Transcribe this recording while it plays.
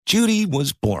Judy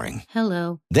was boring.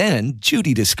 Hello. Then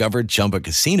Judy discovered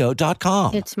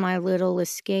ChumbaCasino.com. It's my little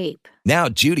escape. Now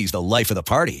Judy's the life of the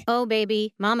party. Oh,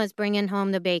 baby, mama's bringing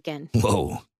home the bacon.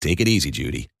 Whoa, take it easy,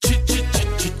 Judy.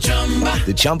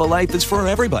 The Chumba life is for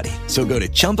everybody. So go to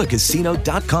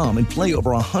ChumbaCasino.com and play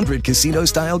over 100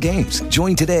 casino-style games.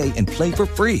 Join today and play for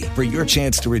free for your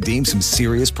chance to redeem some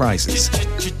serious prizes.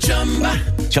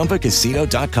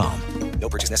 ChumbaCasino.com. No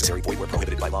purchase necessary. Void where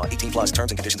prohibited by law. 18 plus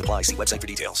terms and conditions apply. See website for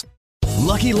details.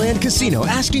 Lucky Land Casino,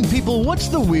 asking people, what's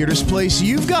the weirdest place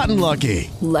you've gotten lucky?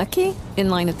 Lucky? In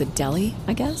line at the deli,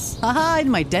 I guess? Aha,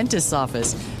 in my dentist's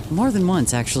office. More than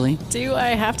once, actually. Do I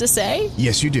have to say?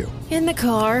 Yes, you do. In the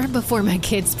car before my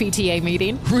kids' PTA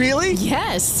meeting. Really?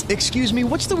 Yes. Excuse me,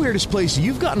 what's the weirdest place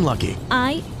you've gotten lucky?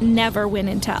 I never win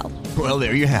and tell. Well,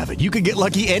 there you have it. You can get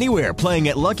lucky anywhere, playing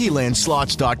at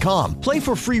LuckyLandSlots.com. Play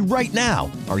for free right now.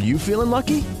 Are you feeling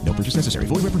lucky? No purchase necessary.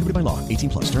 Void where prohibited by law. 18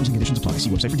 plus. Terms and conditions apply. See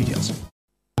website for details.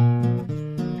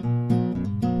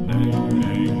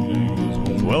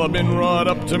 Well, I've been right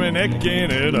up to my neck in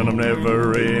it, and I'm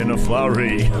never in a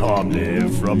flurry. I'm there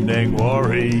from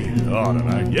Nangwarry. I don't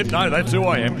know. Yep, no, that's who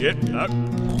I am. Yep, no.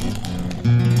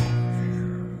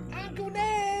 Uncle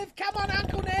Nev! Come on,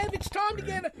 Uncle Nev! It's time to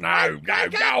get it. No, go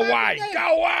away!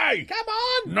 Go away! Come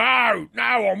on! No,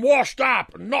 I'm washed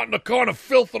up. Not in the kind of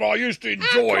filth that I used to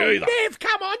enjoy Uncle either. Nev,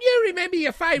 come on! You remember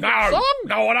your favourite song?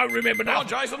 No, I don't remember nothing.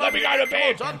 Come on, Jason, let me go to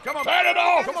bed. Come on. Turn it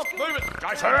off. Come on, move it.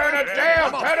 Jason, Turn it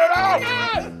down. Turn it off. No!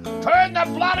 Turn the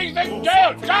bloody thing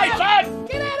down. Jason!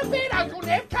 Get out of bed, Uncle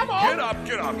Nev! Come on!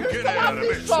 Get up. Used Get to out love of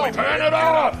this bed. song. Sweet Turn man. it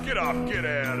off. Get out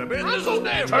of bed. Uncle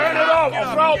Nev! Turn it off.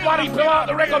 I'll throw a bloody pillow at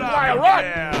the record player, right?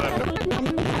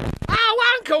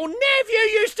 Oh, Uncle Nev, you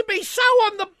used to be so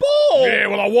on the ball! Yeah,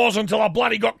 well, I was until I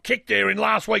bloody got kicked there in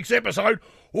last week's episode.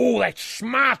 Oh, that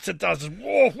smarts it does.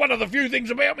 Oh, one of the few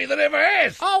things about me that ever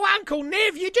has. Oh, Uncle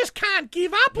Nev, you just can't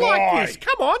give up like Why? this.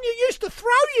 Come on, you used to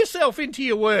throw yourself into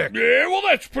your work. Yeah, well,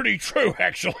 that's pretty true,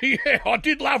 actually. Yeah, I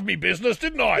did love me business,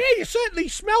 didn't I? Yeah, you certainly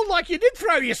smelled like you did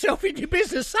throw yourself in your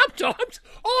business sometimes.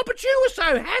 Oh, but you were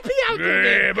so happy, Uncle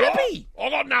Nev. but Happy. I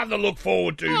got nothing to look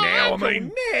forward to Oh, now. Uncle I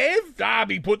mean, Nev.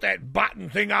 Darby put that button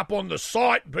thing up on the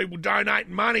site, people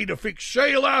donating money to fix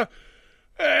Sheila.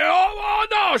 Yeah, I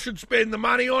know I should spend the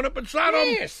money on it, but son,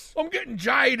 Yes. I'm getting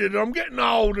jaded and I'm getting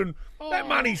old and that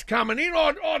money's coming in.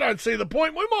 I don't see the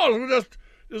point. We might as well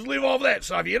just live off that.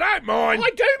 So if you don't mind... I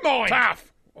do mind.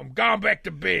 Tough. I'm going back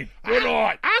to bed. Good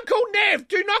night. Uncle Nev,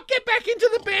 do not get back into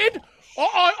the bed.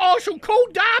 I shall call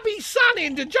Darby's son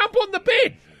in to jump on the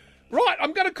bed. Right,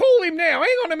 I'm going to call him now.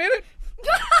 Hang on a minute.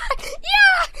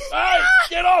 Hey,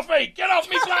 get off me! Get off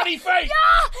me bloody feet!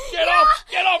 Get off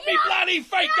me bloody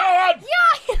feet! Go on!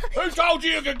 Who told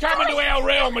you can come into our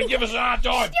realm and give us a hard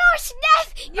time? You're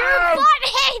Sniff! You're a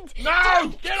butthead! No!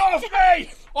 Get off me! I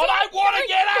don't want to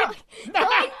get up! No!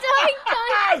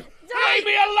 Don't. Leave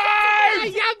me alone! Hey,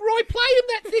 young Roy, play him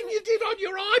that thing you did on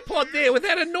your iPod there with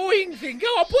that annoying thing. Go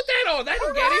on, put that on.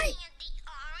 That'll get him.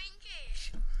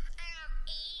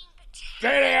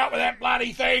 Get out with that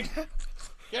bloody thing!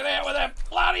 Get out with that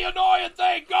bloody annoying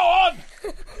thing! Go on!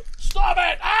 Stop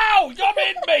it! Ow! You're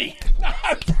in me! No!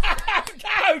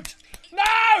 Don't! No!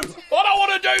 I don't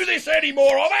want to do this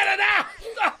anymore! I've had enough!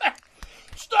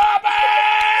 Stop it!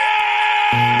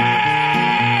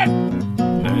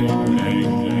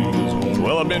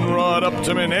 Well, I've been right up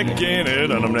to my neck in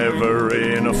it, and I'm never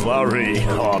in a flurry.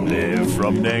 I'm there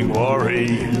from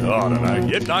Nangwarry. I don't know.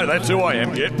 Yep, no, that's who I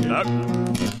am. Yep, no.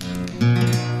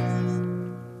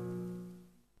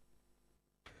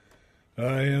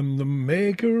 I am the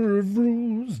maker of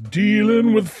rules,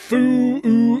 dealing with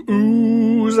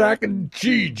fools. I can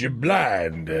cheat you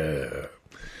blind.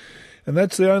 And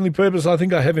that's the only purpose I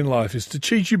think I have in life, is to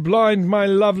cheat you blind, my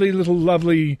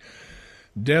lovely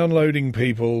downloading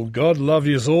people. God love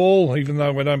yous all, even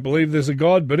though I don't believe there's a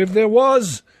God. But if there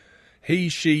was, he,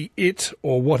 she, it,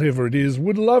 or whatever it is,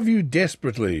 would love you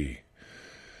desperately.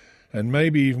 And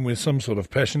maybe even with some sort of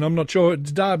passion. I'm not sure.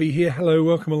 It's Darby here. Hello,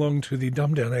 welcome along to the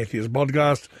Dumb Down Atheist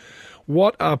podcast.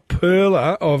 What a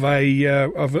perler of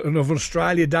an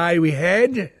Australia Day we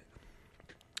had.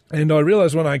 And I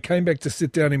realised when I came back to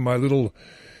sit down in my little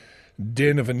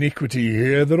den of iniquity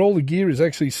here that all the gear is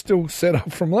actually still set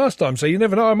up from last time. So you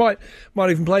never know. I might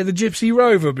even play the Gypsy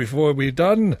Rover before we're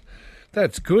done.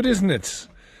 That's good, isn't it?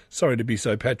 Sorry to be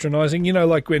so patronising. You know,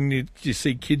 like when you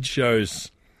see kids'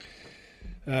 shows.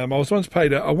 I was once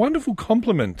paid a wonderful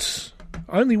compliment,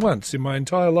 only once in my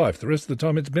entire life. The rest of the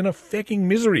time it's been a fecking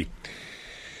misery.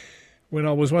 When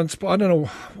I was once, I don't know,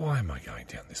 why am I going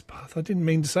down this path? I didn't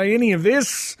mean to say any of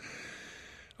this.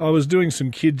 I was doing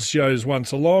some kids' shows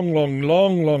once a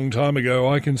long time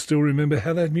ago. I can still remember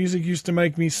how that music used to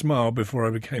make me smile before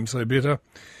I became so bitter.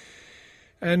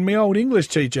 And my old English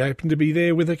teacher happened to be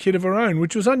there with a kid of her own,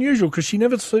 which was unusual because she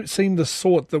never seemed the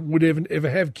sort that would ever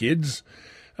have kids.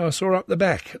 I saw her up the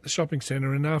back at the shopping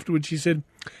centre, and afterwards she said,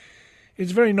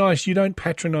 "It's very nice you don't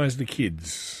patronise the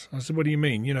kids." I said, "What do you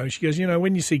mean?" She goes,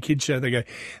 when you see kids show, they go,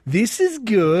 "This is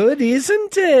good,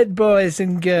 isn't it, boys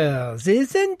and girls,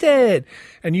 isn't it?"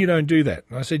 And you don't do that.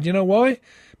 And I said, "You know why?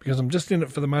 Because I'm just in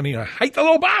it for the money. I hate the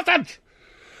little bastards."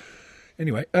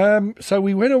 Anyway, so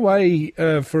we went away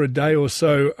for a day or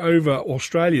so over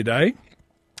Australia Day,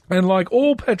 and like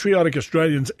all patriotic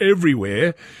Australians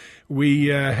everywhere, we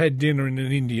had dinner in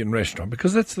an Indian restaurant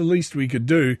because that's the least we could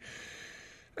do.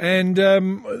 And oh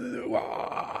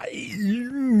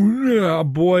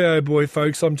boy,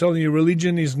 folks, I'm telling you,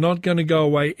 religion is not going to go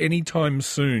away anytime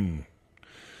soon.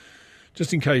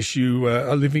 Just in case you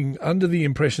are living under the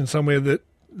impression somewhere that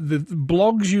the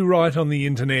blogs you write on the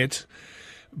internet,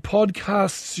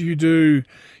 podcasts you do,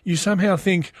 you somehow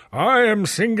think, I am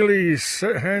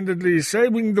single-handedly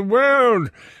saving the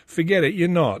world. Forget it, you're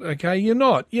not, okay? You're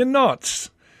not.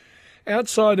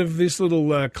 Outside of this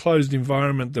little closed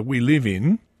environment that we live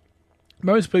in,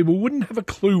 most people wouldn't have a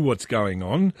clue what's going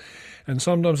on, and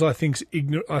sometimes I think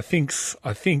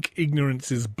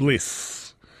ignorance is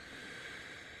bliss.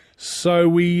 So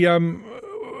we went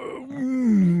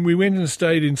and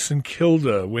stayed in St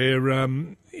Kilda, where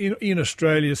in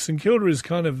Australia, St Kilda is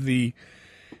kind of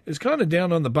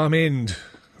down on the bum end,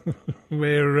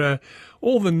 where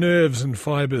all the nerves and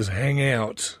fibres hang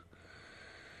out.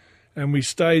 And we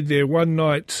stayed there one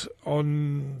night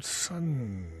on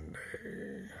Sunday,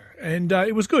 and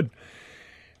it was good.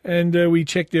 And we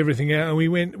checked everything out, and we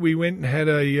went and had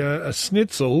a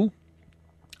schnitzel.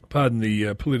 Pardon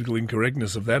the political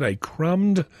incorrectness of that. A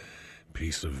crumbed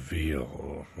piece of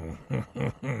veal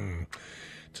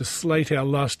to slate our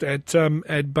lust at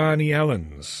Barney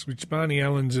Allen's, which Barney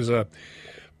Allen's is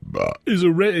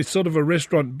it's sort of a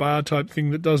restaurant bar type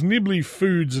thing that does nibbly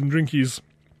foods and drinkies.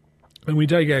 And we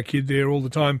take our kid there all the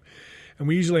time, and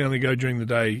we usually only go during the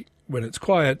day when it's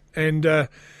quiet. And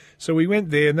so we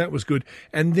went there, and that was good.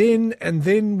 And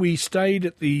then we stayed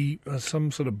at the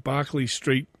some sort of Barclay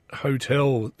Street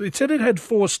hotel. It said it had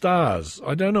 4 stars.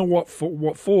 I don't know what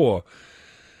for,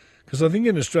 because I think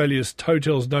in Australia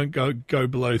hotels don't go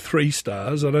below 3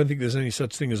 stars. I don't think there's any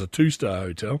such thing as a 2-star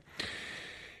hotel.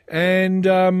 And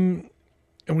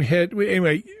we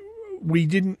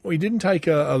didn't take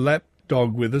a lap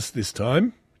dog with us this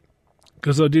time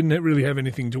because I didn't really have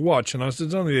anything to watch, and I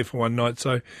was only there for one night,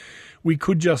 so we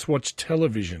could just watch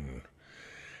television.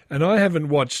 And I haven't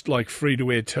watched like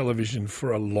free-to-air television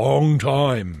for a long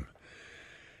time.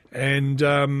 And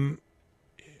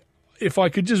if I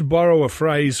could just borrow a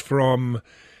phrase from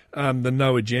the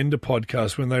No Agenda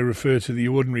podcast when they refer to the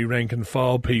ordinary rank and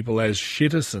file people as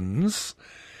shittisons,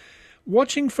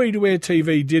 watching free-to-air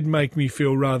TV did make me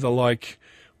feel rather like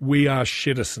we are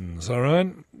shittisons, all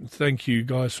right? Thank you,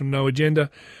 guys from No Agenda.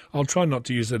 I'll try not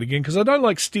to use that again because I don't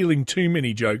like stealing too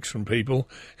many jokes from people,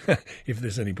 if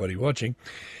there's anybody watching.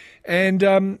 And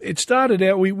it started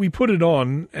out, we put it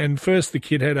on, and first the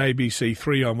kid had ABC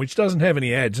 3 on, which doesn't have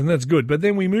any ads, and that's good. But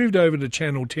then we moved over to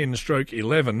Channel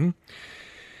 10/11,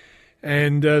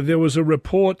 and there was a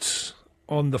report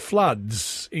on the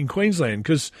floods in Queensland,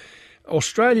 because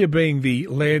Australia being the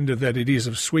land that it is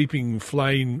of sweeping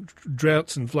flame,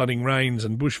 droughts and flooding rains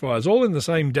and bushfires all in the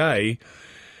same day,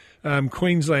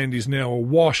 Queensland is now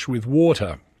awash with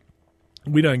water.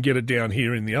 We don't get it down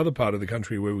here in the other part of the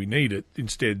country where we need it.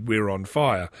 Instead, we're on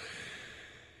fire.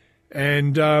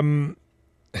 And and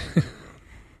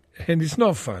it's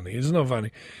not funny. It's not funny.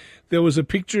 There was a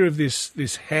picture of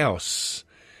this house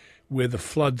where the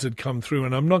floods had come through,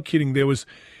 and I'm not kidding. There was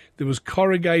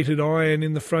corrugated iron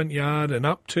in the front yard and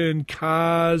upturned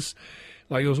cars,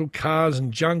 like there was all cars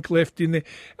and junk left in there.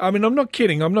 I mean, I'm not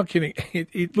kidding.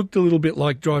 It looked a little bit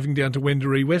like driving down to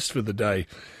Wendouree West for the day.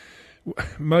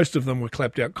 Most of them were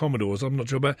clapped out Commodores, I'm not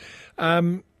sure. But,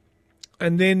 and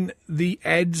then the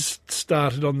ads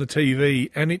started on the TV,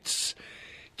 and it's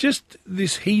just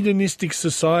this hedonistic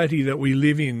society that we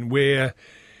live in where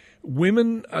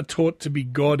women are taught to be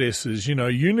goddesses.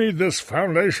 You need this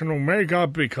foundational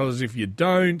makeup because if you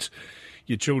don't,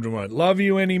 your children won't love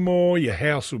you anymore, your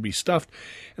house will be stuffed.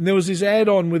 And there was this ad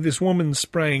on with this woman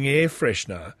spraying air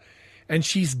freshener, and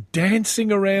she's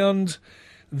dancing around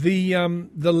the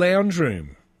lounge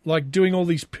room, like doing all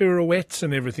these pirouettes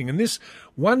and everything. And this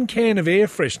one can of air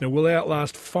freshener will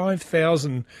outlast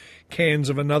 5,000 cans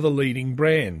of another leading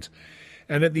brand.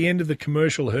 And at the end of the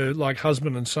commercial, her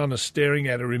husband and son are staring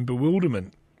at her in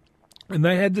bewilderment. And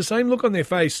they had the same look on their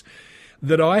face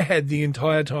that I had the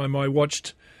entire time I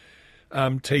watched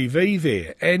TV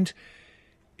there. And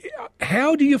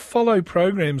how do you follow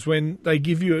programs when they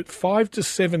give you 5 to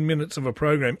 7 minutes of a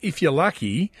program, if you're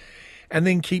lucky, and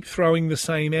then keep throwing the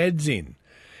same ads in?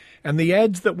 And the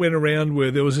ads that went around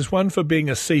were, there was this one for being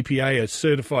a CPA, a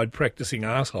certified practicing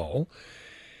asshole,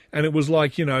 and it was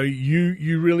like,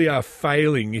 you really are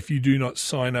failing if you do not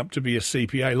sign up to be a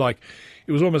CPA. Like,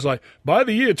 it was almost like, by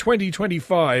the year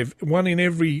 2025, 1 in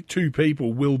every 2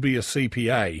 people will be a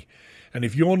CPA. And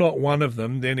if you're not one of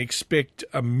them, then expect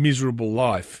a miserable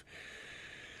life.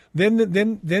 Then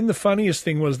the funniest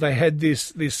thing was they had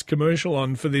this commercial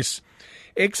on for this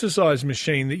exercise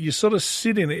machine that you sort of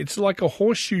sit in. It's like a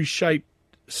horseshoe-shaped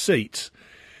seat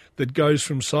that goes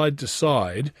from side to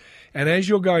side. And as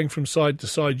you're going from side to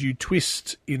side, you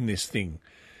twist in this thing.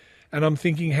 And I'm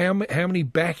thinking, how many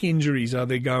back injuries are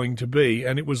there going to be?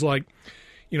 And it was like,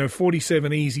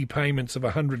 47 easy payments of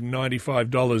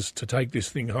 $195 to take this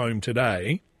thing home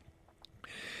today.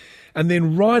 And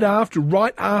then right after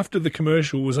the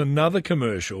commercial was another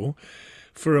commercial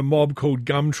for a mob called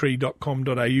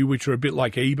Gumtree.com.au, which are a bit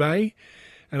like eBay.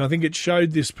 And I think it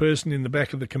showed this person in the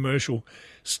back of the commercial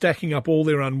stacking up all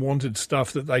their unwanted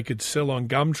stuff that they could sell on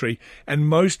Gumtree, and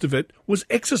most of it was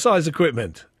exercise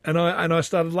equipment. And I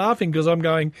started laughing because I'm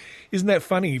going, isn't that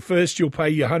funny? First you'll pay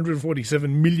your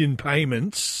 147 million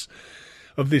payments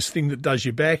of this thing that does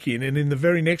your back in, and in the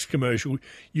very next commercial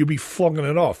you'll be flogging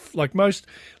it off. Like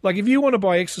if you want to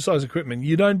buy exercise equipment,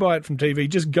 you don't buy it from TV,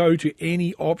 just go to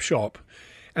any op shop,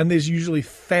 and there's usually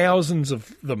thousands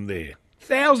of them there.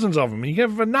 Thousands of them, and you get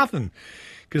them for nothing,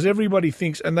 because everybody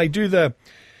thinks, and they do the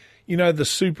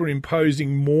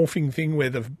superimposing morphing thing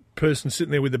where the person's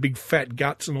sitting there with the big fat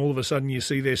guts, and all of a sudden you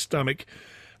see their stomach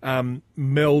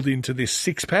meld into this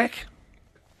six-pack.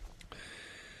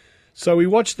 So we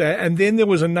watched that, and then there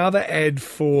was another ad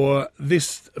for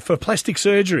plastic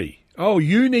surgery. Oh,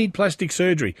 you need plastic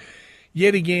surgery.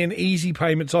 Yet again, easy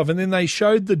payments off. And then they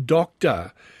showed the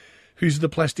doctor who's the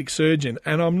plastic surgeon.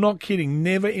 And I'm not kidding,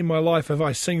 never in my life have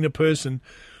I seen a person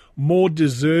more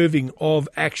deserving of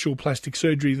actual plastic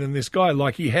surgery than this guy.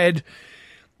 Like, he had,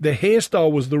 the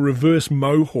hairstyle was the reverse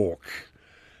mohawk.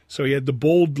 So he had the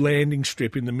bald landing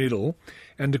strip in the middle.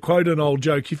 And to quote an old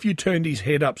joke, if you turned his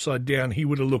head upside down, he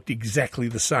would have looked exactly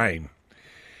the same.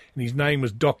 And his name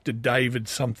was Dr. David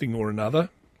something or another.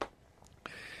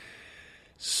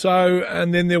 So,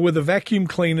 and then there were the vacuum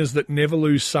cleaners that never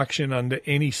lose suction under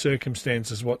any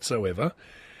circumstances whatsoever.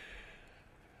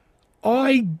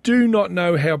 I do not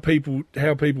know how people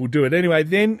do it. Anyway,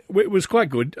 then it was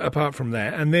quite good apart from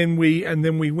that. And then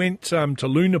we went to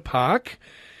Luna Park,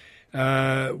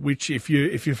 which if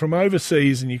you're from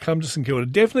overseas and you come to St Kilda,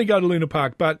 definitely go to Luna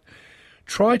Park, but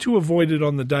try to avoid it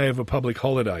on the day of a public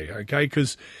holiday, okay?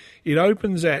 Because it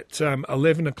opens at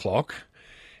 11 o'clock.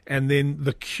 And then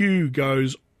the queue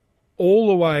goes all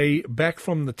the way back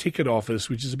from the ticket office,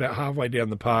 which is about halfway down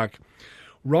the park,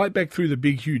 right back through the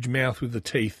big, huge mouth with the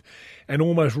teeth, and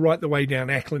almost right the way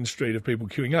down Ackland Street of people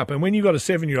queuing up. And when you've got a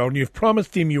 7-year-old and you've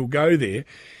promised him you'll go there,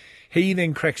 he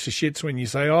then cracks the shits when you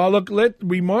say, oh, look,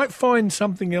 we might find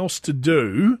something else to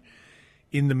do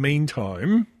in the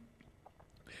meantime.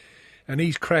 And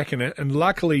he's cracking it. And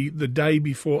luckily, the day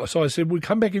before, so I said, we'll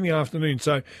come back in the afternoon.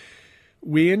 So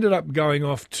we ended up going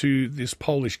off to this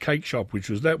Polish cake shop,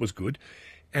 that was good.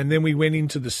 And then we went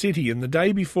into the city. And the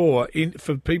day before,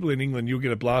 for people in England, you'll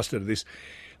get a blast out of this,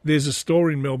 there's a store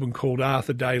in Melbourne called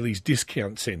Arthur Daly's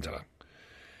Discount Centre.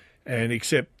 And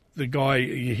except the guy,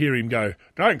 you hear him go,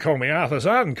 don't call me Arthur,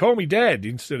 son, call me Dad,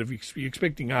 instead of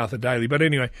expecting Arthur Daly. But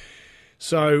anyway,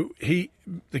 so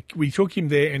we took him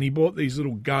there and he bought these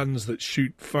little guns that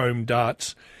shoot foam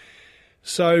darts.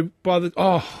 So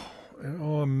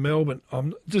Melbourne,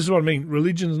 this is what I mean.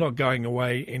 Religion's not going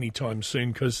away anytime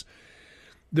soon, because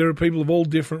there are people of all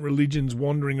different religions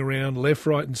wandering around left,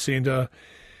 right and centre,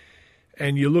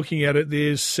 and you're looking at it,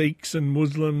 there's Sikhs and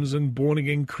Muslims and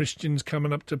born-again Christians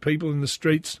coming up to people in the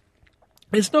streets.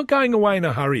 It's not going away in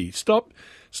a hurry. Stop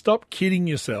kidding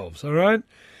yourselves, all right?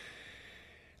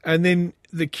 And then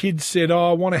the kid said,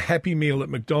 I want a Happy Meal at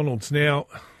McDonald's. Now,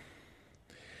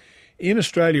 in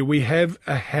Australia, we have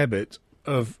a habit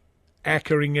of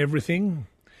accaring everything.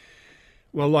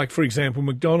 Well, like, for example,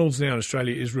 McDonald's now in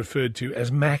Australia is referred to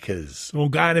as Macca's. Well,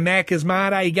 going to Macca's,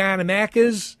 mate, are you going to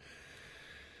Macca's?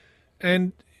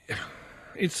 And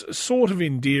it's sort of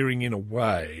endearing in a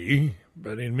way,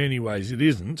 but in many ways it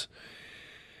isn't.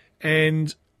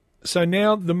 And so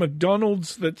now the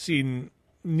McDonald's that's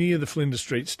near the Flinders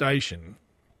Street station,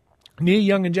 near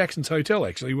Young and Jackson's Hotel,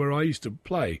 actually, where I used to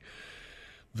play,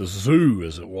 the zoo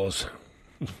as it was,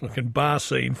 fucking bar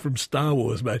scene from Star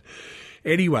Wars, mate.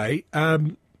 Anyway,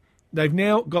 they've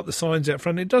now got the signs out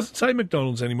front. It doesn't say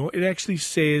McDonald's anymore. It actually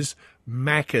says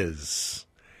Macca's.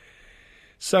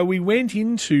 So we went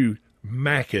into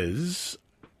Macca's,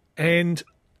 and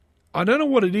I don't know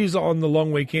what it is on the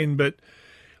long weekend, but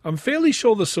I'm fairly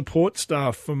sure the support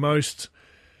staff for most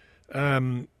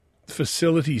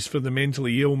facilities for the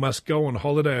mentally ill must go on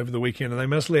holiday over the weekend, and they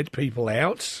must let people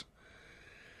out.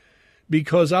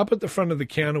 Because up at the front of the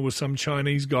counter was some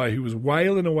Chinese guy who was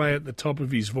wailing away at the top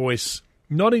of his voice,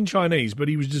 not in Chinese, but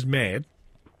he was just mad.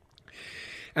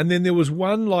 And then there was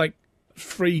one, like,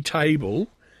 free table,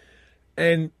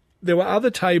 and there were other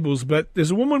tables, but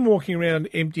there's a woman walking around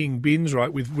emptying bins,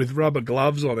 right, with rubber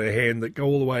gloves on her hand that go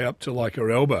all the way up to, like,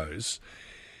 her elbows.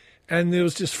 And there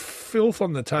was just filth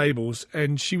on the tables,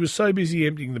 and she was so busy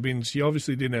emptying the bins, she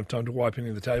obviously didn't have time to wipe any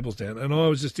of the tables down. And I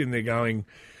was just in there going,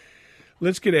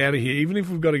 let's get out of here. Even if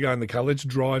we've got to go in the car, let's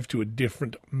drive to a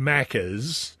different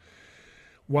Macca's,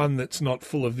 one that's not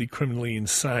full of the criminally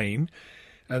insane.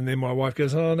 And then my wife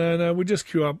goes, oh, no, we'll just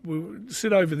queue up. We'll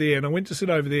sit over there. And I went to sit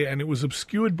over there, and it was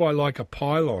obscured by like a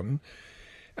pylon.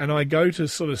 And I go to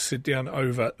sort of sit down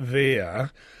over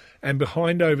there, and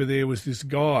behind over there was this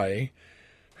guy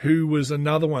who was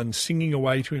another one singing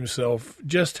away to himself,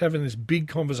 just having this big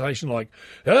conversation like,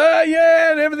 oh,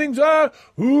 yeah, and everything's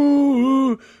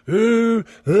ooh, and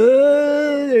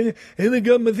I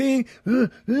got my thing,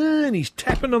 and he's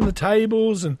tapping on the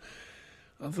tables, and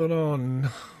I thought, oh, no.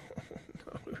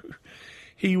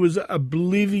 He was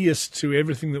oblivious to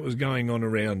everything that was going on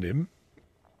around him.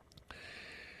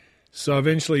 So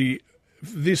eventually,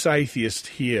 this atheist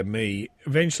here,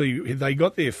 eventually they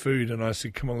got their food, and I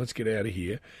said, come on, let's get out of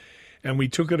here. And we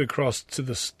took it across to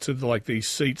these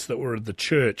seats that were at the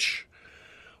church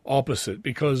opposite,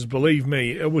 because believe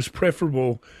me, it was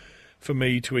preferable for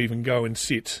me to even go and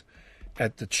sit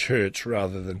at the church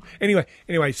rather than...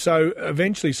 Anyway, so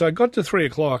eventually, I got to 3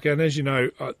 o'clock, and as you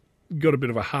know, I got a bit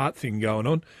of a heart thing going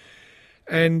on.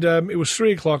 And it was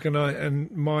 3 o'clock, and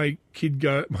my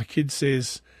kid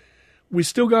says, we're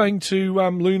still going to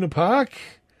Luna Park?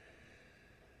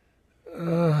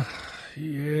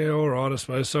 Yeah, all right, I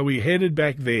suppose. So we headed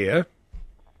back there,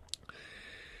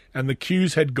 and the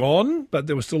queues had gone, but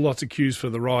there were still lots of queues for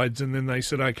the rides. And then they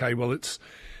said, okay, well, it's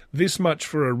this much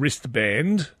for a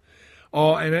wristband.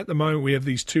 Oh, and at the moment we have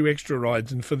these 2 extra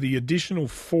rides, and for the additional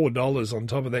 $4 on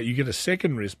top of that, you get a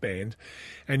second wristband,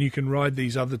 and you can ride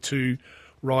these other 2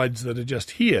 rides that are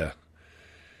just here.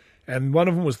 And one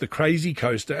of them was the Crazy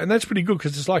Coaster, and that's pretty good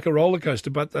because it's like a roller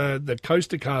coaster, but the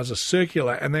coaster cars are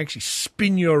circular, and they actually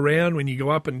spin you around when you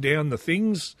go up and down the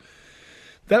things.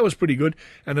 That was pretty good.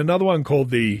 And another one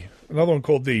called the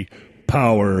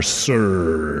Power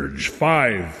Surge.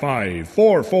 5, 5,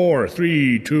 4, 4,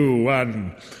 3, 2,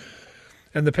 1.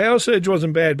 And the Power Surge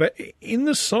wasn't bad, but in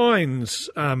the signs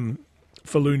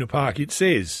for Luna Park, it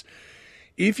says,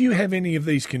 if you have any of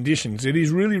these conditions, it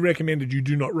is really recommended you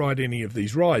do not ride any of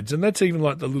these rides. And that's even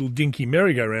like the little dinky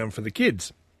merry-go-round for the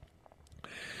kids.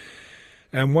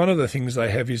 And one of the things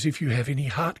they have is if you have any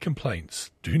heart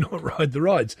complaints, do not ride the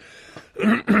rides.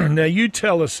 Now, you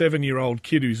tell a 7-year-old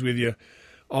kid who's with you,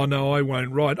 oh, no, I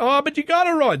won't ride. Oh, but you got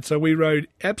to ride. So we rode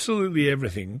absolutely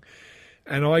everything.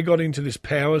 And I got into this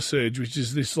Power Surge, which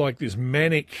is this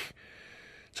manic...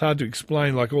 It's hard to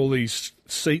explain, like all these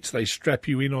seats, they strap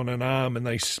you in on an arm and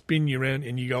they spin you around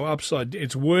and you go upside down.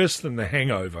 It's worse than the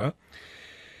Hangover.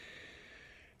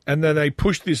 And then they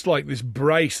push this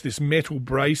metal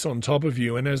brace on top of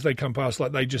you, and as they come past,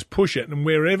 like they just push it. And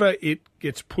wherever it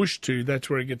gets pushed to, that's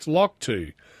where it gets locked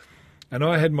to. And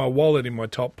I had my wallet in my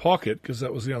top pocket because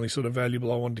that was the only sort of valuable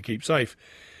I wanted to keep safe.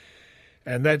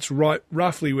 And that's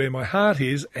roughly where my heart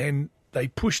is, and they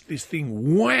pushed this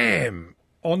thing, wham,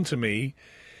 onto me.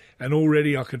 And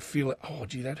already I could feel it. Oh,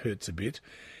 gee, that hurts a bit.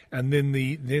 And then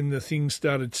the thing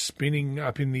started spinning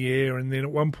up in the air. And then at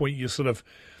one point, you're sort of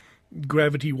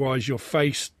gravity-wise, you're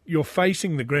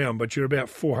facing the ground, but you're about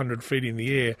 400 feet in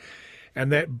the air.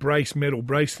 And that metal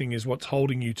brace thing is what's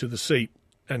holding you to the seat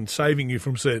and saving you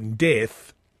from certain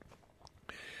death.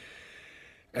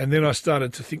 And then I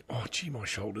started to think, oh, gee, my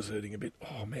shoulder's hurting a bit.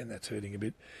 Oh, man, that's hurting a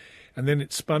bit. And then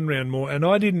it spun round more, and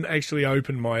I didn't actually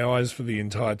open my eyes for the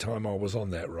entire time I was on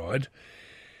that ride.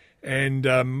 And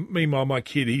meanwhile, my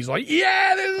kid, he's like,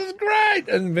 yeah, this is great!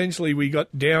 And eventually we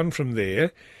got down from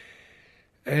there.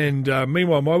 And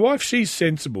meanwhile, my wife, she's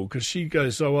sensible, because she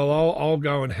goes, oh, well, I'll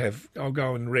go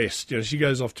and rest. You know, she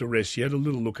goes off to rest. She had a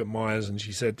little look at Myers, and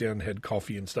she sat down and had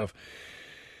coffee and stuff.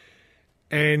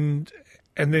 And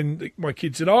then my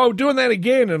kid said, oh, doing that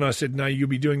again. And I said, no, you'll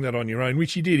be doing that on your own,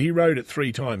 which he did. He rode it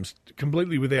 3 times,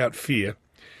 completely without fear.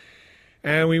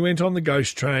 And we went on the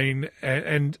ghost train,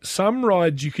 and some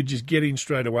rides you could just get in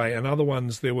straight away, and other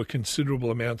ones there were considerable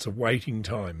amounts of waiting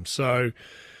time. So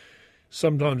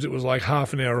sometimes it was like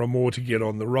half an hour or more to get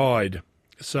on the ride.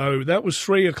 So that was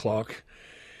 3 o'clock,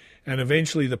 and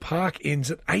eventually the park ends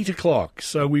at 8 o'clock.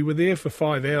 So we were there for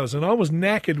 5 hours, and I was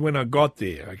knackered when I got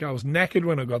there. Okay, I was knackered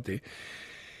when I got there.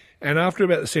 And after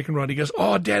about the second ride, he goes,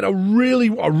 "Oh, Dad, I really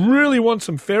want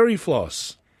some fairy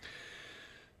floss."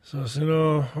 So I said,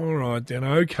 "Oh, all right then,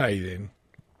 okay then."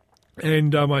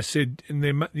 And I said, and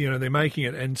they're making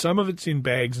it, and some of it's in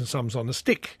bags and some's on a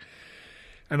stick.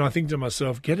 And I think to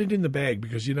myself, get it in the bag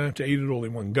because you don't have to eat it all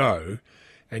in one go,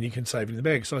 and you can save it in the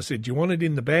bag. So I said, "Do you want it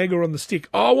in the bag or on the stick?"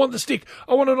 "Oh, I want the stick.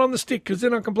 I want it on the stick because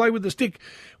then I can play with the stick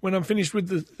when I'm finished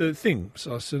with the thing."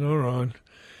 So I said, "All right."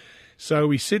 So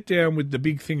we sit down with the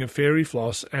big thing of fairy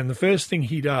floss, and the first thing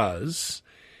he does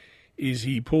is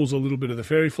he pulls a little bit of the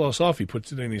fairy floss off, he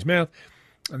puts it in his mouth,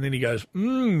 and then he goes,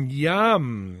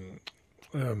 yum,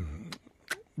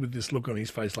 with this look on his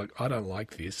face like, "I don't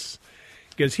like this."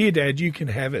 He goes, "Here, Dad, you can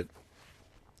have it."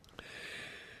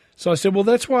 So I said, "Well,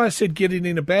 that's why I said get it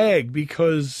in a bag,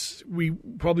 because we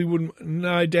probably wouldn't."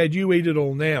 "No, Dad, you eat it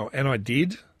all now." And I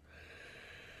did.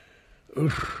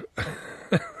 Oof.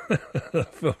 I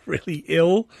felt really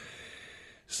ill.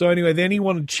 So anyway, then he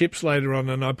wanted chips later on,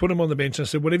 and I put him on the bench and I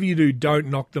said, "Whatever you do, don't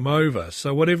knock them over."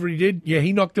 So whatever he did, yeah,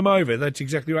 he knocked them over. That's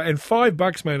exactly right. And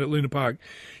 $5, mate, at Luna Park,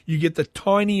 you get the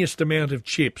tiniest amount of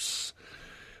chips,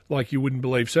 like you wouldn't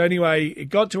believe. So anyway, it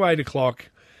got to 8 o'clock,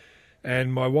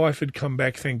 and my wife had come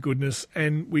back, thank goodness,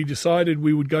 and we decided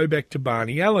we would go back to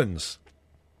Barney Allen's.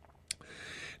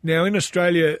 Now, in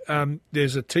Australia,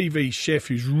 there's a TV chef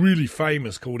who's really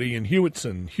famous called Ian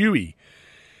Hewitson, Huey,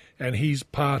 and he's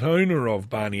part owner of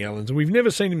Barney Allen's. And we've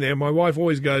never seen him there. My wife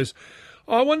always goes,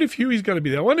 "Oh, I wonder if Huey's going to be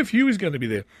there. I wonder if Huey's going to be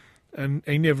there." And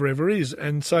he never ever is.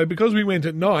 And so because we went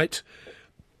at night,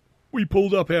 we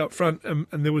pulled up out front, and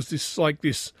there was this,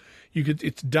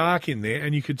 it's dark in there,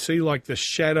 and you could see like the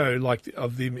shadow like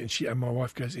of them. And my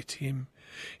wife goes, "It's him.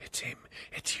 It's him.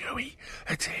 It's Huey.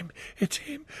 It's him. It's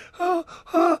him. Oh.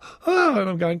 And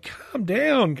I'm going, "Calm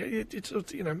down. It's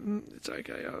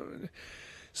okay."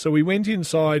 So we went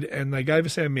inside, and they gave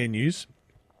us our menus,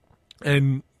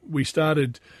 and we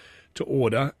started to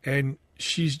order, and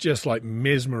she's just like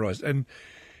mesmerised. And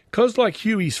because like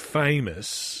Huey's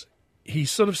famous, he's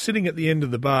sort of sitting at the end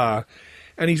of the bar,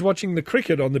 and he's watching the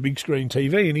cricket on the big screen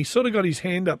TV, and he's sort of got his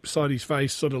hand up beside his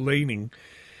face, sort of leaning.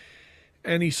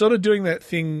 And he's sort of doing that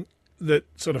thing that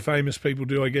sort of famous people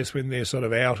do, I guess, when they're sort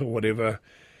of out or whatever.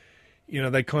 You know,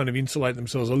 they kind of insulate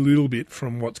themselves a little bit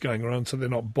from what's going on, so they're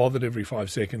not bothered every 5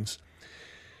 seconds.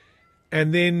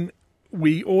 And then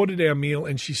we ordered our meal,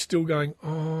 and she's still going,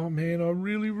 "Oh, man, I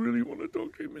really, really want to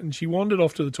talk to him." And she wandered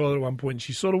off to the toilet at one point, and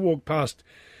she sort of walked past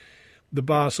the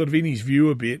bar, sort of in his view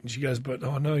a bit, and she goes, "But,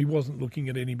 oh, no, he wasn't looking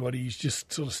at anybody. He's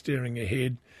just sort of staring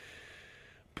ahead.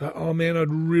 But, oh, man,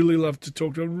 I'd really love to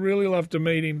talk to him. I'd really love to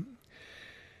meet him."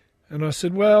 And I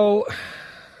said, "Well,"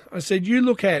 I said, you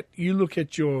look at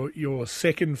your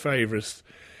second favourite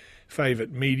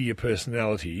media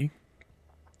personality.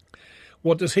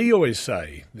 What does he always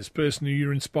say, this person who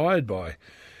you're inspired by?"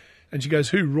 And she goes,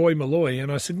 "Who, Roy Malloy?"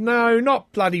 And I said, "No,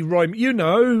 not bloody Roy. You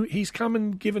know, he's come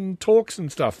and given talks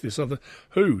and stuff, this other."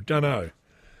 "Who? Dunno."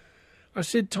 I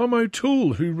said, "Tom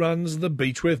O'Toole, who runs the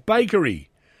Beechworth Bakery."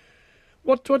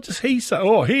 What does he say?"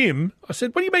 "Oh, him." I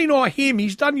said, "What do you mean, oh, him?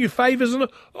 He's done you favours." And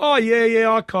 "Oh, yeah,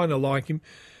 I kind of like him."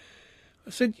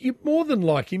 I said, "You more than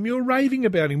like him, you're raving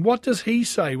about him. What does he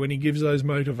say when he gives those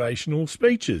motivational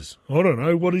speeches?" "I don't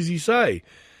know. What does he say?"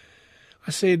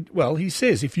 I said, "Well, he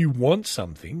says if you want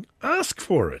something, ask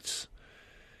for it.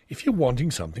 If you're wanting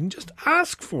something, just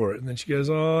ask for it." And then she goes,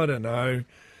 "Oh, I don't know.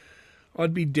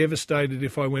 I'd be devastated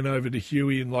if I went over to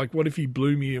Huey and, like, what if he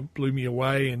blew me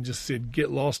away and just said,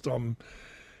 'Get lost, I'm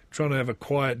trying to have a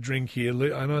quiet drink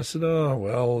here.'" And I said, "Oh,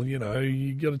 well, you know,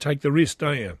 you got to take the risk,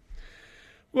 don't you?"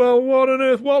 "Well, what on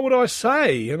earth, what would I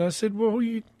say?" And I said, "Well,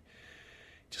 you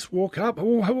just walk up.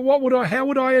 How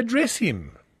would I address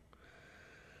him?"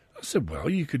 I said, "Well,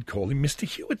 you could call him Mr.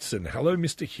 Hewitson. 'Hello,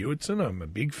 Mr. Hewitson, I'm a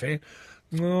big fan.'"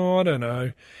 "Oh, I don't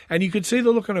know." And you could see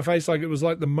the look on her face, like it was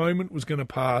like the moment was going to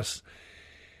pass.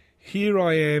 Here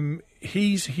I am,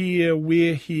 he's here,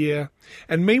 we're here.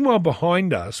 And meanwhile,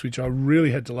 behind us, which I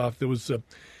really had to laugh, there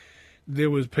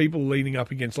was people leaning up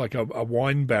against like a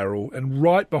wine barrel, and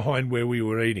right behind where we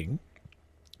were eating,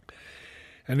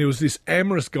 and there was this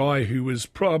amorous guy who was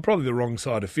probably the wrong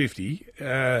side of 50,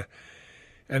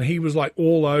 and he was like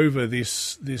all over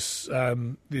this. She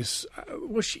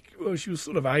was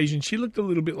sort of Asian. She looked a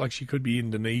little bit like she could be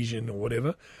Indonesian or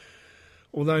whatever.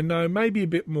 Although no, maybe a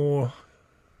bit more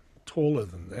taller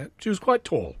than that. She was quite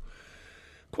tall.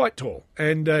 Quite tall.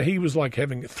 And he was like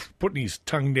putting his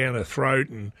tongue down her throat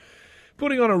and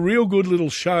putting on a real good little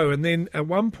show. And then at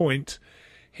one point,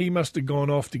 he must have gone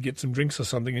off to get some drinks or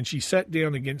something, and she sat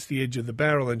down against the edge of the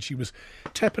barrel and she was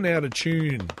tapping out a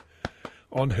tune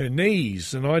on her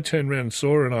knees. And I turned around and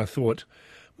saw her and I thought,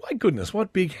 my goodness,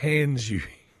 what big hands you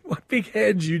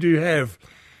do have.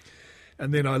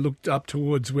 And then I looked up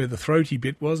towards where the throaty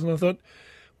bit was and I thought,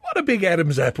 what a big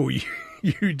Adam's apple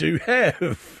you do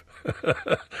have.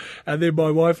 And then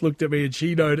my wife looked at me and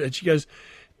she noted, and she goes,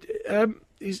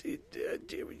 did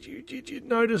you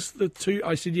notice the two?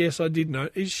 I said, yes, I did know.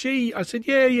 Is she? I said,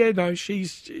 yeah, no,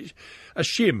 she's a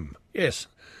shim. Yes.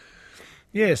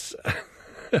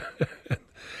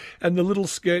 And the little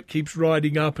skirt keeps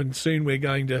riding up, and soon we're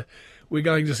going to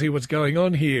see what's going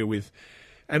on here with,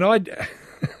 and I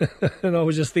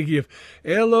was just thinking of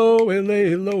hello,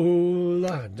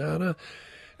 la, Donna.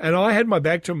 And I had my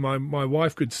back to him. My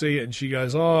wife could see it, and she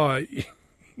goes, oh,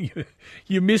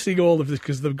 you're missing all of this,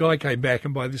 because the guy came back,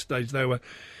 and by this stage there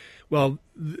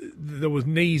was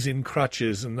knees in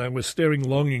crutches, and they were staring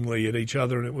longingly at each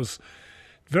other, and it was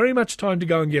very much time to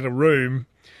go and get a room.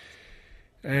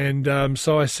 And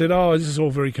so I said, oh, this is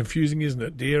all very confusing, isn't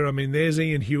it, dear? I mean, there's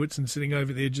Ian Hewitson sitting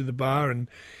over the edge of the bar, and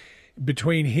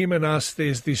between him and us,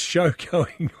 there's this show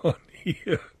going on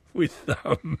here with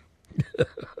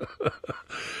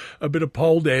a bit of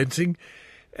pole dancing.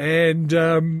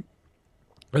 And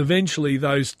eventually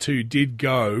those two did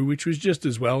go, which was just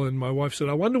as well. And my wife said,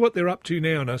 I wonder what they're up to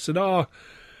now. And I said,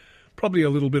 probably a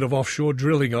little bit of offshore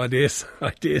drilling, I dare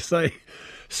say.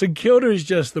 St Kilda is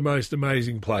just the most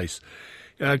amazing place.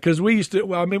 Because I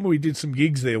remember we did some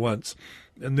gigs there once,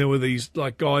 and there were these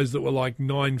like guys that were like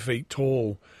 9 feet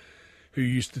tall who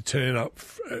used to turn up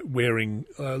wearing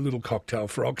little cocktail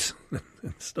frocks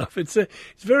and stuff. It's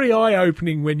very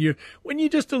eye-opening when you're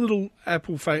just a little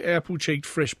apple-cheeked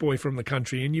fresh boy from the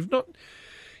country, and you've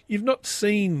not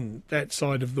seen that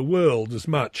side of the world as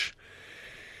much.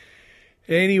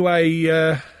 Anyway,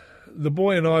 the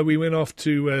boy and I, we went off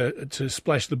to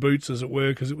splash the boots, as it were,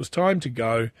 because it was time to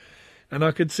go. And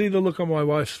I could see the look on my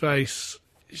wife's face.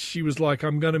 She was like,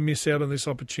 I'm going to miss out on this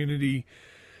opportunity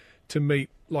to meet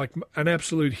like an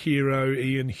absolute hero,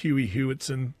 Ian Huey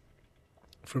Hewitson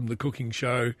from the cooking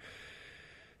show.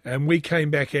 And we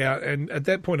came back out, and at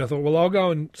that point I thought, well, I'll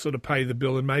go and sort of pay the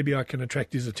bill, and maybe I can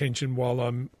attract his attention while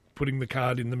I'm putting the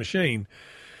card in the machine.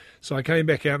 So I came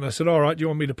back out and I said, all right, do you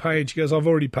want me to pay? And she goes, I've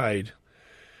already paid.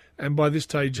 And by this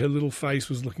stage, her little face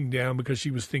was looking down because she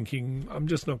was thinking, I'm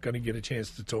just not going to get a chance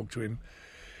to talk to him.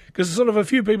 Because sort of a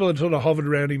few people had sort of hovered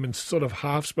around him and sort of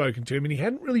half spoken to him, and he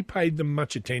hadn't really paid them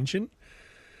much attention.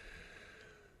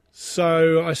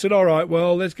 So I said, all right,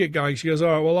 well, let's get going. She goes,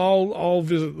 all right, well, I'll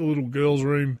visit the little girl's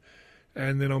room,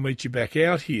 and then I'll meet you back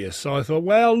out here. So I thought,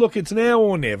 well, look, it's now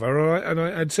or never. And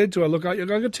I'd said to her, look, I'm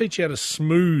going to teach you how to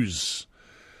smooze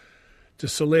to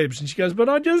celebs. And she goes, but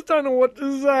I just don't know what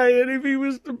to say, and if he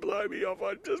was to blow me off,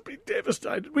 I'd just be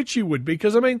devastated, which you would be,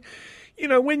 because, I mean, you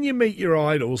know, when you meet your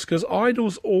idols, because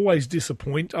idols always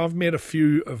disappoint. I've met a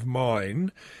few of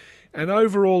mine, and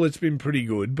overall it's been pretty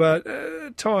good, but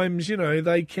at times, you know,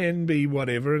 they can be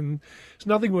whatever, and it's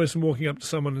nothing worse than walking up to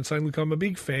someone and saying, look, I'm a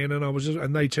big fan,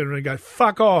 and they turn around and go,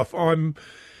 fuck off, I'm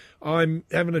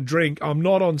having a drink, I'm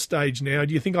not on stage now,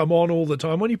 do you think I'm on all the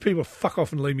time? Why don't you people fuck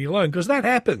off and leave me alone? Because that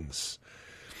happens.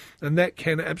 And that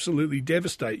can absolutely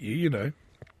devastate you, you know.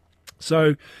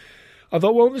 So I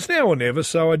thought, well, it's now or never.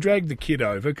 So I dragged the kid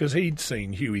over because he'd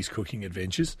seen Huey's cooking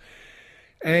adventures.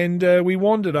 And we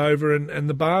wandered over, and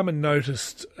the barman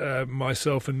noticed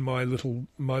myself and my little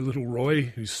Roy,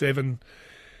 who's 7,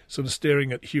 sort of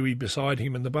staring at Huey beside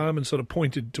him. And the barman sort of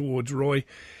pointed towards Roy.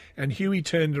 And Huey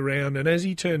turned around. And as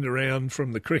he turned around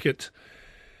from the cricket,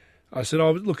 I said,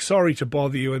 oh, look, sorry to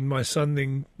bother you. And my son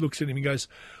then looks at him and goes,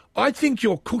 I think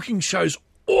your cooking show's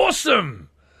awesome.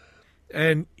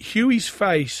 And Huey's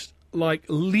face, like,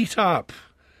 lit up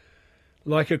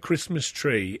like a Christmas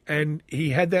tree. And he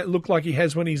had that look like he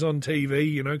has when he's on TV,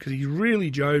 you know, because he's really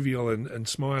jovial and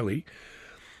smiley.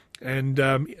 And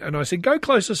I said, go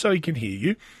closer so he can hear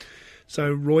you. So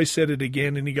Roy said it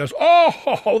again, and he goes,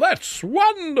 oh, that's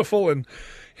wonderful. And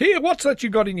here, what's that you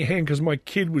got in your hand? Because my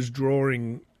kid was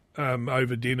drawing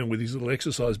over dinner with his little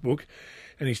exercise book.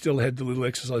 And he still had the little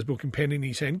exercise book and pen in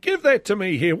his hand. Give that to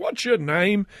me here. What's your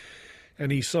name?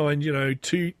 And he signed, you know,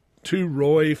 to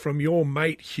Roy from your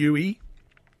mate Huey.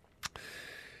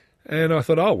 And I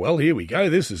thought, oh, well, here we go.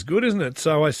 This is good, isn't it?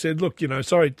 So I said, look, you know,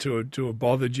 sorry to have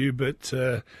bothered you, but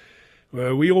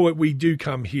we do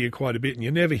come here quite a bit, and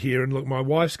you're never here. And look, my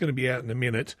wife's going to be out in a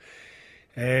minute.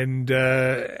 And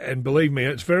believe me,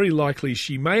 it's very likely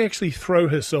she may actually throw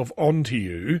herself onto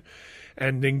you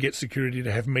and then get security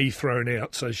to have me thrown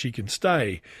out so she can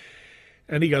stay.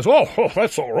 And he goes, oh,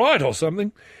 that's all right, or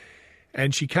something.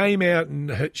 And she came out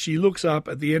and she looks up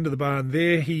at the end of the bar, and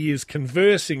there he is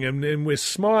conversing, and we're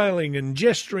smiling and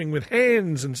gesturing with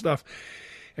hands and stuff.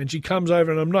 And she comes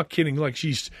over, and I'm not kidding, like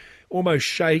she's almost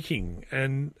shaking.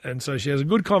 And so she has a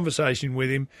good conversation with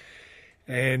him.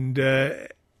 And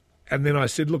then I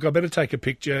said, look, I better take a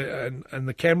picture. And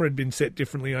the camera had been set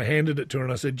differently. I handed it to her,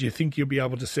 and I said, do you think you'll be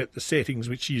able to set the settings,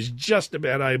 which she is just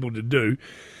about able to do.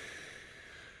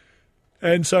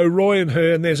 And so Roy and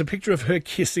her, and there's a picture of her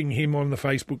kissing him on the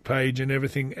Facebook page and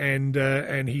everything.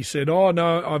 And he said, oh,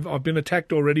 no, I've been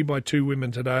attacked already by 2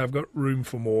 women today. I've got room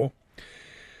for more.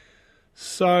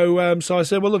 So I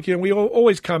said, well, look, we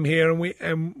always come here,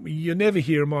 and you're never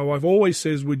here. My wife always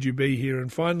says, would you be here?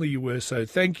 And finally you were. So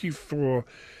thank you for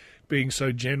being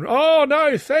so generous. Oh,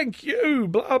 no, thank you,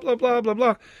 blah, blah, blah, blah,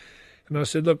 blah. And I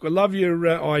said, look, I love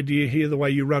your idea here, the way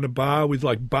you run a bar with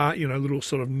like little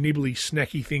sort of nibbly,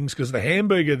 snacky things, because the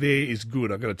hamburger there is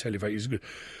good. I've got to tell you, it's good.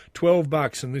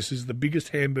 $12, and this is the biggest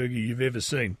hamburger you've ever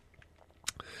seen.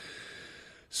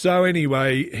 So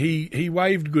anyway, he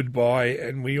waved goodbye,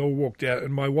 and we all walked out,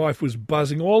 and my wife was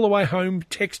buzzing all the way home,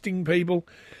 texting people.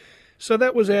 So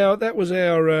that was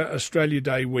our Australia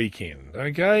Day weekend,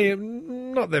 okay?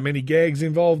 Not that many gags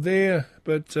involved there,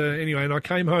 but anyway, and I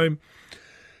came home.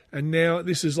 And now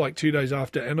this is like 2 days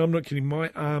after, and I'm not kidding, my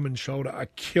arm and shoulder are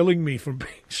killing me from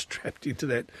being strapped into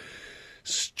that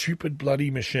stupid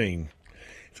bloody machine.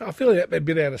 So I feel a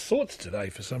bit out of sorts today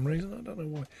for some reason. I don't know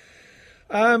why.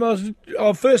 I was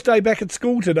our first day back at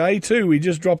school today too. We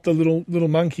just dropped the little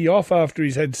monkey off after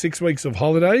he's had 6 weeks of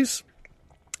holidays.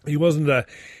 He wasn't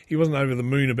over the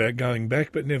moon about going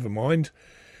back, but never mind.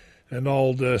 An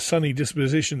old sunny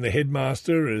disposition, the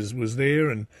headmaster was there,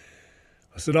 and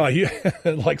I said, oh, you,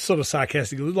 like sort of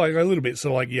sarcastically, like a little bit,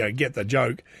 sort of like, yeah, get the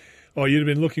joke. Oh, you'd have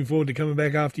been looking forward to coming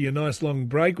back after your nice long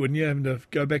break, wouldn't you, having to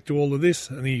go back to all of this?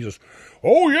 And he goes,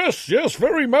 oh, yes,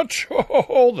 very much.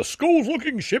 Oh, the school's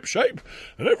looking shipshape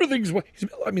and everything's... He's a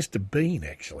bit like Mr. Bean,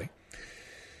 actually.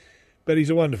 But he's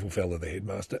a wonderful fella, the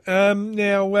headmaster.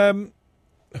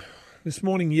 This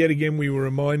morning, yet again, we were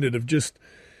reminded of just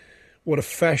what a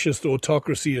fascist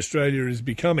autocracy Australia is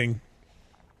becoming.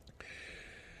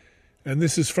 And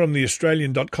this is from the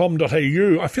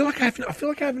Australian.com.au. I feel like I haven't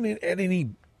had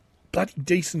any bloody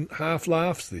decent half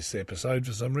laughs this episode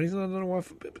for some reason. I don't know why. I'm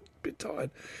a bit tired.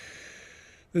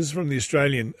 This is from the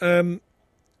Australian.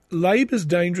 Labor's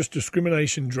dangerous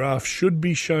discrimination draft should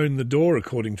be shown the door,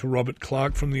 according to Robert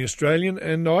Clark from the Australian,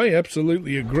 and I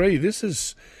absolutely agree. This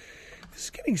is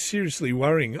getting seriously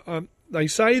worrying. They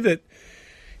say that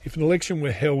if an election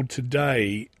were held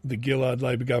today, the Gillard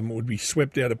Labor government would be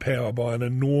swept out of power by an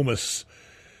enormous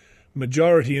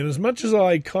majority. And as much as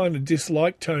I kind of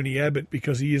dislike Tony Abbott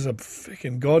because he is a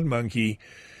freaking god monkey,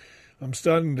 I'm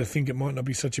starting to think it might not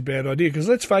be such a bad idea. Because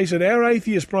let's face it, our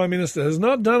atheist Prime Minister has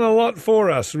not done a lot for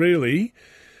us, really.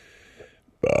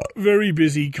 Very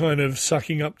busy kind of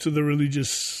sucking up to the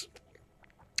religious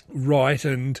right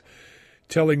and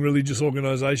telling religious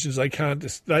organisations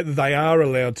they are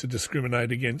allowed to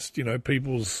discriminate against,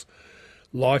 people's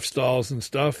lifestyles and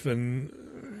stuff, and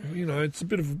it's a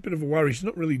bit of a worry. She's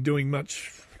not really doing much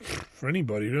for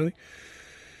anybody, really.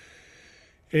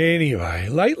 Anyway,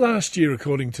 late last year,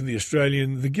 according to the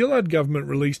Australian, the Gillard government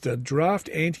released a draft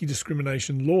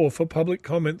anti-discrimination law for public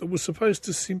comment that was supposed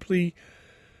to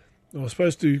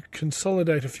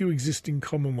consolidate a few existing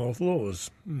Commonwealth laws.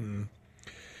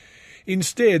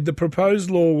 Instead, the proposed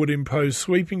law would impose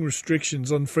sweeping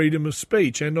restrictions on freedom of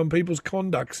speech and on people's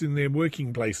conducts in their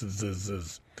working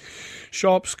places,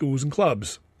 shops, schools and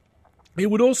clubs.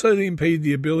 It would also impede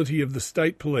the ability of the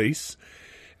state police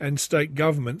and state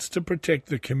governments to protect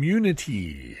the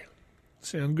community.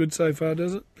 Sound good so far,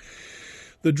 does it?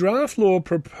 The draft law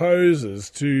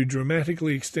proposes to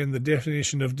dramatically extend the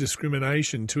definition of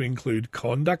discrimination to include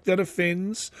conduct that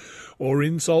offends or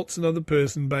insults another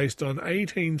person based on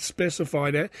 18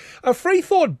 specified... Are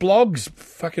Freethought blogs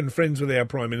fucking friends with our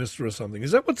Prime Minister or something? Is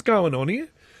that what's going on here?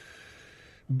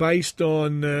 Based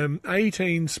on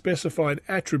 18 specified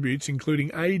attributes, including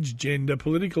age, gender,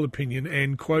 political opinion,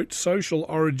 and, quote, social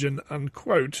origin,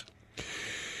 unquote.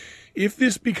 If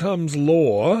this becomes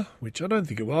law, which I don't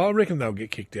think it will, I reckon they'll get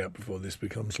kicked out before this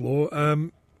becomes law,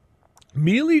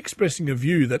 merely expressing a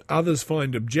view that others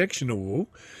find objectionable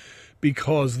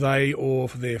because they or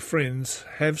their friends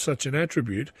have such an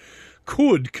attribute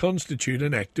could constitute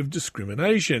an act of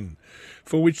discrimination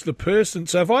for which the person...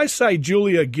 So if I say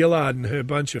Julia Gillard and her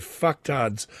bunch of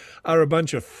fucktards are a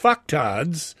bunch of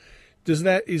fucktards, is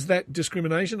that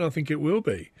discrimination? I think it will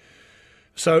be.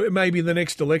 So maybe the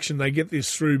next election they get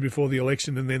this through before the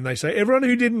election and then they say, everyone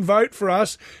who didn't vote for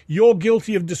us, you're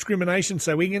guilty of discrimination,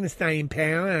 so we're going to stay in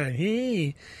power.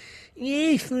 Hey,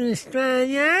 yes, for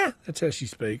Australia. That's how she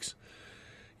speaks.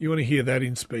 You want to hear that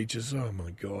in speeches? Oh,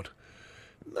 my God.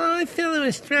 My fellow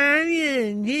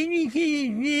Australians.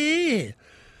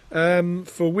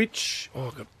 For which... Oh,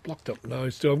 I've got blocked up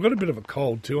nose too. I've got a bit of a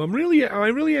cold too. I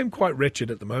really am quite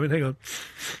wretched at the moment. Hang on.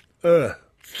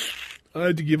 I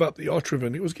had to give up the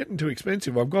Otriven. It was getting too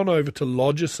expensive. I've gone over to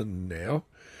Logicin now,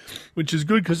 which is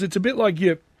good because it's a bit like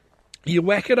you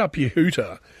whack it up your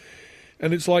hooter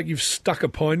and it's like you've stuck a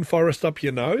pine forest up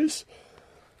your nose.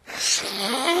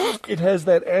 It has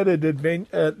that added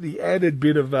the added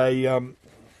bit of a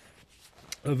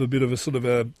bit of a sort of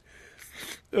a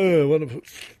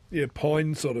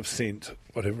pine sort of scent,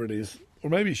 whatever it is.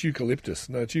 Or maybe it's eucalyptus.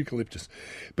 No, it's eucalyptus.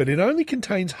 But it only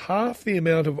contains half the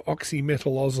amount of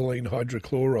oxymetallazolene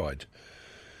hydrochloride.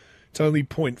 It's only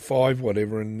 0.5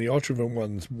 whatever, and the Otriven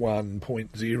one's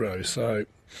 1.0. So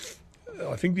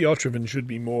I think the Otriven should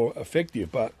be more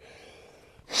effective, but...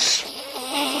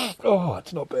 Oh,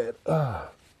 it's not bad.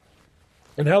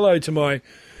 And hello to my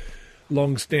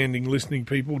long-standing listening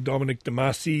people, Dominic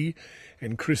Damasi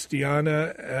and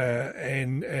Christiana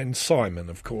and Simon,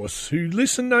 of course, who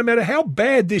listen no matter how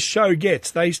bad this show gets.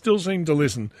 They still seem to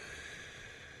listen.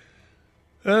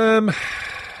 Have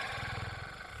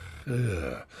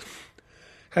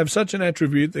such an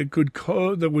attribute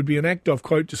that would be an act of,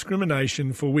 quote,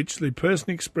 discrimination for which the person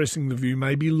expressing the view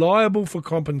may be liable for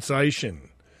compensation.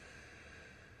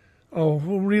 Oh,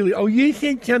 well, really? Oh, you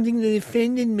said something that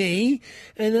offended me,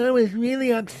 and I was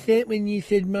really upset when you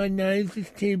said my nose is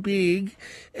too big,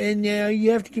 and now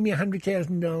you have to give me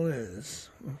 $100,000.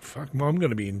 Oh, fuck, I'm going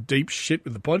to be in deep shit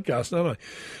with the podcast, aren't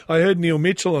I? I heard Neil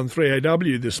Mitchell on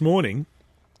 3AW this morning,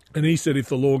 and he said if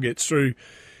the law gets through,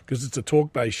 because it's a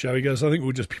talk-based show, he goes, I think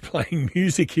we'll just be playing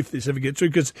music if this ever gets through,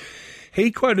 because he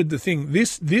quoted the thing.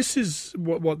 This is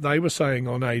what they were saying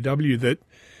on AW, that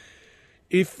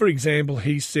if, for example,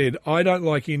 he said, I don't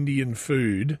like Indian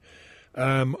food,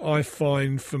 I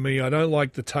find for me, I don't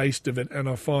like the taste of it and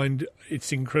I find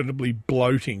it's incredibly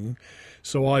bloating,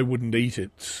 so I wouldn't eat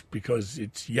it because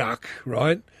it's yuck,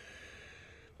 right?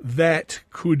 That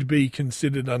could be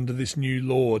considered under this new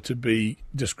law to be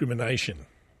discrimination.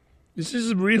 This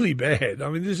is really bad. I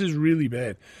mean, this is really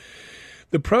bad.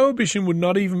 The prohibition would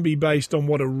not even be based on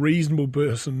what a reasonable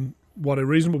person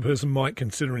might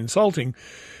consider insulting,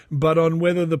 but on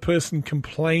whether the person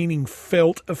complaining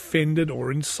felt offended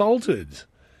or insulted.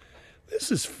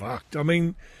 This is fucked. I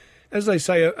mean, as they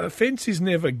say, offence is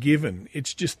never given,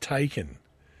 it's just taken.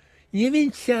 You've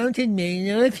insulted me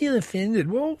and I feel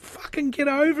offended. Well, fucking get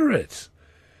over it.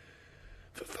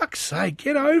 For fuck's sake,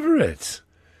 get over it.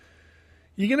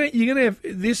 You're gonna have,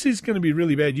 this is going to be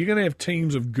really bad. You're going to have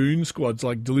teams of goon squads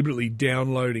like deliberately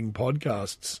downloading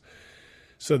podcasts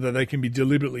so that they can be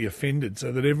deliberately offended,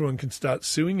 so that everyone can start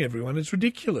suing everyone. It's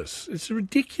ridiculous. It's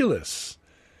ridiculous.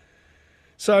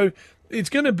 So it's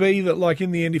going to be that, like,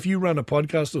 in the end, if you run a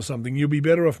podcast or something, you'll be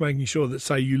better off making sure that,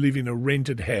 say, you live in a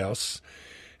rented house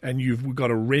and you've got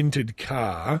a rented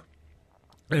car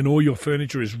and all your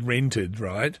furniture is rented,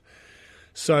 right?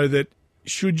 So that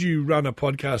should you run a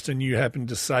podcast and you happen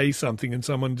to say something and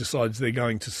someone decides they're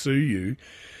going to sue you,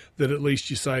 that at least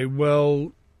you say,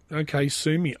 well, okay,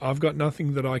 sue me. I've got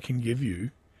nothing that I can give you.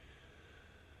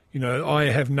 You know, I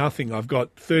have nothing. I've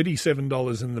got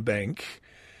 $37 in the bank.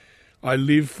 I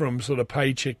live from sort of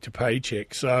paycheck to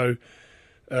paycheck. So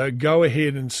go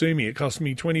ahead and sue me. It costs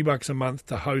me $20 a month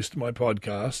to host my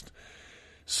podcast.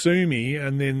 Sue me,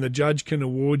 and then the judge can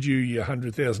award you your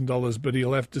 $100,000, but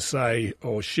he'll have to say,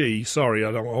 or she, sorry,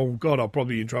 oh God, I'll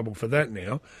probably be in trouble for that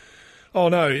now. Oh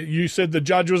no, you said the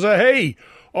judge was a he.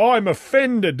 I'm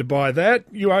offended by that.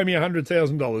 You owe me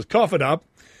 $100,000. Cough it up.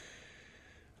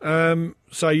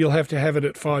 So you'll have to have it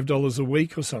at $5 a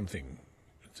week or something.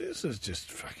 This is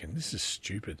just fucking, this is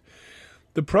stupid.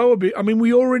 I mean,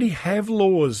 we already have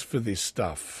laws for this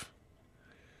stuff.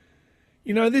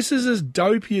 You know, this is as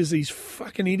dopey as these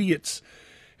fucking idiots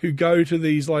who go to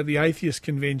these, like, the atheist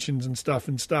conventions and stuff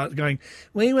and start going,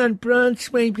 we want broad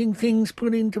sweeping things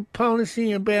put into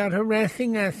policy about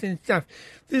harassing us and stuff.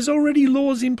 There's already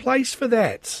laws in place for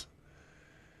that.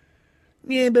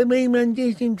 Yeah, but we want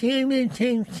disinterment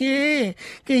things, yeah,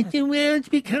 because the world's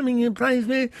becoming a place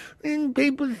where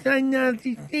people say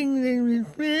nasty things.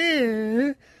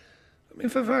 I mean,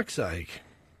 for fuck's sake.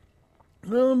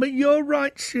 Oh, but your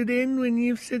rights should end when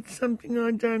you've said something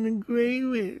I don't agree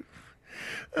with.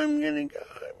 I'm going to go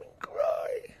home and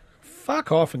cry.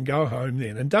 Fuck off and go home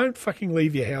then, and don't fucking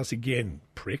leave your house again,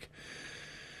 prick.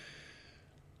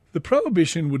 The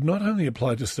prohibition would not only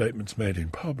apply to statements made in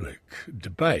public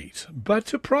debate, but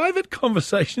to private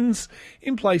conversations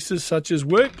in places such as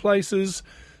workplaces,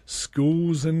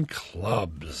 schools and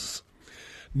clubs.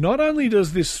 Not only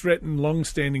does this threaten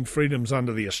long-standing freedoms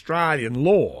under the Australian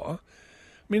law,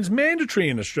 I mean, it's mandatory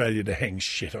in Australia to hang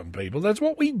shit on people. That's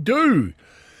what we do.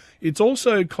 It's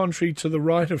also contrary to the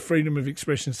right of freedom of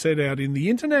expression set out in the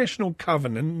International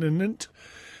Covenant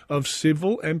of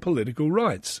Civil and Political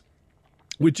Rights,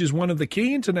 which is one of the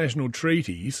key international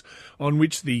treaties on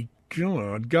which the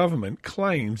government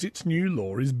claims its new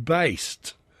law is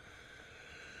based.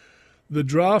 The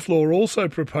draft law also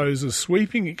proposes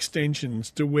sweeping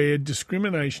extensions to where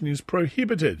discrimination is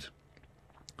prohibited.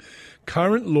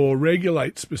 Current law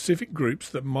regulates specific groups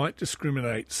that might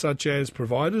discriminate, such as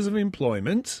providers of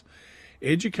employment,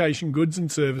 education, goods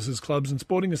and services, clubs and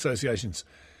sporting associations.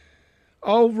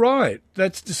 Oh, right.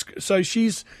 So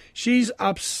she's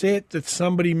upset that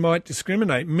somebody might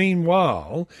discriminate.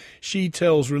 Meanwhile, she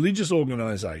tells religious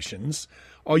organisations,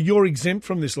 oh, you're exempt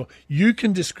from this law. You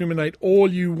can discriminate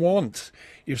all you want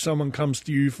if someone comes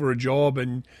to you for a job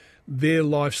and their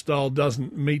lifestyle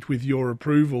doesn't meet with your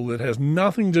approval. That has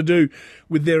nothing to do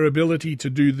with their ability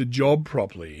to do the job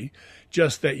properly,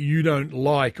 just that you don't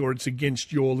like or it's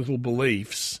against your little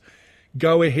beliefs.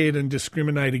 Go ahead and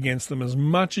discriminate against them as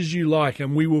much as you like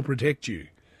and we will protect you.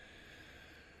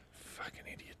 Fucking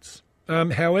idiots.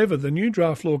 However, the new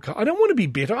draft law... I don't want to be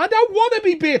better. I don't want to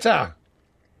be better.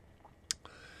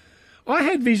 I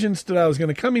had visions today I was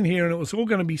going to come in here and it was all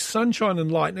going to be sunshine and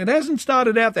light, and it hasn't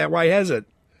started out that way, has it?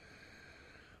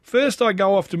 First I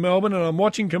go off to Melbourne and I'm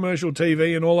watching commercial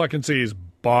TV and all I can see is,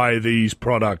 buy these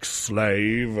products,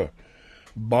 slave.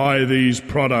 Buy these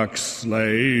products,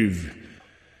 slave.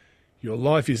 Your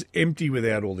life is empty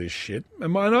without all this shit.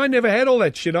 And I never had all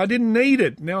that shit. I didn't need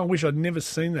it. Now I wish I'd never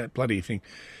seen that bloody thing.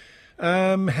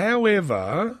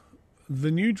 However, the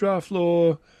new draft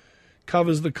law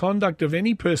covers the conduct of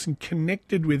any person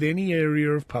connected with any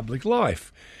area of public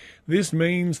life. This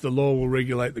means the law will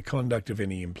regulate the conduct of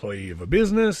any employee of a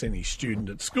business, any student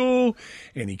at school,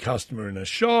 any customer in a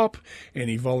shop,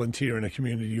 any volunteer in a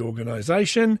community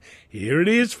organisation. Here it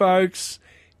is, folks.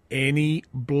 Any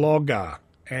blogger.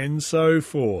 And so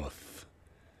forth.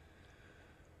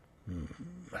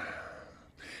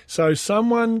 So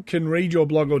someone can read your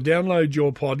blog or download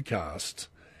your podcast,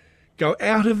 go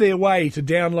out of their way to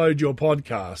download your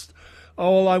podcast.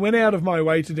 Oh, well, I went out of my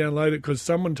way to download it because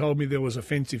someone told me there was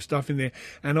offensive stuff in there,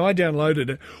 and I downloaded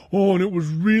it. Oh, and it was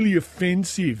really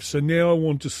offensive, so now I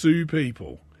want to sue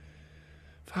people.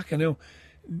 Fucking hell.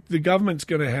 The government's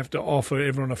going to have to offer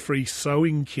everyone a free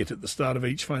sewing kit at the start of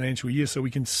each financial year so we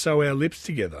can sew our lips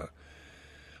together.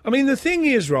 I mean, the thing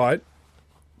is, right,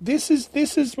 this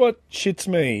is what shits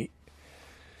me.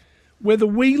 Whether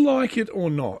we like it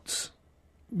or not,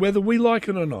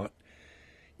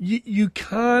 you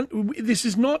can't... This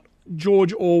is not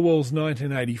George Orwell's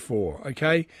 1984,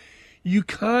 okay? You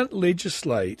can't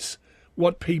legislate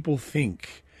what people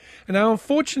think. And now,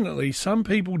 unfortunately, some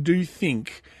people do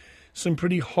think some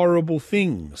pretty horrible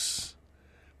things,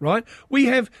 right? We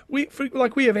have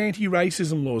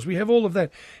anti-racism laws. We have all of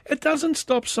that. It doesn't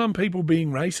stop some people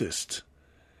being racist.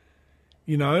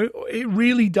 You know, it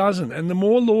really doesn't. And the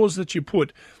more laws that you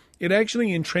put, it actually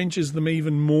entrenches them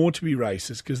even more to be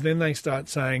racist, because then they start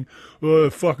saying, oh,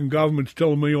 the fucking government's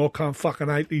telling me I can't fucking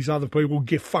hate these other people.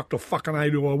 Get fucked or fucking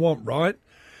hate who I want, right?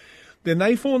 Then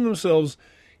they form themselves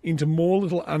into more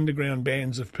little underground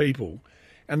bands of people,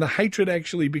 and the hatred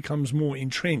actually becomes more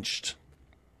entrenched.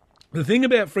 The thing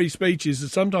about free speech is that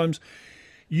sometimes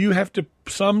you have to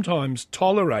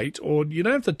tolerate, or you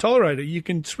don't have to tolerate it, you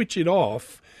can switch it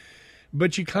off,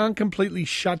 but you can't completely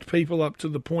shut people up to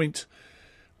the point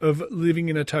of living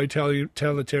in a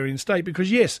totalitarian state.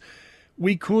 Because, yes,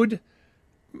 we could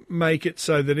make it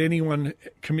so that anyone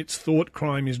commits thought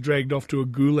crime is dragged off to a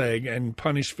gulag and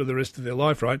punished for the rest of their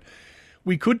life, right?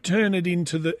 We could turn it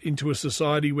into a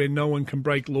society where no one can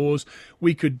break laws.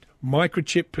 We could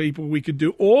microchip people. We could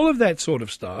do all of that sort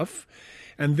of stuff.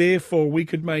 And therefore, we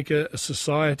could make a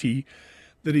society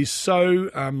that is so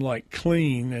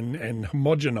clean and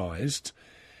homogenized,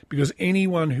 because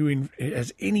anyone who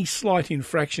has any slight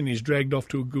infraction is dragged off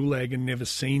to a gulag and never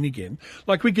seen again.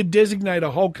 Like, we could designate a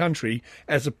whole country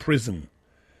as a prison.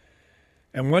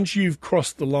 And once you've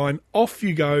crossed the line, off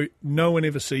you go. No one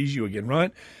ever sees you again,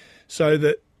 right? So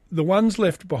that the ones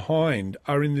left behind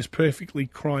are in this perfectly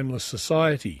crimeless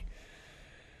society.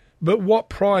 But what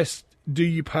price do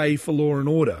you pay for law and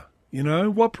order? You know,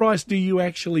 what price do you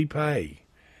actually pay?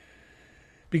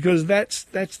 Because that's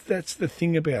the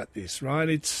thing about this, right?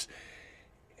 It's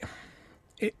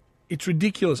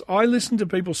ridiculous. I listen to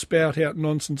people spout out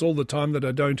nonsense all the time that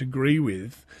I don't agree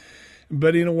with,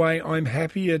 but in a way I'm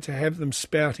happier to have them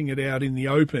spouting it out in the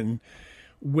open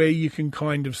where you can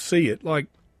kind of see it. Like,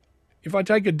 if I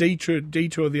take a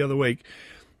detour the other week,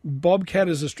 Bob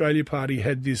Katter's Australia Party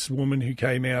had this woman who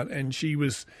came out and she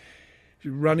was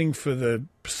running for the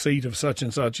seat of such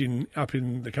and such up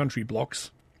in the country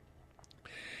blocks.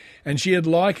 And she had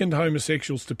likened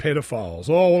homosexuals to pedophiles.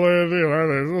 Oh, well,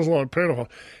 they're just like pedophiles.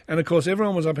 And, of course,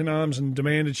 everyone was up in arms and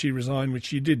demanded she resign, which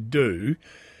she did do.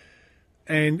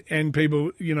 And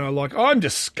people, you know, like, I'm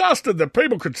disgusted that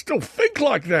people could still think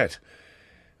like that.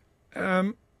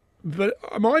 But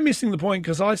am I missing the point?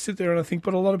 Because I sit there and I think,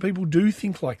 but a lot of people do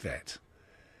think like that.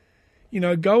 You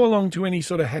know, go along to any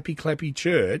sort of happy-clappy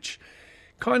church,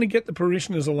 kind of get the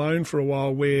parishioners alone for a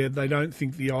while where they don't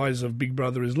think the eyes of Big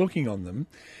Brother is looking on them,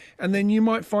 and then you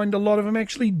might find a lot of them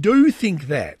actually do think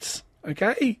that,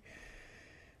 okay?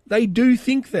 They do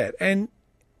think that, and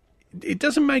it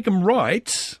doesn't make them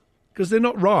right, because they're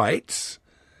not right.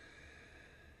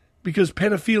 Because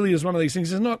pedophilia is one of these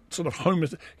things. It's not sort of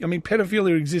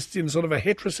pedophilia exists in sort of a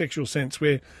heterosexual sense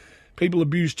where people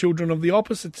abuse children of the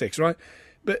opposite sex, right?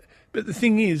 But the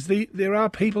thing is, there are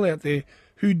people out there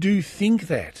who do think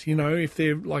that, you know, if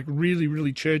they're like really,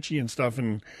 really churchy and stuff,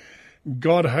 and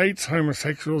God hates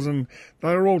homosexuals and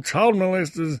they're all child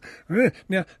molesters.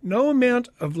 Now, no amount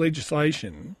of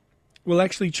legislation will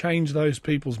actually change those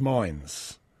people's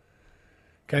minds.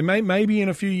 Okay, maybe in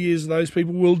a few years those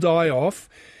people will die off,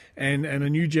 and a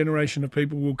new generation of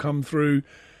people will come through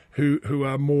who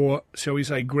are more, shall we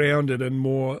say, grounded and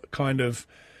more kind of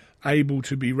able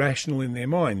to be rational in their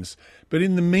minds. But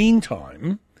in the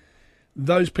meantime,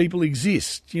 those people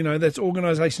exist. You know, that's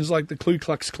organisations like the Ku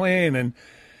Klux Klan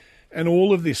and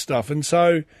all of this stuff. And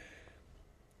so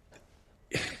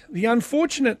the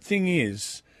unfortunate thing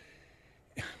is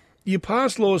you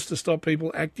pass laws to stop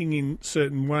people acting in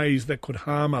certain ways that could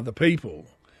harm other people.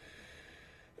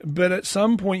 But at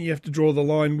some point you have to draw the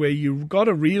line where you've got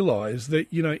to realise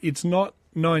that, you know, it's not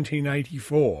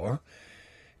 1984,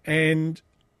 and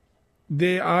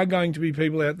there are going to be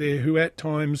people out there who at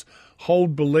times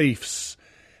hold beliefs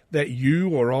that you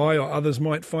or I or others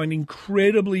might find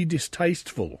incredibly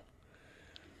distasteful.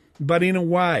 But in a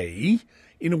way,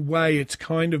 it's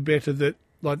kind of better that,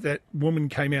 like, that woman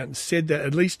came out and said that.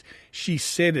 At least she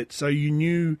said it so you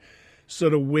knew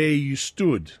sort of where you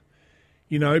stood,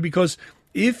 you know, because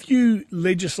if you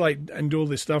legislate and do all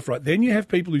this stuff, right, then you have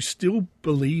people who still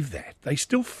believe that. They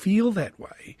still feel that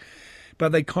way,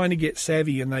 but they kind of get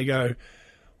savvy and they go,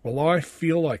 well, I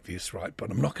feel like this, right, but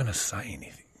I'm not going to say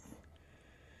anything,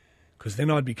 because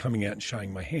then I'd be coming out and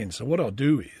showing my hand. So what I'll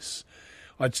do is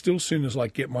I'd still soon as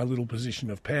like get my little position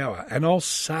of power, and I'll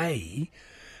say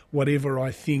whatever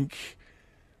I think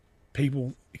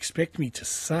people expect me to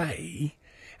say,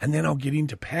 and then I'll get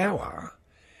into power,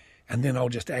 and then I'll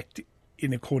just act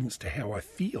in accordance to how I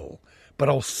feel, but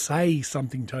I'll say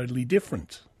something totally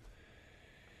different.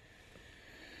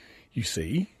 You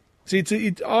see?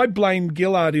 I blame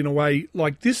Gillard in a way.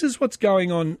 Like, this is what's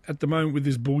going on at the moment with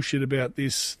this bullshit about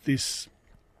these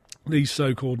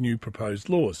so-called new proposed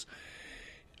laws.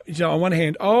 So on one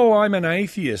hand, I'm an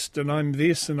atheist and I'm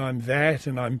this and I'm that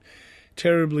and I'm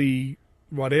terribly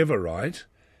whatever, right?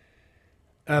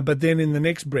 But then in the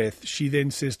next breath, she then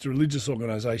says to religious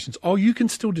organisations, you can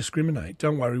still discriminate.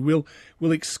 Don't worry, we'll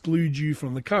exclude you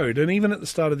from the code. And even at the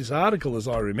start of this article, as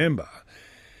I remember,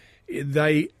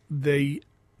 the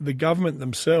government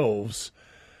themselves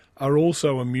are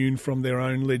also immune from their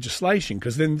own legislation,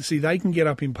 because then, see, they can get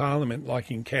up in Parliament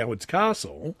like in Coward's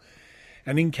Castle,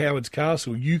 and in Coward's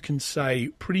Castle you can say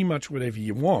pretty much whatever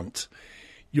you want.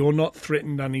 You're not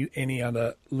threatened under any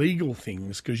other legal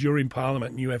things because you're in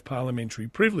Parliament and you have parliamentary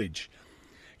privilege.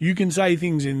 You can say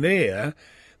things in there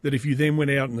that if you then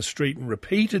went out in the street and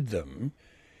repeated them,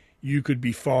 you could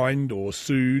be fined or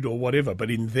sued or whatever. But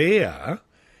in there,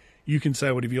 you can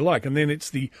say whatever you like. And then it's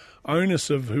the onus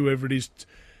of whoever it is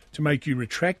to make you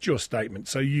retract your statement.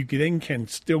 So you then can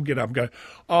still get up and go,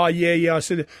 I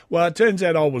said it. Well, it turns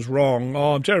out I was wrong.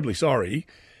 I'm terribly sorry.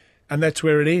 And that's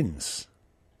where it ends.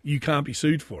 You can't be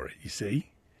sued for it, you see.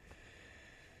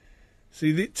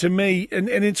 See, to me, and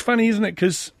it's funny, isn't it?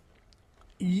 Because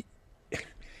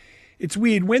it's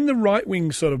weird. When the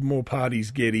right-wing sort of more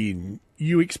parties get in,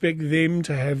 you expect them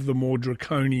to have the more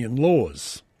draconian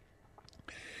laws.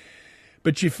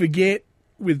 But you forget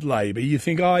with Labor. You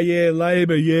think, oh, yeah,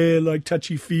 Labor, yeah, like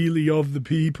touchy-feely of the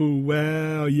people.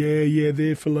 Wow, yeah,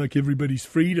 they're for like everybody's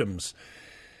freedoms.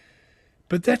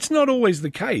 But that's not always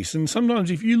the case. And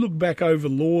sometimes if you look back over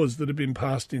laws that have been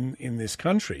passed in this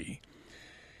country,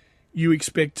 you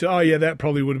expect, that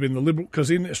probably would have been the Liberal, because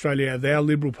in Australia, our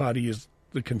Liberal Party is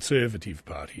the Conservative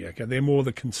Party. Okay, they're more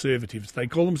the Conservatives. They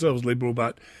call themselves Liberal,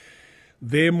 but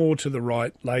they're more to the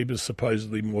right. Labor's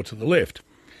supposedly more to the left.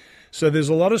 So there's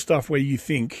a lot of stuff where you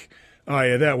think,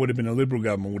 that would have been a Liberal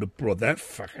government would have brought that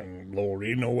fucking law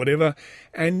in or whatever.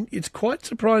 And it's quite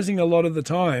surprising a lot of the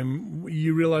time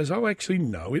you realise, actually,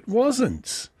 no, it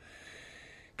wasn't.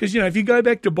 Because, if you go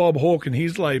back to Bob Hawke and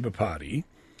his Labor Party,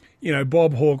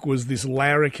 Bob Hawke was this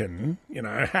larrikin,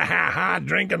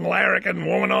 drinking larrikin,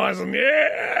 womanising,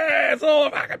 yeah, it's all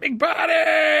a fucking big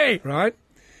party, right?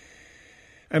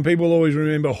 And people always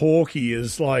remember Hawkey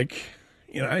as like,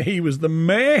 he was the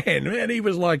man, and he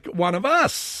was like one of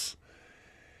us.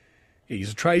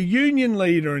 He's a trade union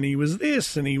leader, and he was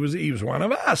this, and he was one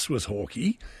of us, was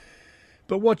Hawkey.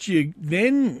 But what you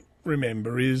then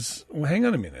remember is, well, hang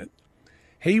on a minute.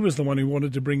 He was the one who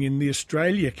wanted to bring in the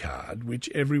Australia card, which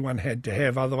everyone had to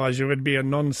have, otherwise you would be a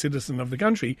non-citizen of the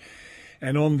country.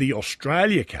 And on the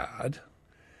Australia card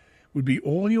would be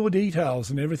all your details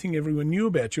and everything everyone knew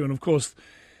about you. And, of course,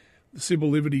 the civil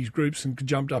liberties groups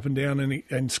jumped up and down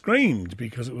and screamed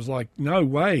because it was like, no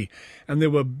way. And there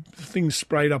were things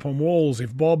sprayed up on walls.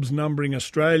 If Bob's numbering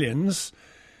Australians,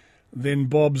 then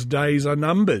Bob's days are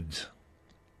numbered.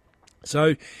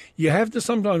 So you have to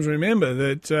sometimes remember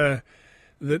that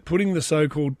that putting the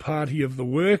so-called party of the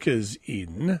workers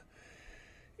in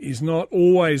is not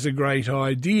always a great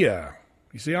idea.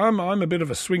 You see, I'm a bit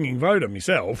of a swinging voter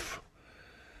myself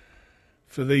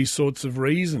for these sorts of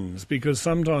reasons, because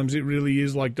sometimes it really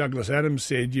is like Douglas Adams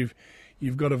said, you've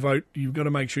got to vote, you've got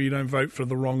to make sure you don't vote for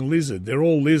the wrong lizard. They're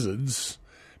all lizards,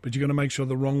 but you've got to make sure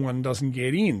the wrong one doesn't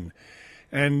get in.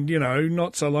 And,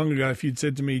 not so long ago, if you'd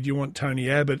said to me, do you want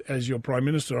Tony Abbott as your Prime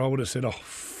Minister, I would have said, oh,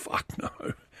 fuck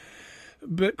no.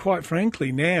 But quite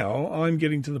frankly, now I'm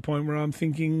getting to the point where I'm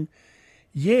thinking,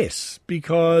 yes,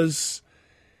 because,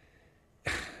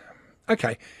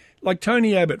 okay, like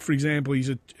Tony Abbott, for example, he's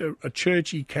a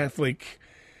churchy Catholic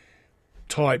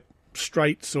type,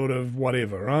 straight sort of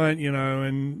whatever, right?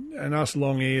 And us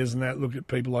long hairs and that look at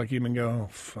people like him and go, oh,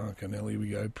 fucking hell, here we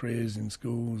go, prayers in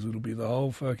schools, it'll be the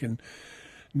whole fucking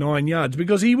 9 yards.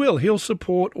 Because he'll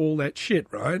support all that shit,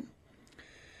 right?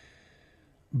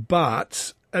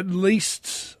 But at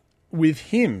least with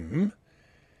him,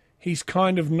 he's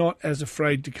kind of not as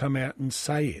afraid to come out and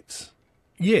say it.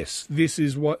 Yes, this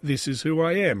is who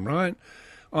I am, right?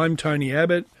 I'm Tony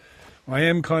Abbott. I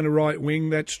am kind of right-wing,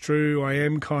 that's true. I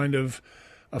am kind of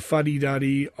a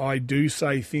fuddy-duddy. I do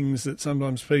say things that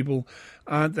sometimes people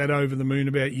aren't that over the moon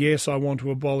about. Yes, I want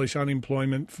to abolish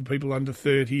unemployment for people under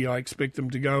 30. I expect them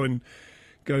to go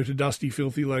to dusty,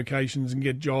 filthy locations and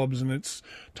get jobs, and it's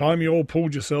time you all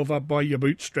pulled yourself up by your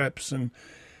bootstraps. And,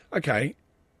 okay,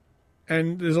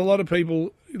 and there's a lot of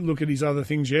people look at his other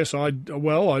things. Yes, I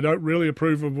don't really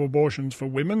approve of abortions for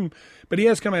women, but he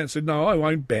has come out and said, no, I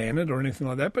won't ban it or anything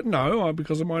like that. But no,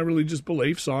 because of my religious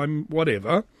beliefs, I'm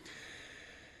whatever.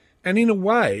 And in a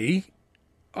way,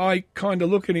 I kind of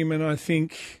look at him and I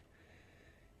think,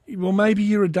 well, maybe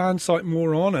you're a darn sight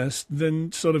more honest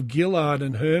than sort of Gillard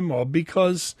and her mob,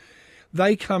 because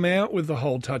they come out with the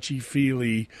whole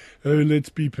touchy-feely, oh, let's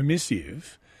be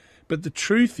permissive. But the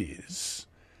truth is,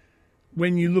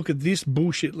 when you look at this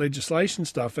bullshit legislation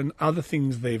stuff and other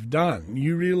things they've done,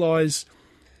 you realise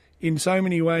in so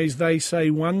many ways they say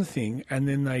one thing and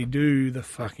then they do the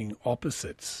fucking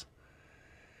opposites.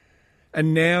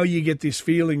 And now you get this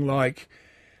feeling like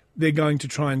they're going to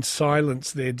try and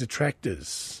silence their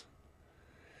detractors.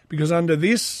 Because under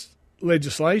this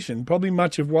legislation, probably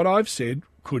much of what I've said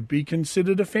could be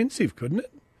considered offensive, couldn't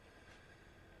it?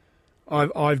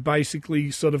 I've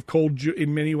basically sort of called,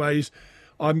 in many ways,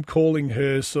 I'm calling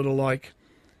her sort of like,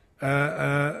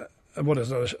 what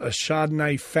is it, a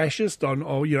Chardonnay fascist, a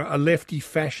lefty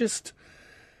fascist,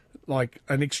 like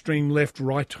an extreme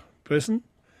left-right person.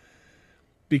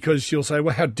 Because she'll say,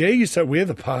 well, how dare you say we're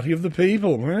the party of the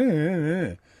people?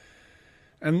 And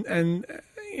I'm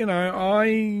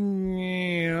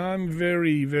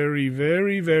very, very,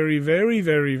 very, very, very,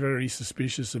 very, very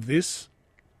suspicious of this.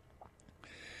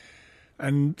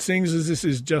 And seeing as this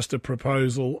is just a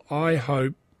proposal, I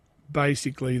hope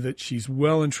basically that she's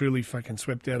well and truly fucking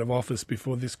swept out of office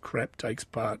before this crap takes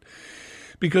part.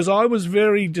 Because I was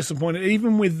very disappointed,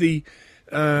 even with the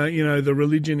the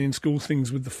religion in school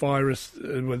things with the FIRIS,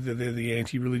 whether they're the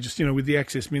anti-religious, with the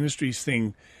Access Ministries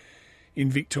thing. in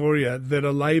Victoria that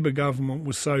a Labor government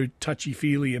was so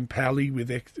touchy-feely and pally with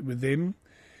them,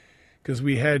 because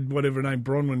we had whatever her name,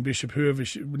 Bronwyn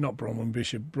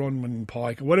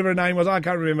Pike, or whatever her name was, I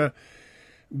can't remember.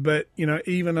 But,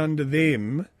 even under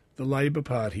them, the Labor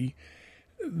Party,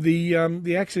 the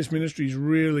Access Ministry's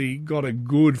really got a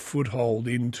good foothold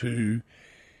into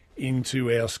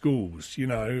our schools,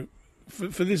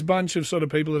 For this bunch of sort of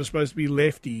people that are supposed to be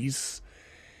lefties,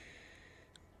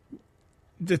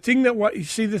 the thing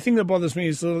that bothers me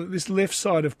is this left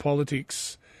side of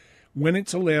politics, when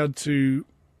it's allowed to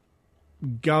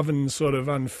govern sort of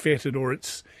unfettered, or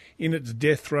it's in its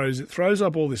death throes, it throws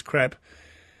up all this crap,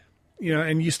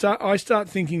 and I start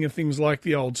thinking of things like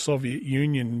the old Soviet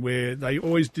Union, where they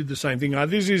always did the same thing.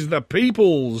 This is the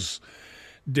People's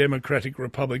Democratic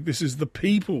Republic. This is the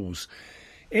people's.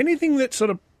 Anything that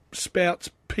sort of spouts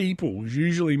people's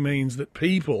usually means that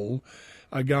people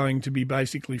are going to be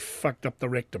basically fucked up the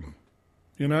rectum.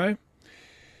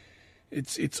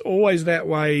 It's always that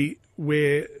way,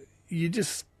 where you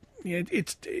just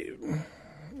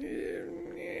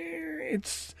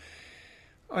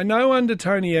I know under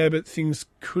Tony Abbott things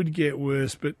could get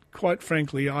worse, but quite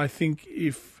frankly, I think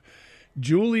if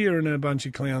Julia and a bunch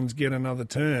of clowns get another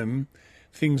term,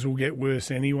 things will get worse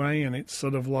anyway, and it's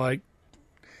sort of like...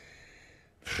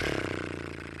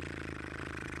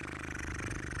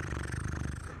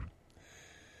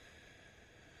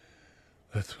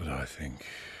 That's what I think.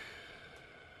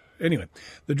 Anyway,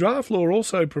 the draft law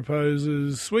also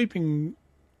proposes sweeping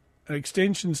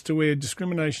extensions to where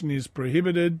discrimination is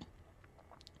prohibited.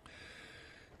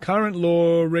 Current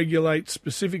law regulates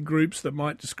specific groups that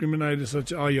might discriminate as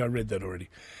such. Oh, yeah, I read that already.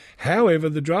 However,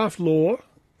 the draft law...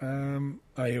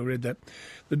 I read that.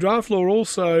 The draft law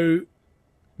also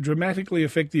dramatically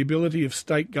affect the ability of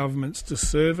state governments to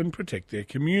serve and protect their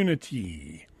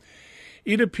community.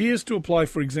 It appears to apply,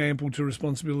 for example, to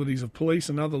responsibilities of police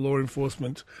and other law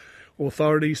enforcement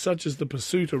authorities, such as the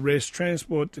pursuit, arrest,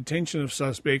 transport, detention of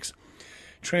suspects,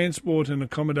 transport and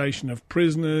accommodation of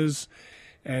prisoners,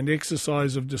 and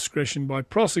exercise of discretion by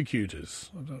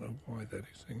prosecutors. I don't know why that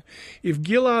is. If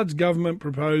Gillard's government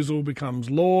proposal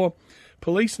becomes law,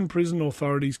 police and prison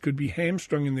authorities could be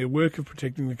hamstrung in their work of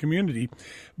protecting the community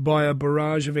by a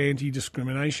barrage of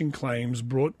anti-discrimination claims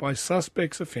brought by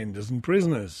suspects, offenders and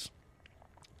prisoners.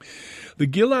 The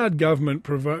Gillard government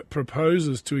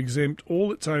proposes to exempt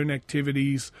all its own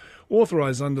activities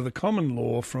authorised under the common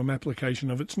law from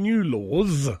application of its new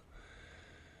laws.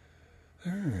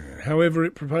 However,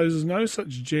 it proposes no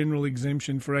such general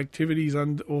exemption for activities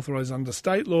authorised under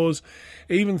state laws,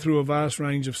 even through a vast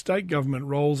range of state government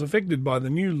roles affected by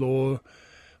the new law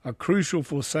are crucial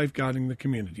for safeguarding the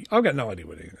community. I've got no idea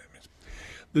what any of that means.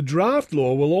 The draft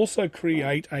law will also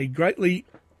create a greatly...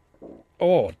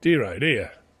 Oh,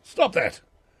 dear. Stop that.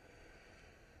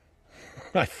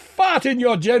 I fart in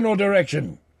your general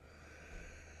direction.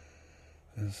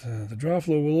 The draft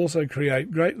law will also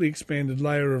create greatly expanded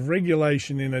layer of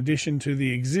regulation in addition to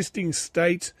the existing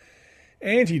state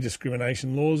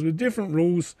anti-discrimination laws with different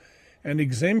rules and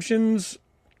exemptions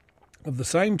of the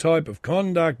same type of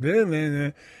conduct,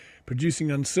 producing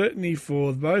uncertainty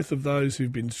for both of those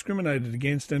who've been discriminated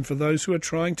against and for those who are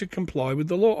trying to comply with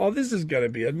the law. Oh, this is going to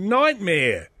be a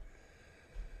nightmare.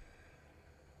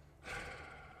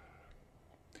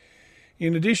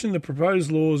 In addition, the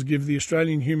proposed laws give the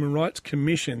Australian Human Rights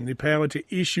Commission the power to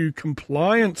issue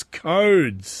compliance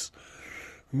codes.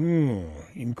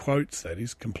 In quotes, that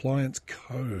is, compliance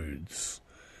codes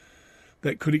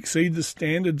that could exceed the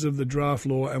standards of the draft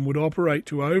law and would operate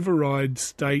to override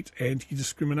state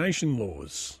anti-discrimination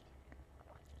laws.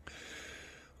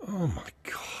 Oh my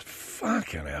God,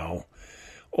 fucking hell.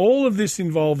 All of this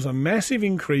involves a massive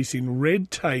increase in red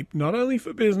tape, not only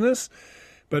for business,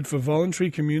 but for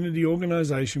voluntary community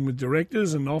organisation, with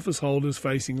directors and office holders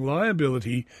facing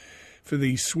liability for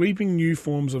these sweeping new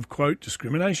forms of, quote,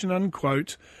 discrimination,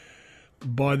 unquote,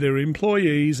 by their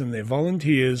employees and their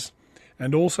volunteers,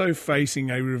 and also facing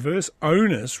a reverse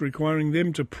onus requiring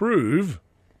them to prove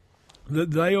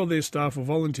that they or their staff or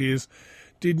volunteers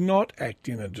did not act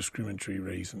in a discriminatory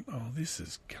reason. Oh, this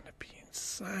is going to be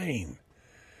insane.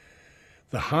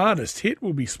 The hardest hit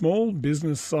will be small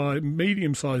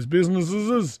medium-sized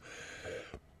businesses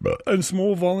and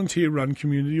small volunteer-run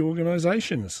community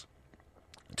organisations.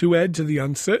 To add to the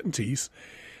uncertainties,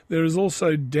 there are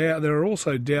also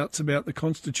doubts about the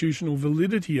constitutional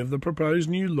validity of the proposed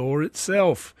new law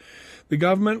itself. The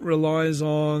government relies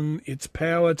on its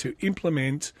power to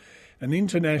implement an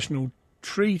international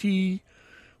treaty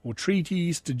or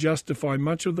treaties to justify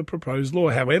much of the proposed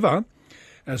law. However,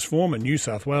 as former New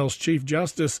South Wales Chief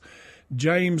Justice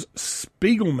James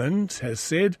Spiegelman has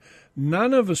said,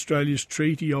 None of Australia's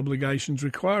treaty obligations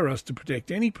require us to protect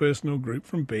any person or group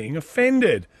from being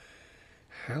offended.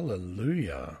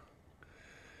 Hallelujah.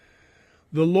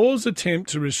 The law's attempt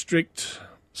to restrict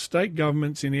state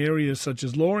governments in areas such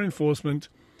as law enforcement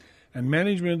and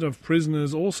management of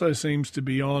prisoners also seems to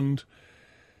be beyond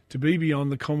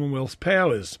the Commonwealth's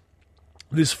powers.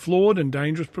 This flawed and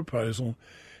dangerous proposal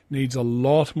needs a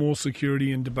lot more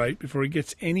security and debate before it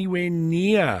gets anywhere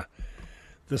near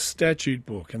the statute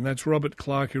book. And that's Robert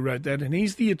Clark who wrote that, and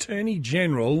he's the Attorney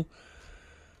General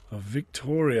of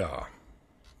Victoria.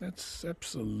 That's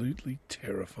absolutely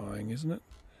terrifying, isn't it?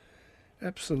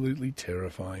 Absolutely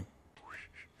terrifying.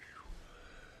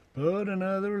 Put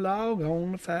another log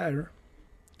on the fire.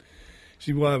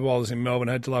 See, while I was in Melbourne,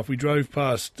 I had to laugh. We drove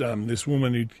past this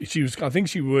woman who I think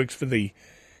she works for the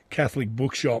Catholic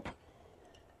bookshop,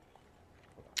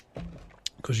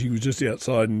 because she was just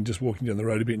outside and just walking down the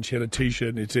road a bit, and she had a T-shirt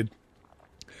and it said,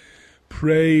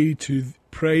 "Pray to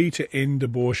end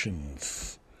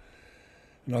abortions."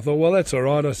 And I thought, well, that's all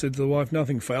right. I said to the wife,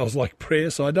 nothing fails like prayer,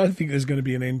 so I don't think there's going to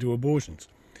be an end to abortions.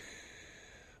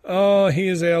 Oh,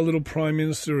 here's our little Prime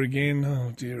Minister again.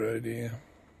 Oh, dear.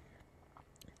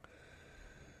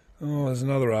 Oh, there's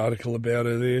another article about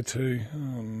her there too.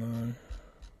 Oh, no.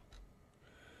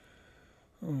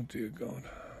 Oh, dear God.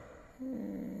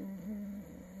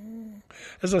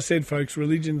 As I said, folks,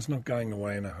 religion's not going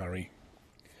away in a hurry.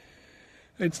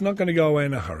 It's not going to go away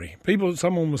in a hurry.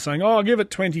 Someone was saying, give it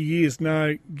 20 years.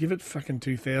 No, give it fucking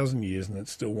 2,000 years and it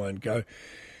still won't go.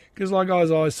 Because like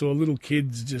I saw little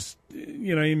kids just,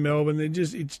 in Melbourne, it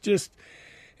just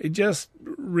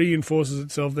reinforces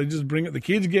itself. They just bring it. The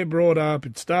kids get brought up.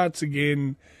 It starts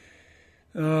again.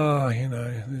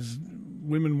 There's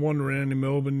women wander around in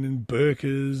Melbourne in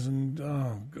burqas and,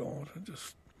 oh, God,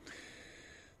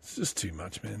 it's just too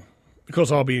much, man. Of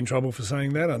course, I'll be in trouble for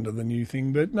saying that under the new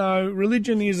thing. But no,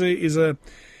 religion is a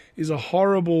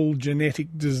horrible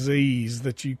genetic disease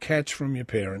that you catch from your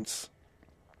parents.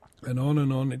 And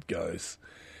on it goes.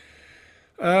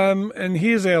 And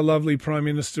here's our lovely Prime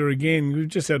Minister again. We've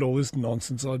just had all this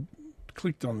nonsense. I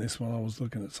clicked on this one. I was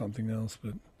looking at something else,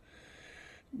 but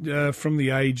from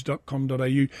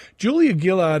theage.com.au. Julia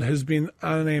Gillard has been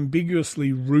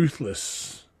unambiguously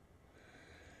ruthless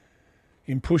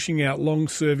in pushing out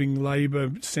long-serving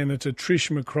Labor Senator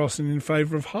Trish McCrossan in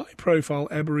favour of high-profile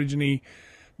Aborigine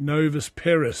Nova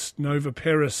Peris,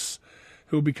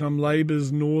 who will become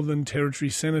Labor's Northern Territory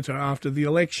Senator after the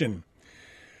election.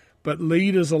 But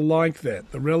leaders are like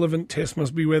that. The relevant test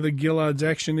must be whether Gillard's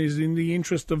action is in the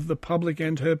interest of the public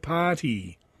and her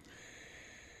party.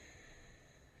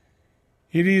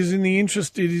 It is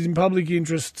in public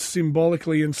interest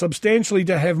symbolically and substantially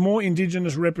to have more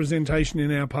Indigenous representation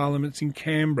in our parliaments in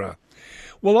Canberra.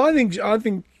 Well, I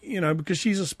think because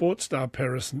she's a sports star,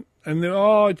 Peris, and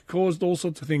it caused all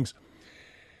sorts of things.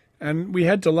 And we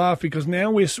had to laugh because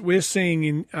now we're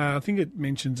seeing I think it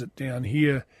mentions it down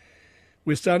here,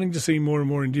 we're starting to see more and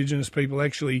more Indigenous people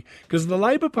actually, because the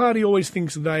Labor Party always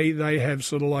thinks they have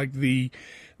sort of like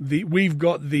we've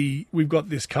got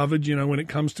this covered, when it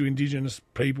comes to Indigenous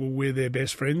people, we're their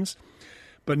best friends.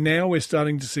 But now we're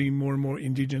starting to see more and more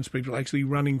Indigenous people actually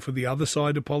running for the other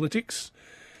side of politics,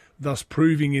 thus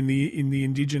proving in the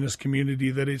Indigenous community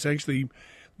that it's actually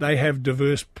they have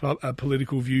diverse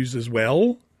political views as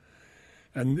well,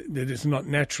 and that it's not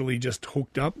naturally just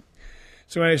hooked up.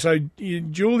 So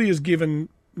Julia's given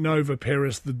Nova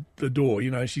Peris the door.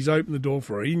 She's opened the door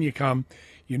for her. In you come.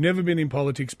 You've never been in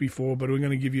politics before, but we're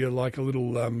going to give you like a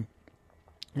little,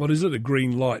 a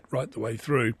green light right the way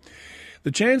through.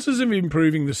 The chances of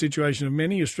improving the situation of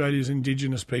many Australia's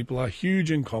Indigenous people are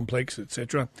huge and complex,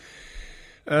 etc.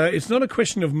 It's not a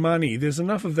question of money. There's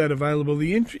enough of that available.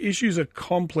 The issues are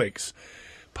complex.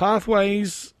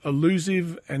 Pathways,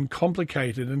 elusive and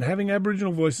complicated, and having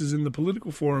Aboriginal voices in the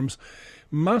political forums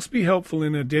must be helpful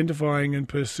in identifying and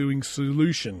pursuing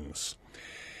solutions.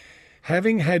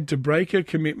 Having had to break her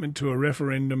commitment to a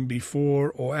referendum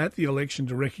before or at the election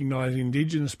to recognise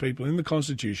Indigenous people in the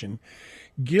Constitution,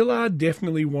 Gillard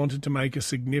definitely wanted to make a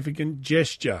significant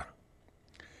gesture.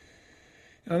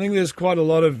 I think there's quite a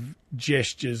lot of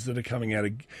gestures that are coming out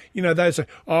of, they say,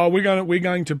 we're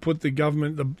going to put the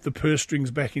government, the purse strings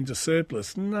back into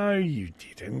surplus. No, you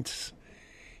didn't.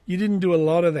 You didn't do a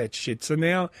lot of that shit. So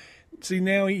now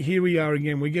here we are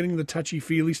again. We're getting the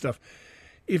touchy-feely stuff.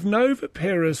 If Nova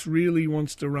Peris really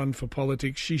wants to run for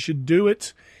politics, she should do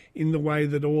it in the way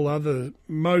that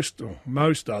most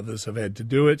others have had to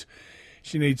do it.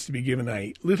 She needs to be given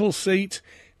a little seat,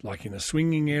 like in a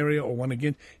swinging area or one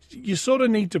again. You sort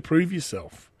of need to prove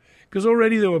yourself. Because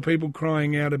already there were people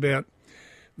crying out about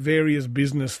various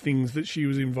business things that she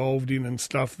was involved in and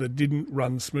stuff that didn't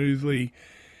run smoothly.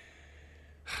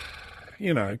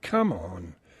 You know, come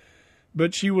on.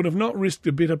 But she would have not risked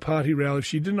a bitter party row if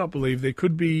she did not believe there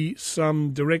could be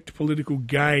some direct political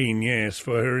gain, yes,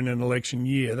 for her in an election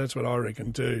year. That's what I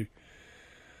reckon too.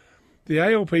 The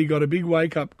ALP got a big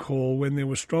wake-up call when there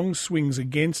were strong swings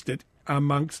against it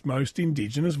amongst most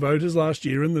Indigenous voters last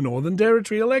year in the Northern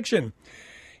Territory election,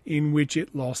 in which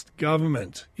it lost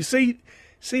government. You see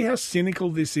how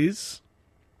cynical this is?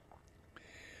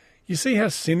 You see how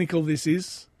cynical this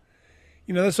is?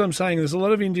 You know, that's what I'm saying. There's a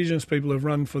lot of Indigenous people who have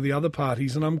run for the other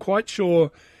parties, and I'm quite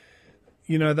sure,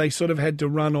 you know, they sort of had to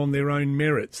run on their own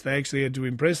merits. They actually had to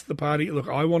impress the party. Look,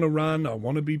 I want to run. I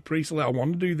want to be pre-select. I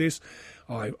want to do this.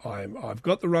 I've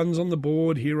got the runs on the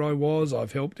board. Here I was.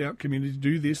 I've helped out community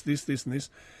do this, and this.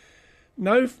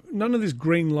 No, none of this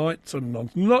green light sort of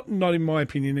nonsense. Not in my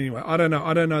opinion anyway. I don't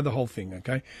know the whole thing,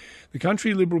 okay? The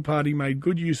Country Liberal Party made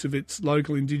good use of its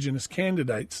local Indigenous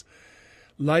candidates.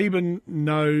 Labor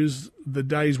knows the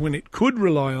days when it could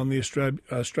rely on the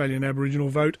Australian Aboriginal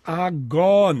vote are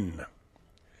gone.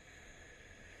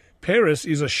 Peris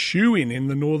is a shoo-in in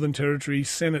the Northern Territory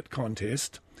Senate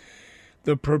contest.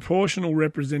 The proportional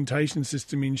representation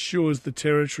system ensures the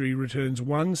Territory returns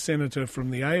one senator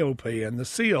from the ALP and the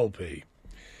CLP.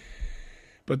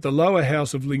 But the lower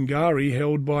house of Lingari,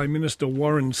 held by Minister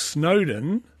Warren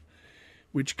Snowden,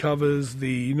 which covers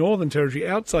the Northern Territory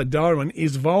outside Darwin,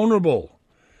 is vulnerable.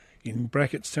 In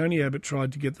brackets, Tony Abbott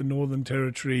tried to get the Northern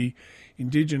Territory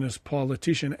Indigenous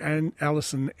politician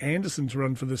Alison Anderson to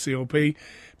run for the CLP,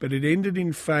 but it ended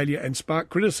in failure and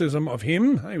sparked criticism of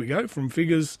him, here we go, from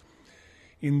figures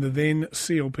in the then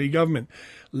CLP government.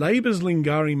 Labor's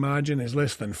Lingari margin is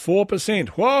less than 4%.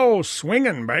 Whoa,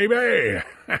 swinging, baby!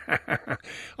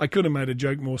 I could have made a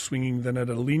joke more swinging than at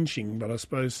a lynching, but I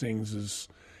suppose things as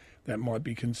that might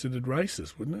be considered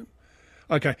racist, wouldn't it?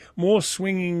 Okay, more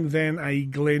swinging than a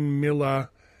Glenn Miller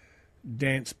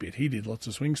dance bit. He did lots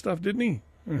of swing stuff, didn't he?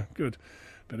 Good.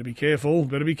 Better be careful.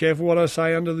 Better be careful what I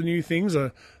say under the new things.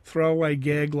 A throwaway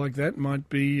gag like that might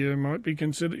be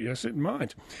considered. Yes, it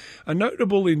might. A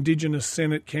notable Indigenous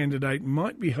Senate candidate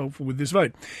might be helpful with this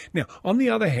vote. Now, on the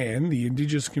other hand, the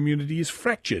Indigenous community is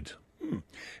fractured,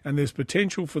 and there's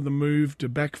potential for the move to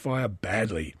backfire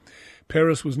badly.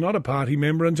 Peris was not a party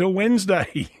member until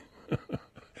Wednesday.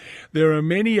 There are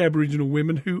many Aboriginal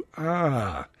women who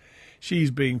are. She's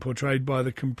being portrayed by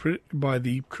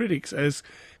the critics as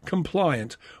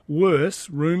compliant. Worse,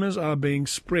 rumours are being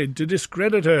spread to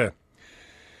discredit her.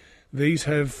 These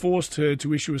have forced her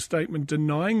to issue a statement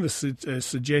denying the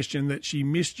suggestion that she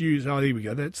misused... Oh, here we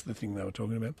go. That's the thing they were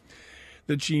talking about.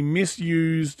 That she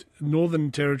misused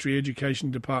Northern Territory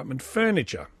Education Department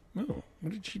furniture. Oh,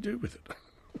 what did she do with it?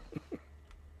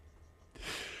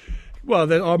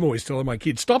 Well, I'm always telling my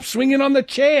kids, stop swinging on the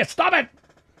chair. Stop it.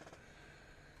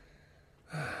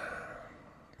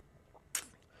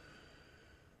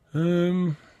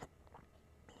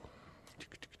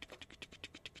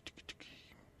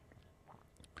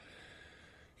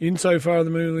 Insofar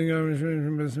the moving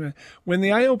when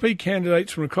the ALP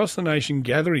candidates from across the nation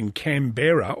gather in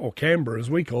Canberra, or Canberra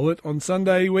as we call it, on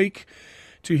Sunday week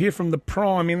to hear from the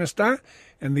Prime Minister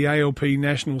and the ALP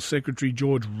National Secretary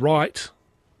George Wright,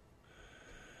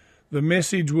 the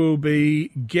message will be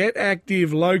get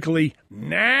active locally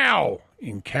now,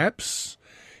 in caps.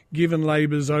 Given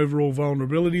Labor's overall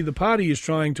vulnerability, the party is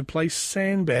trying to place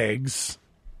sandbags.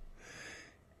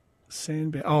 It's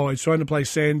trying to play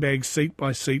sandbags seat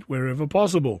by seat wherever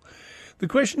possible. The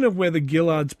question of whether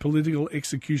Gillard's political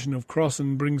execution of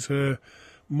Crossan brings her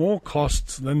more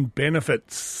costs than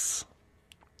benefits.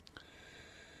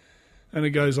 And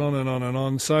it goes on and on and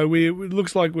on. So it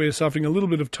looks like we're suffering a little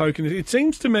bit of token. It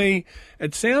sounds to me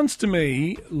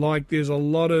like there's a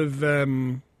lot of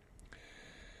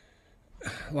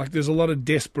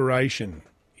desperation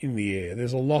in the air.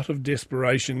 There's a lot of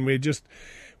desperation.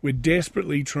 We're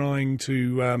desperately trying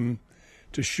to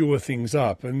shore things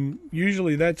up, and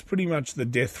usually that's pretty much the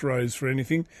death throes for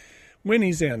anything. When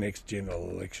is our next general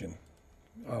election?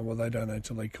 Oh, well, they don't know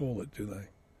till they call it, do they?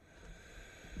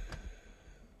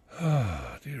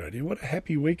 Oh, dear, oh dear. What a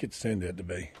happy week it's turned out to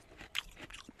be.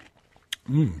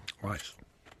 Ice.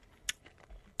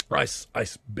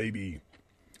 Ice, baby.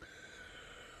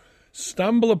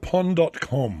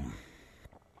 StumbleUpon.com.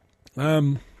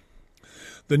 The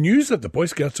news that the Boy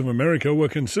Scouts of America were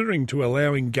considering to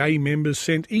allowing gay members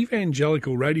sent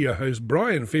evangelical radio host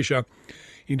Brian Fisher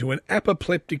into an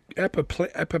apoplectic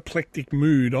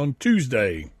mood on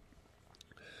Tuesday.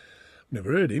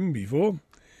 Never heard him before.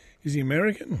 Is he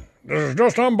American? This is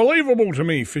just unbelievable to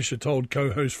me, Fisher told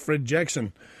co-host Fred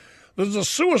Jackson There's a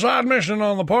suicide mission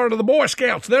on the part of the Boy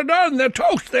Scouts. They're done. They're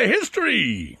toast. They're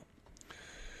history.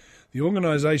 The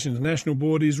organisation's national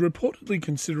board is reportedly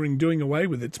considering doing away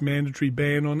with its mandatory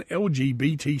ban on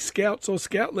LGBT scouts or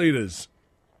scout leaders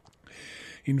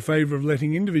in favour of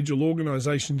letting individual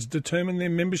organisations determine their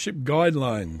membership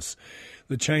guidelines.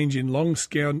 The change in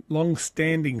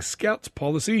long-standing Scouts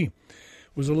policy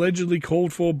was allegedly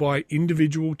called for by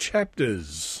individual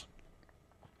chapters.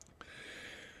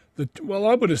 Well,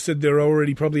 I would have said there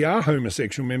already probably are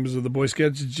homosexual members of the Boy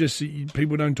Scouts. It's just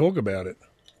people don't talk about it.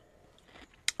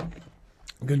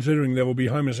 Considering there will be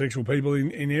homosexual people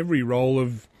in every role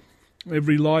of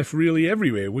every life, really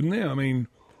everywhere, wouldn't there? I mean,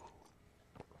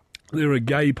 there are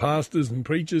gay pastors and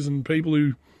preachers and people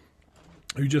who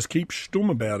just keep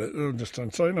stum about it. Just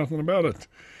don't say nothing about it.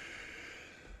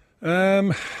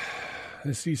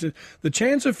 As he said, the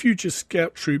chance of future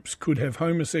scout troops could have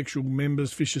homosexual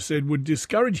members, Fisher said, would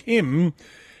discourage him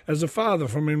as a father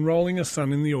from enrolling a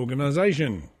son in the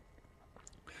organisation.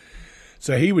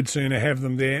 So he would sooner have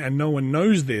them there and no one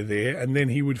knows they're there, and then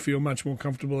he would feel much more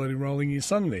comfortable at enrolling his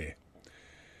son there.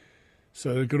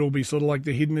 So it could all be sort of like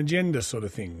the hidden agenda sort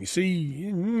of thing. You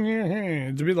see,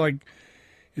 it's a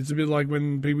bit like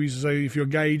when people used to say, if you're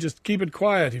gay, just keep it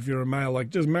quiet. If you're a male, like,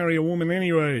 just marry a woman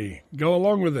anyway. Go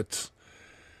along with it.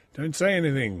 Don't say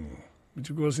anything.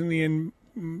 Which, of course, in the end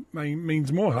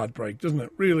means more heartbreak, doesn't it?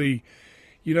 Really,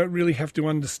 you don't really have to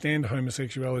understand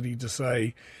homosexuality to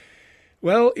say,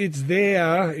 well, it's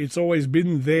there, it's always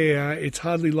been there, it's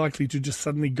hardly likely to just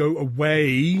suddenly go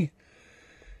away.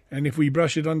 And if we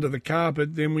brush it under the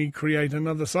carpet, then we create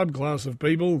another subclass of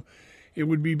people. It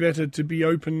would be better to be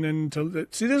open and to...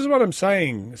 See, this is what I'm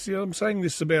saying. See, I'm saying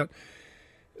this about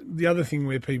the other thing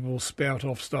where people spout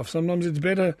off stuff. Sometimes it's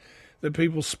better that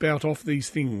people spout off these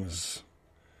things.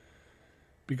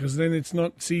 Because then it's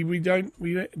not... See,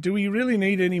 do we really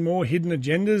need any more hidden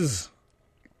agendas?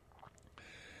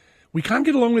 We can't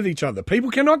get along with each other.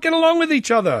 People cannot get along with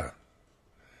each other.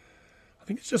 I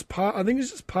think it's just part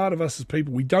of us as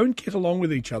people. We don't get along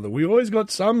with each other. We always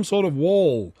got some sort of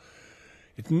wall.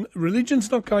 Religion's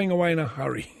not going away in a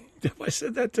hurry. Have I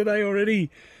said that today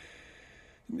already?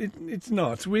 It's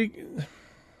not. And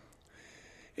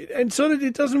so that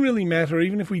it doesn't really matter.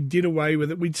 Even if we did away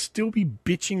with it, we'd still be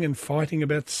bitching and fighting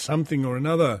about something or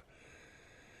another.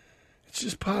 It's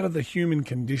just part of the human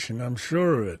condition. I'm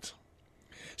sure of it.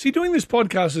 See, doing this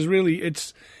podcast is really,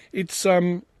 it's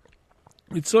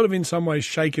sort of in some ways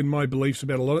shaken my beliefs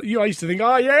about a lot of... I used to think,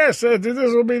 yes, this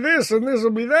will be this and this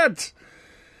will be that.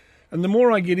 And the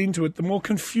more I get into it, the more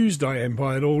confused I am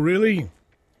by it all, really.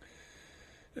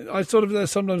 I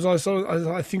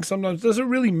think sometimes, does it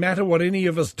really matter what any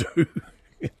of us do?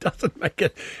 It doesn't make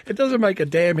a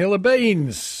damn hill of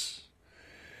beans.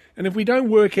 And if we don't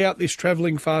work out this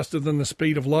travelling faster than the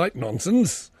speed of light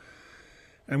nonsense,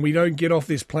 and we don't get off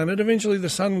this planet, eventually the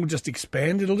sun will just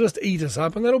expand, it'll just eat us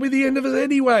up, and that'll be the end of us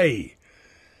anyway.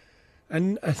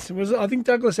 And I think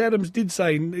Douglas Adams did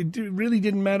say it really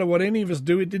didn't matter what any of us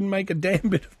do, it didn't make a damn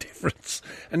bit of difference.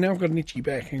 And now I've got an itchy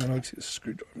back. Hang on, I'll get a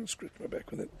screwdriver and scratch my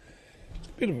back with it. It's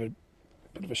a bit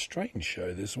of a strange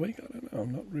show this week. I don't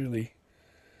know.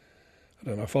 I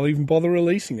don't know if I'll even bother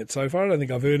releasing it so far. I don't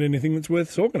think I've heard anything that's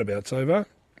worth talking about so far.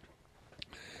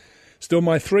 Still,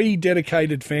 my three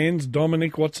dedicated fans,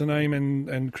 Dominic, what's-her-name,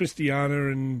 and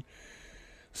Christiana and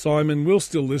Simon, will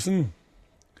still listen.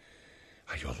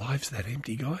 Are your lives that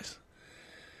empty, guys?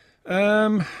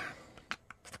 And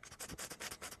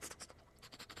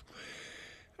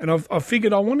I've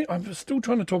figured I'm still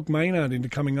trying to talk Maynard into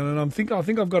coming on, and I think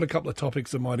I've got a couple of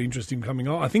topics that might interest him coming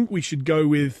on. I think we should go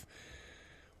with,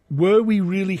 were we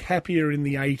really happier in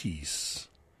the 80s?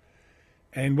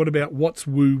 And what about what's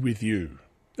woo with you?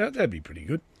 That'd be pretty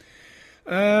good.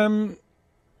 And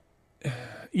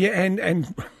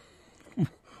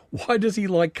why does he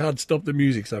like Can't Stop the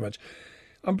Music so much?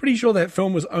 I'm pretty sure that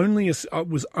film was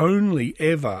only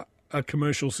ever a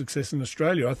commercial success in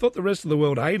Australia. I thought the rest of the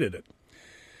world hated it.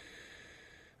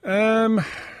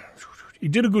 He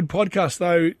did a good podcast,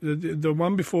 though, the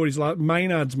one before his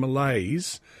Maynard's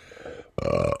Malaise.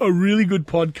 A really good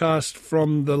podcast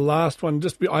from the last one.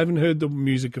 I haven't heard the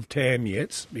music of Tam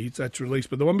yet. That's released.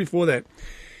 But the one before that,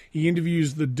 he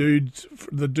interviews the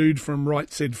dude from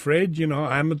Right Said Fred,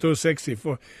 I'm too sexy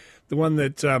for the one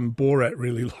that Borat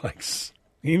really likes.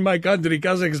 In my country,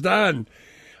 Kazakhstan,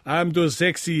 I'm too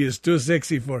sexy, is too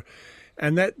sexy for...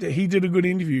 And that he did a good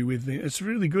interview with him. It's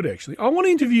really good, actually. I want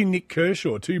to interview Nick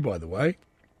Kershaw too, by the way.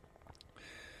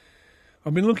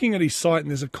 I've been looking at his site, and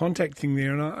there's a contact thing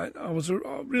there, and I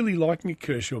really liked Nick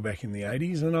Kershaw back in the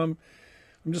 80s, and I'm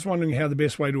just wondering how the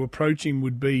best way to approach him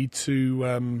would be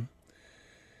to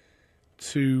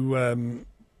to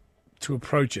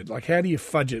approach it? Like, how do you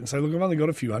fudge it and say, look, I've only got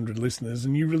a few hundred listeners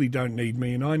and you really don't need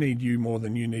me and I need you more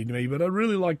than you need me, but I'd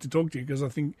really like to talk to you because I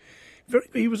think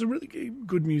he was a really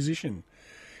good musician.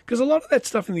 Because a lot of that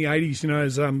stuff in the 80s,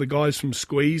 as the guys from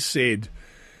Squeeze said,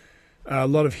 a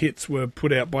lot of hits were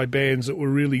put out by bands that were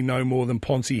really no more than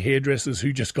Ponzi hairdressers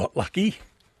who just got lucky.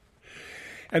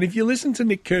 And if you listen to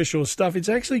Nick Kershaw's stuff, it's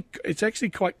actually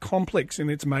quite complex in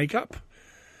its makeup.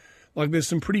 Like, there's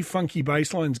some pretty funky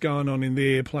bass lines going on in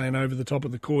there playing over the top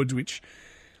of the chords, which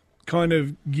kind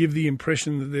of give the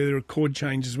impression that there are chord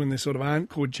changes when there sort of aren't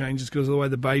chord changes because of the way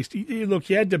the bass... Look,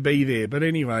 you had to be there. But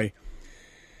anyway,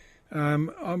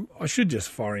 I should just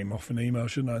fire him off an email,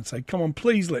 shouldn't I, and say, come on,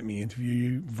 please let me interview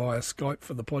you via Skype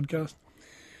for the podcast.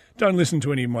 Don't listen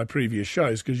to any of my previous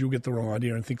shows because you'll get the wrong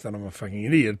idea and think that I'm a fucking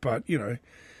idiot. But,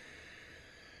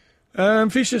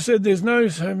 Fisher said there's no...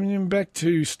 back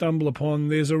to stumble upon.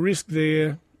 There's a risk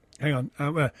there. Hang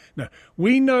on. No.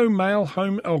 We know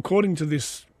according to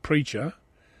this preacher,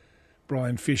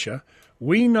 Brian Fisher,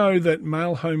 we know that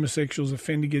male homosexuals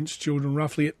offend against children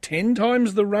roughly at 10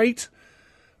 times the rate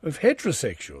of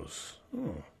heterosexuals.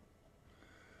 Oh.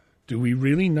 Do we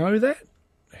really know that?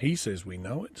 He says we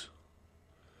know it.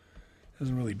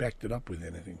 Hasn't really backed it up with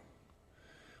anything.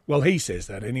 Well, he says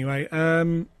that anyway. I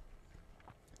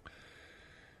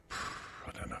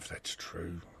don't know if that's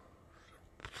true.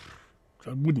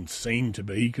 It wouldn't seem to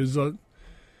be because I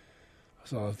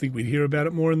think we'd hear about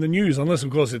it more in the news, unless,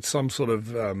 of course, it's some sort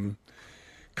of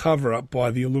cover-up by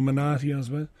the Illuminati, I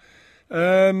suppose.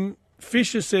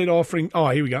 Fisher said offering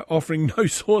no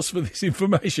source for this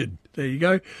information. There you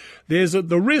go. There's a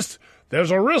risk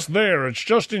there. It's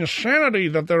just insanity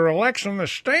that they're relaxing the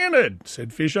standard,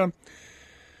 said Fisher,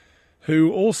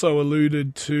 who also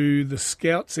alluded to the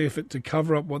Scouts' effort to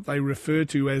cover up what they refer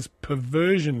to as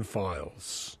perversion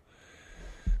files.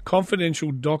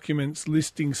 Confidential documents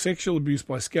listing sexual abuse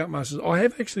by Scoutmasters. I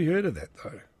have actually heard of that,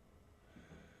 though.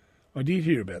 I did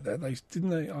hear about that.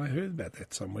 I heard about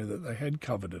that somewhere, that they had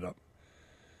covered it up.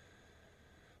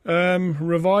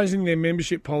 Revising their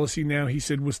membership policy now, he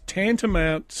said, was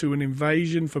tantamount to an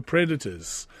invasion for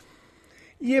predators.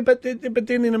 Yeah, but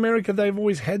then in America they've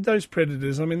always had those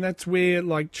predators. I mean, that's where,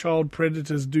 like, child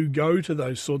predators do go to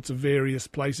those sorts of various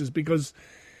places because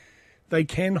they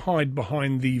can hide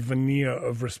behind the veneer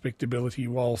of respectability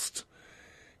whilst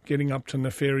getting up to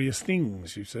nefarious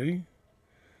things, you see.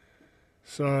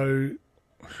 So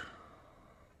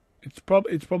it's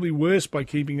probably worse by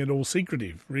keeping it all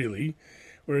secretive, really.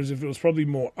 Whereas if it was probably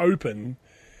more open,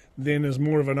 then as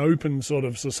more of an open sort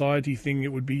of society thing,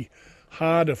 it would be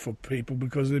harder for people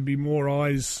because there'd be more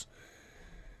eyes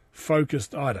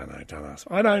focused. I don't know, don't ask.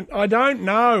 I don't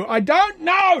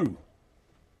know.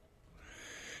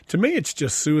 To me, it's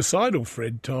just suicidal,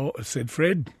 said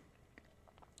Fred.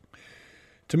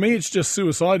 To me, it's just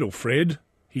suicidal, Fred,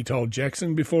 he told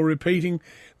Jackson before repeating,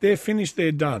 they're finished,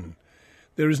 they're done.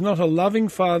 There is not a loving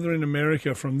father in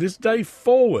America from this day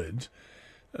forward.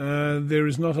 There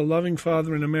is not a loving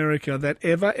father in America that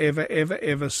ever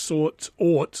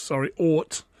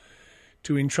ought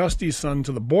to entrust his son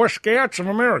to the Boy Scouts of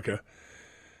America.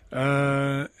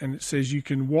 And it says you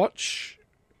can watch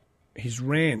his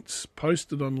rants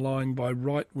posted online by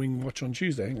Right Wing Watch on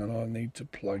Tuesday. Hang on, I need to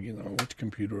plug in. Which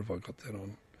computer have I got that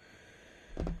on?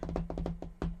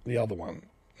 The other one.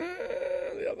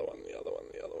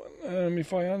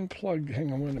 If I unplug,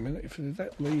 hang on, wait a minute. Is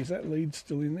that lead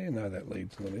still in there? No, that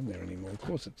lead's not in there anymore. Of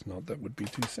course it's not. That would be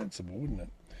too sensible, wouldn't it?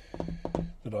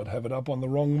 That I'd have it up on the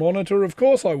wrong monitor. Of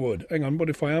course I would. Hang on, but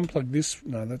if I unplug this,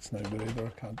 no, that's no good either.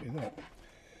 I can't do that.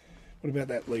 What about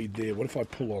that lead there? What if I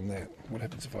pull on that? What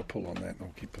happens if I pull on that?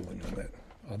 I'll keep pulling on that.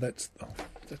 That's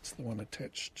the one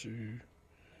attached to.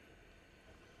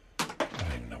 I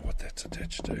don't even know what that's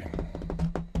attached to.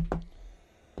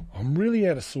 I'm really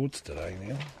out of sorts today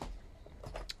now.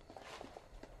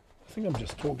 I think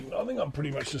I'm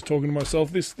pretty much just talking to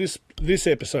myself. This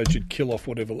episode should kill off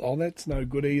whatever. Oh, that's no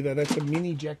good either. That's a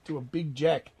mini jack to a big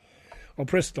jack. I'll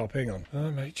press stop. Hang on.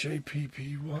 I'm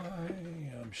H-A-P-P-Y.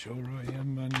 I'm sure I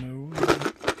am. I know.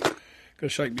 Got to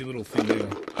shake my little thing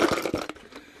down.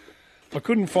 I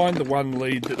couldn't find the one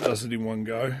lead that does it in one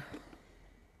go.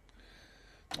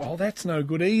 Oh, that's no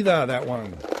good either, that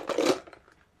one.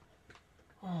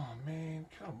 Oh, man.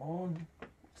 Come on.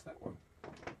 What's that one?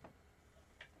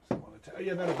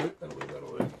 Yeah, that'll do.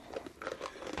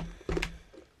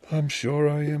 I'm sure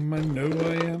I am. I know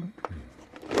I am.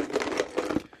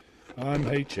 I'm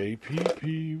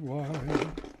H-A-P-P-Y.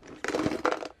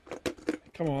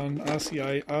 Come on,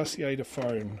 RCA to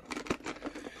phone.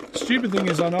 Stupid thing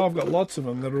is, I know I've got lots of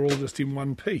them that are all just in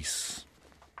one piece.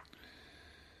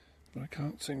 I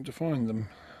can't seem to find them.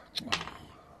 Oh,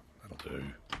 that'll do.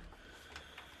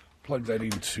 Plug that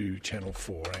into Channel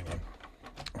 4. Hang on.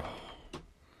 Oh.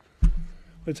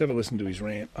 Let's have a listen to his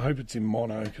rant. I hope it's in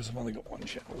mono because I've only got one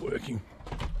channel working.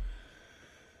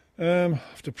 I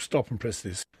have to stop and press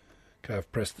this. Okay,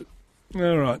 I've pressed it.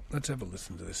 All right, let's have a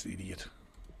listen to this idiot.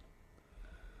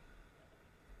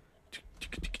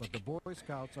 But the Boy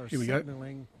Scouts are Here we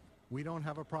signaling we don't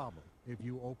have a problem if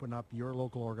you open up your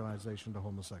local organization to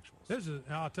homosexuals.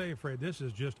 I'll tell you, Fred, this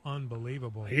is just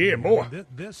unbelievable. Yeah, boy.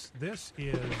 This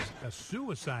is a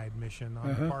suicide mission on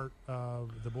the part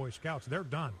of the Boy Scouts. They're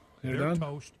done. They're done?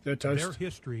 toast. They're toast. Their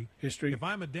history. If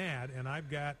I'm a dad and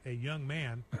I've got a young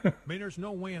man, I mean, there's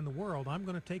no way in the world I'm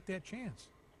going to take that chance.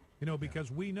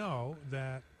 Because we know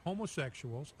that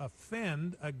homosexuals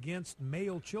offend against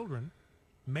male children.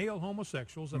 Male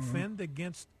homosexuals offend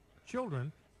against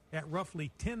children at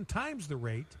roughly 10 times the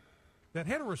rate that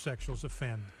heterosexuals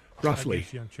offend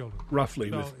against young children.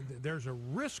 So there's a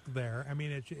risk there. I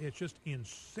mean, it's just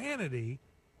insanity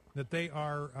that they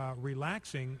are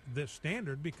relaxing this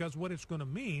standard, because what it's going to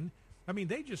mean, I mean,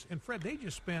 they just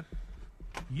spent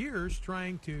years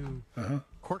trying to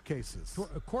court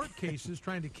cases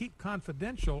trying to keep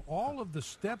confidential all of the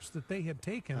steps that they had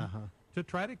taken to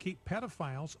try to keep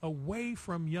pedophiles away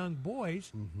from young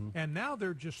boys, and now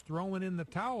they're just throwing in the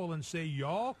towel and say,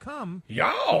 y'all come.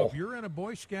 Y'all! If you're in a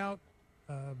Boy Scout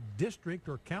district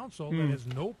or council that has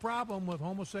no problem with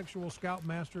homosexual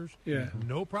scoutmasters,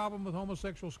 no problem with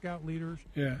homosexual scout leaders,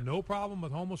 no problem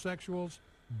with homosexuals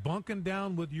bunking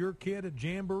down with your kid at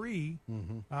Jamboree,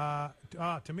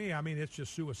 to me, I mean, it's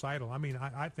just suicidal. I mean,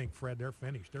 I think, Fred, they're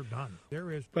finished. They're done.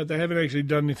 But they haven't actually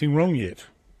done anything wrong yet.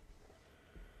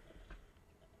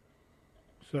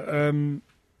 So,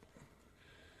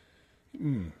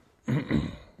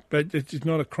 but it's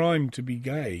not a crime to be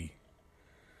gay.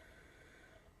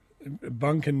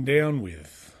 Bunking down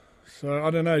with. So, I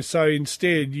don't know. So,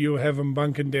 instead, you have them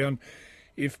bunking down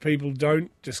if people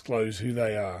don't disclose who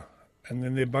they are. And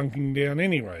then they're bunking down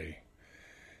anyway.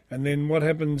 And then what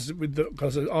happens with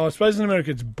because I suppose in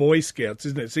America it's Boy Scouts,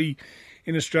 isn't it? See,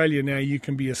 in Australia now you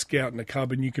can be a scout in a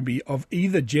cub and you can be of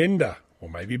either gender, or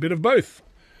maybe a bit of both.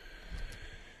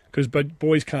 But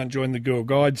boys can't join the Girl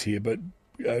Guides here, but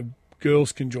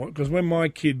girls can join. Because when my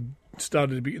kid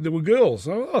started to be, there were girls.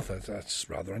 I thought that's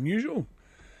rather unusual.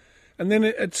 And then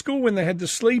at school when they had the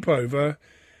sleepover,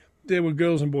 there were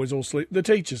girls and boys all sleep. The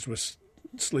teachers were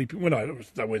sleeping. Well, no,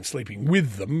 they weren't sleeping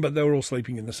with them, but they were all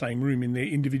sleeping in the same room in their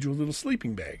individual little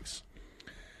sleeping bags.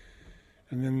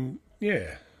 And then,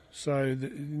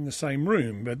 in the same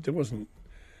room, but there was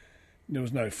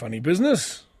no funny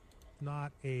business.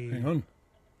 Not a Hang on.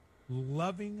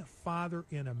 loving father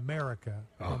in America.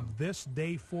 From this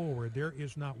day forward, there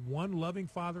is not one loving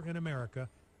father in America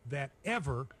that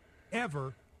ever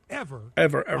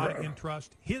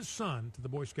entrust his son to the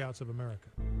Boy Scouts of America.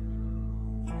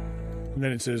 And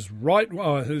then it says,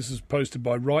 this is posted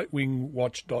by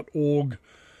rightwingwatch.org,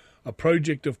 a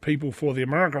project of people for the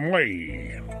American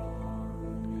way.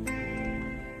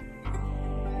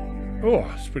 Oh,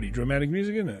 it's pretty dramatic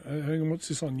music, isn't it? Hang on, what's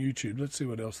this on YouTube? Let's see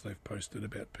what else they've posted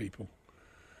about people.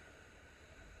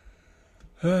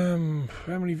 How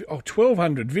many?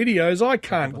 1,200 videos. I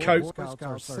can't cope.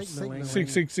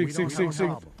 66666.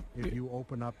 If you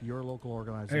open up your local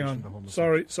organization Hang to on.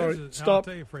 homosexuals. Sorry. Stop.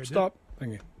 Stop.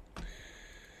 Thank you.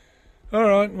 All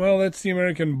right. Well, that's the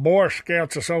American Boy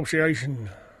Scouts Association.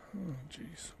 Oh,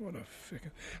 jeez. What a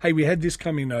fucking... Hey, we had this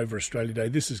come in over Australia Day.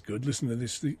 This is good. Listen to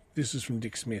this. This is from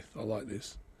Dick Smith. I like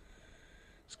this.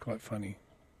 It's quite funny.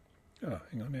 Oh,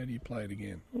 hang on. How do you play it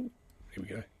again? Oh, here we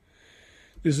go.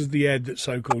 This is the ad that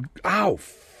so-called... Oh,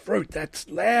 fruit, that's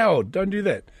loud. Don't do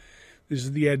that. This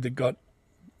is the ad that got...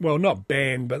 Well, not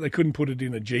banned, but they couldn't put it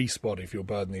in a G spot, if you'll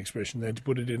pardon the expression. They had to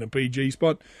put it in a PG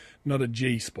spot, not a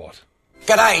G spot.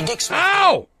 G'day, Dick Smith.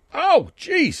 Ow! Oh,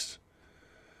 jeez.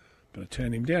 Better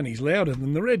turn him down. He's louder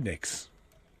than the rednecks.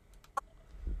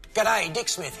 G'day, Dick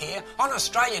Smith here. On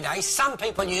Australia Day, some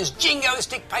people use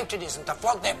jingoistic patriotism to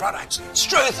flog their products.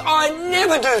 Struth, I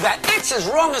never do that. That's as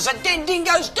wrong as a dead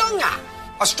dingo's donga.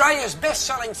 Australia's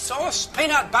best-selling sauce,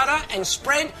 peanut butter and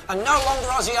spread are no longer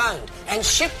Aussie-owned and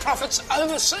ship profits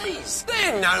overseas.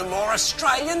 They're no more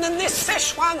Australian than this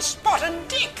Szechuan spotted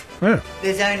dick. Yeah.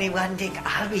 There's only one dick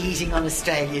I'll be eating on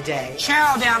Australia Day.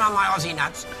 Chow down on my Aussie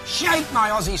nuts, shake my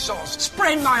Aussie sauce,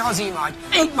 spread my Aussie mite,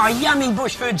 eat my yummy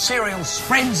bush food cereals,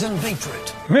 spreads and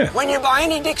beetroot. Yeah. When you buy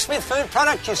any Dick Smith food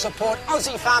product, you support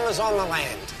Aussie farmers on the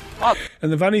land.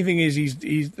 And the funny thing is,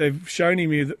 they've shown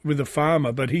him with a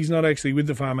farmer, but he's not actually with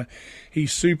the farmer.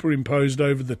 He's superimposed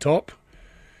over the top.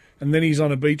 And then he's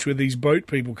on a beach where these boat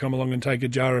people come along and take a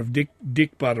jar of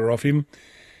dick butter off him,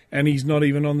 and he's not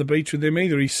even on the beach with them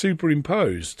either. He's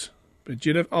superimposed. But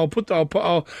I'll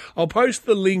post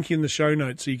the link in the show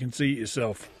notes so you can see it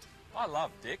yourself. I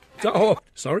love Dick.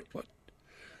 Sorry.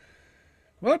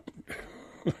 What?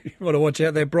 You want to watch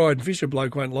out. That Brian Fisher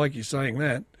bloke won't like you saying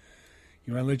that.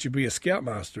 He won't let you be a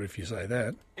scoutmaster if you say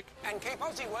that. And keep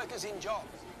Aussie workers in jobs.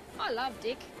 I love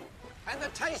Dick. And the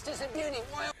taste is a beauty.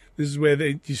 This is where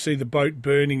you see the boat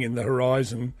burning in the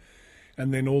horizon,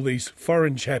 and then all these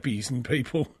foreign chappies and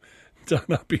people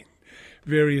done up in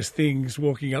various things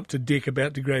walking up to Dick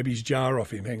about to grab his jar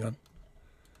off him. Hang on.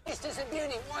 Taste is a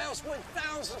beauty. Why else would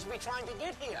thousands be trying to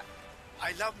get here?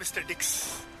 I love Mr.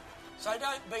 Dix. So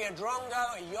don't be a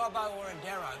drongo, a yobbo or a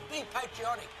darrow. Be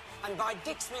patriotic and buy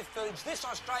Dick Smith Foods this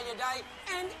Australia Day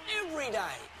and every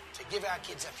day to give our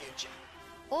kids a future.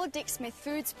 All Dick Smith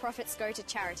Foods profits go to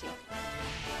charity.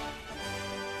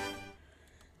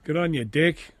 Good on you,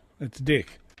 Dick. That's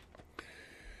Dick.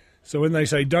 So when they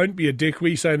say don't be a dick,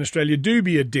 we say in Australia, do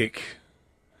be a dick.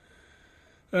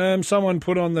 Someone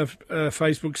put on the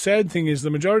Facebook, sad thing is the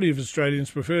majority of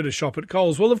Australians prefer to shop at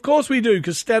Coles. Well, of course we do,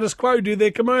 because Status Quo do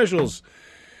their commercials,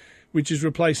 which is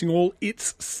replacing all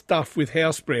its stuff with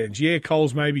house brands. Yeah,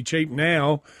 Coles may be cheap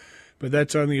now, but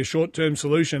that's only a short-term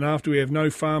solution. After we have no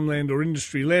farmland or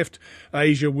industry left,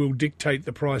 Asia will dictate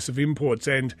the price of imports,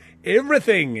 and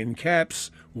everything, in caps,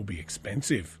 will be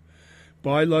expensive.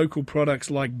 Buy local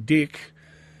products like Dick,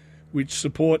 which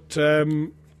support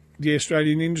the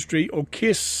Australian industry, or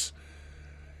kiss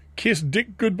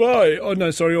Dick goodbye. Oh,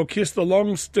 no, sorry, or kiss the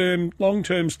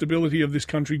long-term stability of this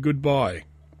country goodbye.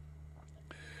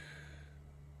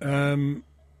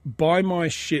 Buy my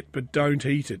shit, but don't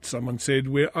eat it, someone said.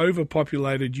 We're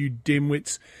overpopulated, you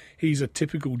dimwits. He's a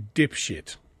typical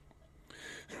dipshit.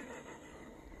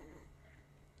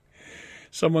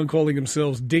 Someone calling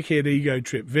themselves Dickhead Ego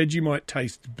Trip. Vegemite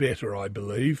tastes better, I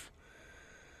believe.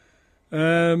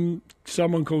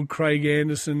 Someone called Craig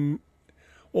Anderson.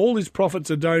 All his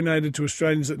profits are donated to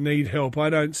Australians that need help. I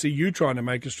don't see you trying to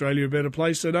make Australia a better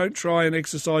place, so don't try and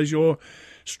exercise your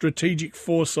strategic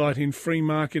foresight in free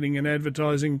marketing and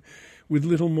advertising with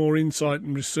little more insight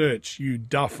and research, you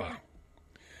duffer.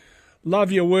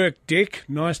 Love your work, Dick.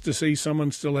 Nice to see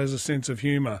someone still has a sense of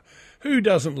humour. Who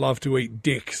doesn't love to eat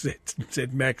dick,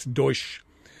 said Max Deutsch.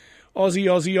 Aussie,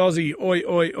 Aussie, Aussie, oi,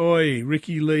 oi, oi.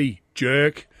 Ricky Lee,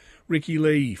 jerk. Ricky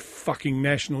Lee, fucking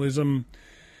nationalism.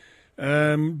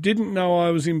 Didn't know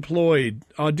I was employed.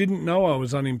 I didn't know I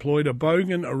was unemployed. A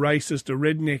bogan, a racist, a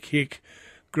redneck hick.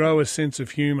 Grow a sense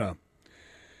of humour.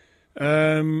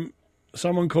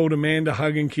 Someone called Amanda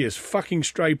Hug and Kiss. Fucking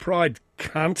stray pride,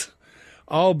 cunt.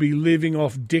 I'll be living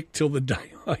off dick till the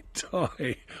day I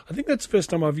die. I think that's the first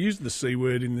time I've used the C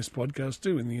word in this podcast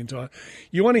too, in the entire...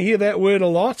 You want to hear that word a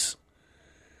lot?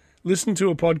 Listen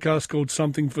to a podcast called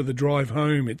Something for the Drive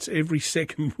Home. It's every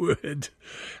second word.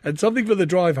 And Something for the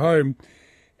Drive Home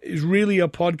is really a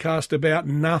podcast about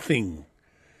nothing.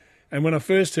 And when I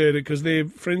first heard it, because they're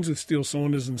friends with Steele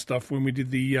Saunders and stuff when we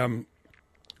did the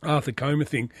Arthur Comer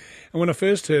thing, and when I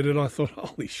first heard it, I thought,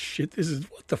 holy shit,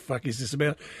 what the fuck is this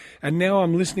about? And now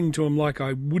I'm listening to them like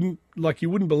you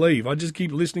wouldn't believe. I just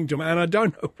keep listening to them, and I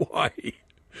don't know why.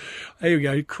 Here we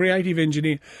go, creative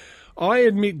engineer. I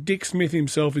admit Dick Smith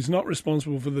himself is not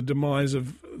responsible for the demise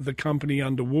of the company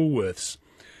under Woolworths.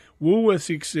 Woolworths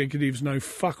executives know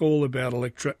fuck all about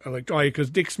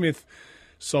because Dick Smith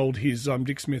sold his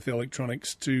Dick Smith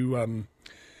Electronics to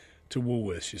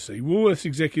Woolworths, you see. Woolworths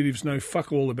executives know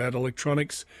fuck all about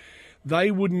electronics.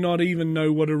 They would not even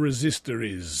know what a resistor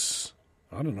is.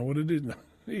 I don't know what it is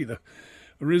either.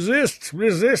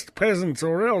 Resist, peasants,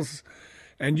 or else.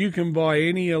 And you can buy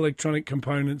any electronic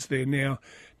components there now.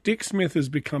 Dick Smith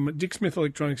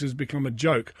Electronics has become a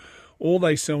joke. All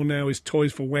they sell now is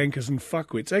toys for wankers and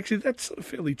fuckwits. Actually, that's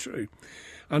fairly true.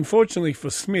 Unfortunately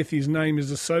for Smith, his name is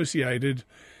associated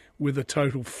with a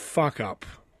total fuck-up.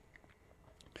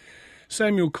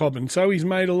 Samuel Cobban. So he's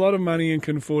made a lot of money and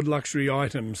can afford luxury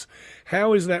items.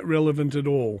 How is that relevant at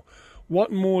all?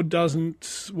 What's more,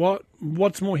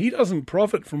 he doesn't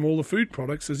profit from all the food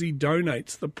products as he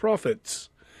donates the profits.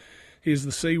 Here's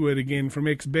the C word again from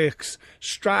ex-Bex.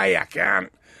 Straya, cunt.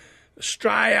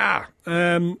 Straya.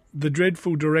 The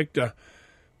dreadful director.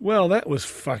 Well, that was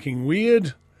fucking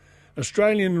weird.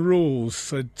 Australian rules,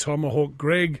 said Tomahawk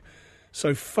Greg.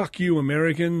 So fuck you,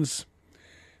 Americans.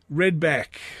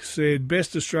 Redback said,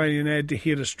 best Australian ad to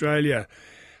hit Australia.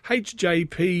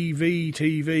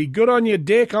 HJPVTV. Good on you,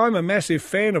 Dick. I'm a massive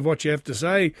fan of what you have to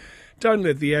say. Don't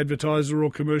let the advertiser or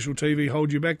commercial TV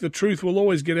hold you back. The truth will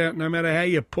always get out no matter how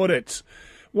you put it.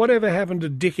 Whatever happened to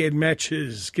dickhead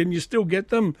matches? Can you still get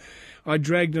them? I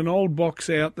dragged an old box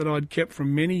out that I'd kept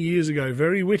from many years ago.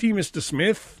 Very witty, Mr.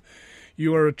 Smith.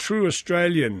 You are a true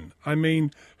Australian. I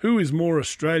mean, who is more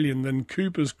Australian than a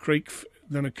Cooper's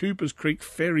Creek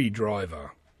ferry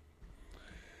driver?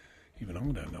 Even I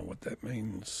don't know what that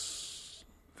means.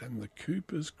 Than the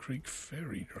Cooper's Creek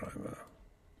ferry driver.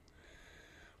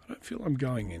 I don't feel I'm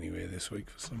going anywhere this week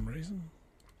for some reason.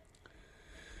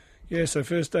 Yeah, so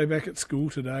first day back at school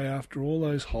today after all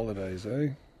those holidays,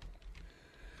 eh?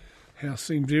 House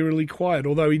seems eerily quiet,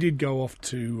 although he did go off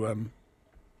to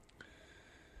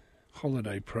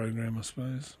holiday program, I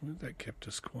suppose. That kept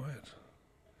us quiet.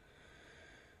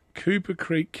 Cooper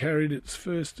Creek carried its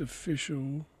first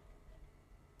official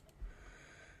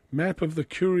map of the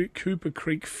Cooper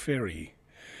Creek Ferry.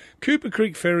 Cooper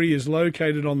Creek Ferry is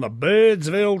located on the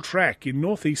Birdsville Track in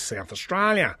northeast South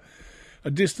Australia. A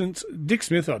distance, Dick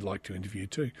Smith I'd like to interview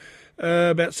too,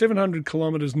 about 700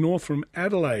 kilometres north from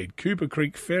Adelaide. Cooper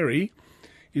Creek Ferry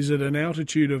is at an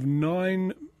altitude of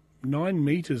 9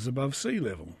 metres above sea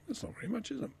level. That's not very much,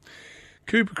 is it?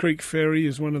 Cooper Creek Ferry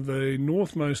is one of the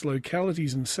northmost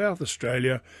localities in South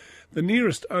Australia. The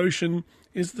nearest ocean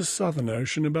is the Southern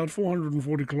Ocean, about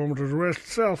 440 kilometres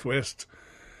west-southwest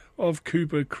of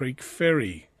Cooper Creek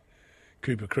Ferry.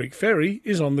 Cooper Creek Ferry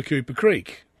is on the Cooper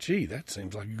Creek. Gee, that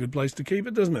seems like a good place to keep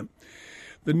it, doesn't it?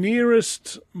 The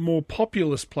nearest, more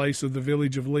populous place of the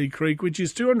village of Lee Creek, which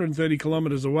is 230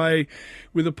 kilometres away,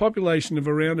 with a population of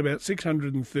around about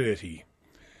 630.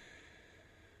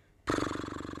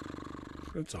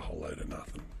 That's a whole load of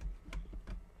nothing.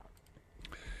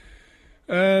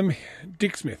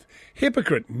 Dick Smith.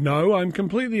 Hypocrite. No, I'm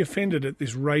completely offended at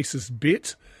this racist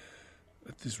bit.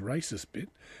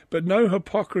 But no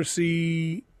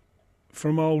hypocrisy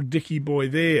from old Dickie boy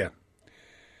there.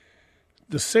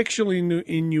 The sexual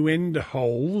innuendo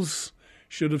holes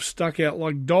should have stuck out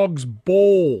like dogs'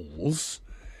 balls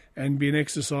and been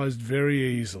exercised very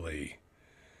easily.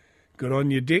 Good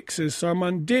on you, Dick, says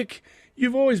someone. Dick,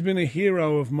 you've always been a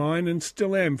hero of mine and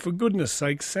still am. For goodness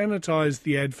sake, sanitise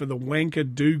the ad for the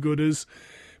wanker do-gooders,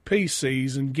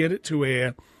 PCs, and get it to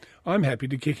air. I'm happy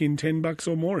to kick in $10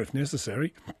 or more if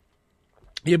necessary.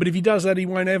 Yeah, but if he does that, he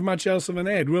won't have much else of an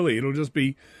ad, will he? It'll just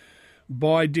be,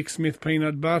 buy Dick Smith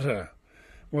peanut butter.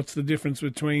 What's the difference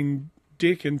between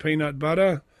Dick and peanut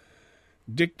butter?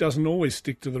 Dick doesn't always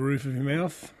stick to the roof of your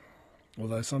mouth,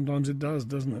 although sometimes it does,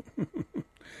 doesn't it?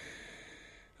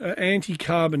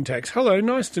 Anti-carbon tax. Hello,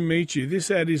 nice to meet you. This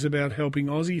ad is about helping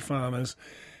Aussie farmers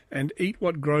and eat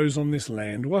what grows on this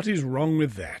land. What is wrong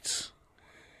with that?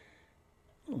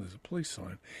 Oh, there's a police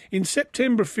sign. In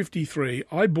September 53,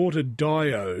 I bought a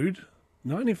diode.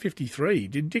 1953.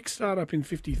 Did Dick start up in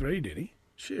 53, did he?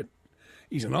 Shit.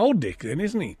 He's an old Dick then,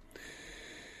 isn't he?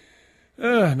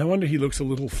 No wonder he looks a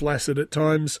little flaccid at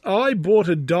times. I bought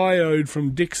a diode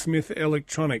from Dick Smith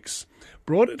Electronics.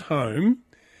 Brought it home,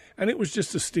 and it was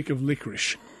just a stick of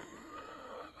licorice.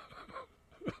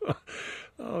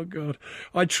 Oh, God.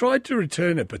 I tried to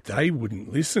return it, but they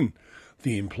wouldn't listen.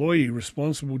 The employee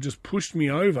responsible just pushed me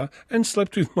over and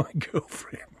slept with my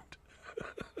girlfriend.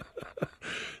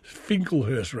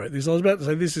 Finkelhurst wrote this. I was about to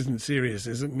say, this isn't serious,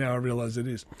 is it? Now I realise it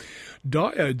is.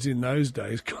 Diodes in those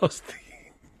days cost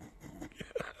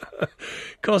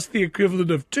the equivalent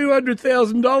of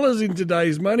 $200,000 in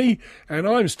today's money, and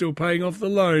I'm still paying off the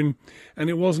loan.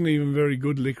 And it wasn't even very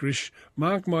good licorice.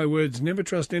 Mark my words, never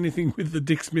trust anything with the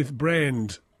Dick Smith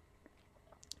brand.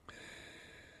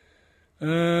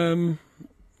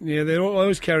 Yeah, they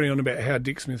always carry on about how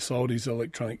Dick Smith sold his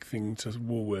electronic thing to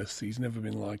Woolworths. He's never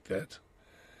been like that.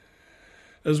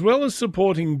 As well as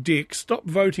supporting Dick, stop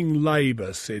voting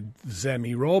Labor, said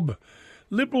Zammy Rob.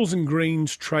 Liberals and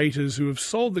Greens traitors who have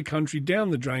sold the country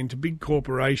down the drain to big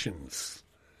corporations.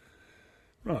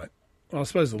 Right. Well, I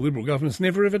suppose the Liberal government's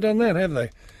never ever done that, have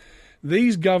they?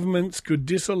 These governments could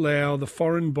disallow the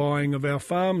foreign buying of our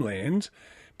farmland,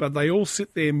 but they all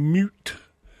sit there mute.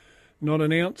 Not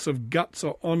an ounce of guts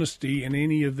or honesty in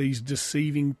any of these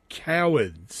deceiving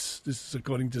cowards. This is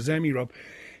according to Zammy Rob.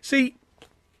 See,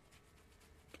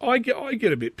 I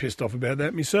get a bit pissed off about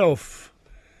that myself.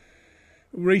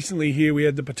 Recently here we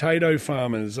had the potato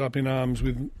farmers up in arms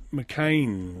with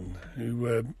McCain, who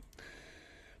were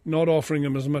not offering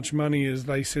them as much money as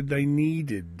they said they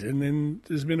needed. And then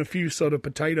there's been a few sort of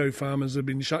potato farmers that have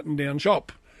been shutting down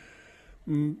shop.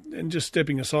 And just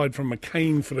stepping aside from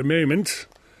McCain for a moment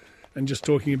and just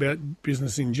talking about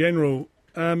business in general,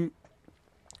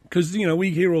 because, you know, we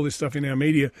hear all this stuff in our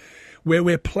media where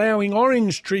we're ploughing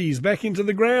orange trees back into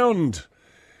the ground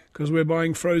because we're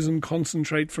buying frozen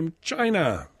concentrate from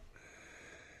China.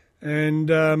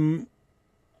 And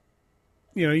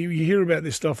you know, you hear about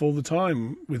this stuff all the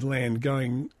time with land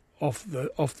going off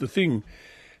the thing.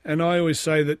 And I always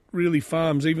say that really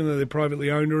farms, even though they're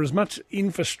privately owned, are as much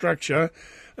infrastructure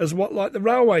as what like the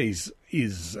railways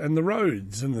is and the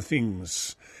roads and the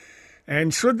things.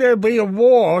 And should there be a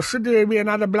war, should there be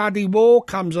another bloody war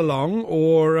comes along,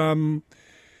 or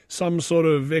some sort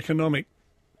of economic,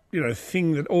 you know,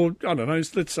 thing that, or I don't know,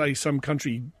 let's say some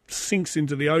country sinks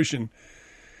into the ocean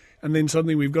and then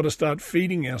suddenly we've got to start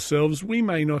feeding ourselves, we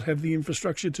may not have the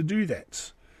infrastructure to do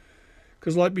that.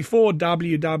 Because like before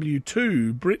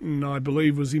WW2, Britain, I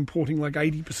believe, was importing like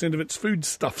 80% of its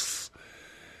foodstuffs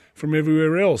from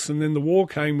everywhere else. And then the war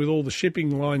came with all the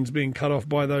shipping lines being cut off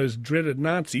by those dreaded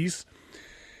Nazis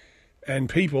and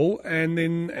people, and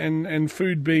then and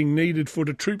food being needed for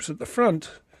the troops at the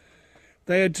front.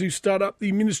 They had to start up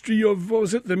the Ministry of,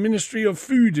 the Ministry of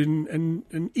Food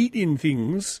and eat-in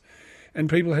things. And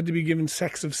people had to be given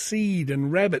sacks of seed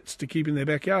and rabbits to keep in their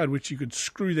backyard, which you could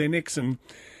screw their necks and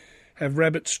have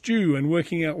rabbit stew, and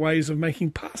working out ways of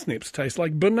making parsnips taste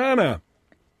like banana.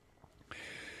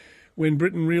 When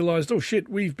Britain realised, oh shit,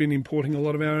 we've been importing a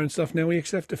lot of our own stuff, now we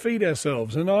actually have to feed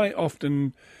ourselves. And I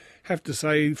often have to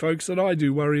say, folks, that I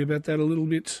do worry about that a little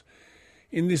bit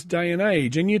in this day and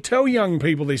age. And you tell young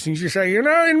people these things, you say, you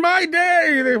know, in my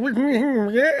day,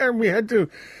 we had to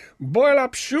boil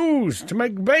up shoes to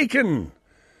make bacon.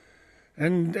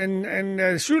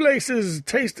 And shoelaces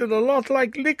tasted a lot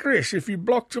like licorice if you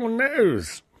blocked your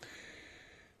nose.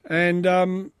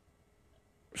 And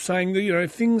saying that, you know,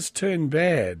 if things turn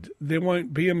bad, there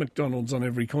won't be a McDonald's on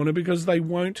every corner because they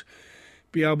won't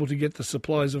be able to get the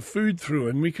supplies of food through.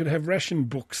 And we could have ration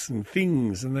books and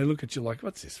things. And they look at you like,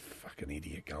 what's this fucking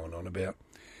idiot going on about?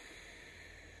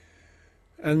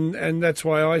 And that's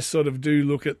why I sort of do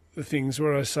look at the things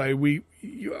where I say we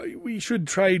should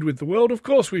trade with the world. Of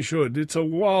course we should. It's a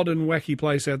wild and wacky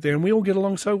place out there, and we all get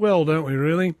along so well, don't we,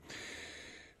 really?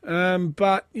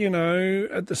 But, you know,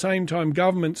 at the same time,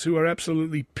 governments who are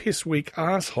absolutely piss-weak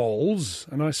assholes,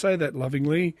 and I say that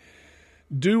lovingly,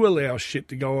 do allow shit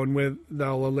to go on where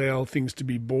they'll allow things to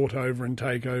be bought over and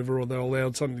take over, or they'll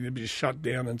allow something to be shut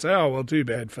down and say, oh, well, too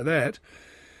bad for that.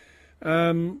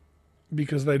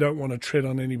 Because they don't want to tread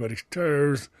on anybody's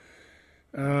toes.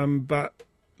 But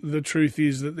the truth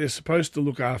is that they're supposed to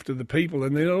look after the people,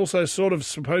 and they're also sort of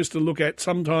supposed to look at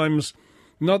sometimes,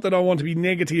 not that I want to be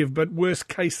negative, but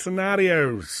worst-case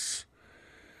scenarios,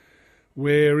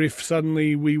 where if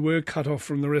suddenly we were cut off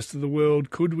from the rest of the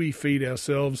world, could we feed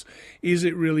ourselves? Is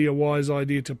it really a wise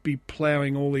idea to be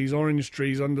ploughing all these orange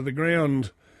trees under the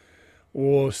ground,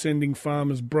 or sending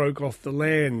farmers broke off the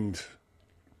land?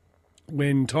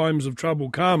 When times of trouble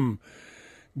come,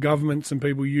 governments and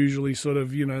people usually sort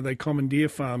of, you know, they commandeer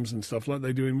farms and stuff like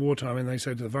they do in wartime, and they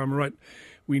say to the farmer, right,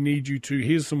 we need you to,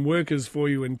 here's some workers for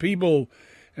you and people,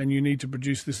 and you need to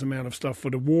produce this amount of stuff for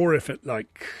the war effort,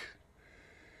 like.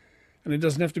 And it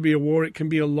doesn't have to be a war, it can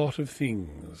be a lot of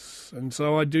things. And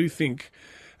so I do think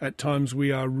at times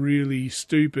we are really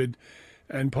stupid,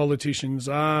 and politicians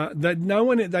are, that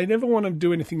they never want to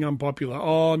do anything unpopular.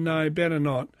 Oh, no, better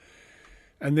not.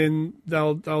 And then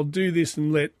they'll do this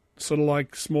and let sort of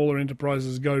like smaller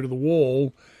enterprises go to the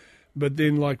wall. But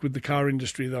then like with the car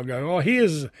industry, they'll go, oh,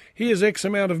 here's X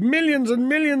amount of millions and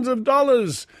millions of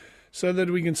dollars so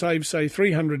that we can save, say,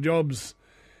 300 jobs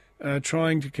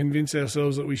trying to convince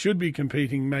ourselves that we should be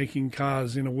competing, making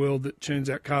cars in a world that churns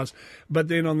out cars. But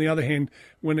then on the other hand,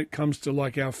 when it comes to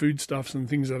like our foodstuffs and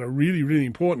things that are really, really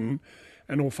important,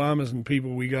 and all farmers and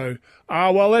people, we go,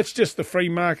 oh, well, that's just the free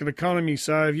market economy.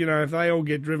 So, you know, if they all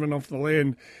get driven off the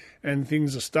land and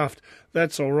things are stuffed,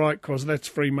 that's all right because that's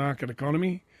free market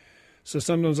economy. So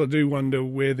sometimes I do wonder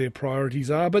where their priorities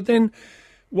are. But then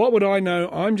what would I know?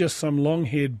 I'm just some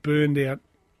long-haired, burned-out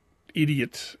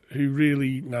idiot who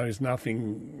really knows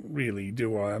nothing, really,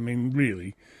 do I? I mean,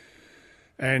 really.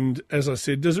 And as I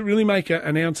said, does it really make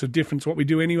an ounce of difference what we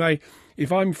do anyway?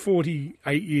 If I'm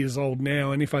 48 years old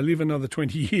now, and if I live another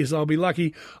 20 years, I'll be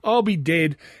lucky. I'll be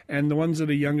dead, and the ones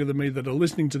that are younger than me that are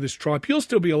listening to this tripe, you'll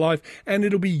still be alive, and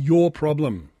it'll be your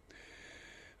problem.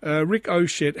 Rick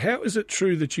O'Shet, how is it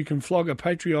true that you can flog a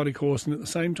patriotic horse and at the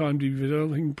same time be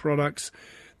developing products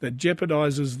that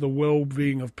jeopardizes the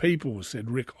well-being of people,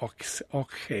 said Rick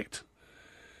O'Shet.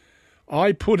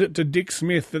 I put it to Dick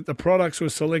Smith that the products were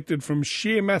selected from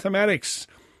sheer mathematics,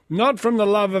 not from the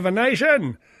love of a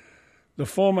nation. The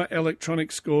former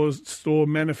electronics store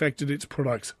manufactured its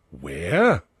products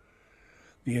where?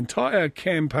 The entire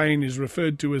campaign is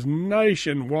referred to as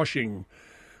nation washing.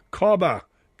 Cobber,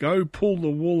 go pull the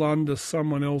wool under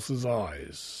someone else's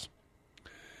eyes.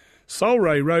 Soul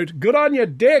Ray wrote, good on you,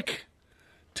 Dick.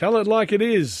 Tell it like it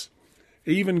is.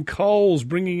 Even Coles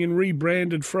bringing in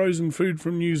rebranded frozen food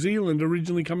from New Zealand,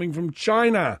 originally coming from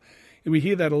China. We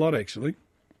hear that a lot, actually.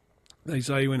 They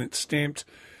say when it's stamped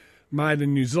made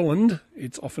in New Zealand,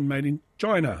 it's often made in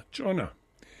China.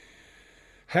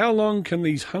 How long can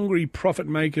these hungry profit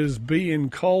makers be in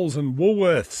Coles and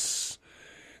Woolworths?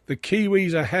 The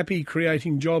Kiwis are happy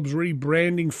creating jobs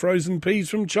rebranding frozen peas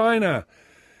from China.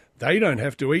 They don't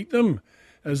have to eat them,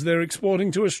 as they're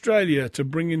exporting to Australia to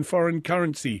bring in foreign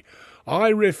currency. I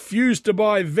refuse to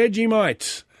buy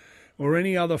Vegemite or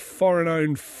any other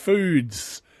foreign-owned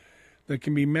foods that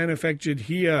can be manufactured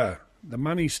here. The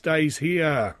money stays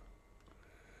here.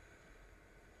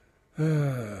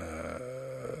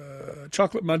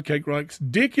 Chocolate Mudcake writes,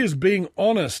 Dick is being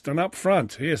honest and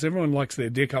upfront. Yes, everyone likes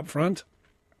their dick up front.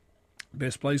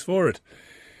 Best place for it.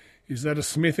 Is that a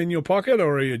Smith in your pocket,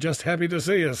 or are you just happy to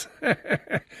see us?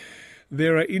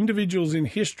 There are individuals in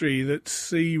history that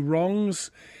see wrongs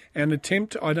and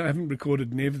attempt... I haven't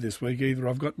recorded Nev this week either.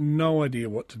 I've got no idea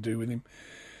what to do with him.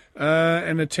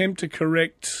 An attempt to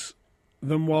correct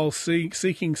them while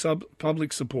seeking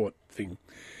public support thing.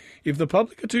 If the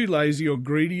public are too lazy or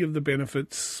greedy of the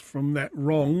benefits from that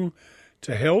wrong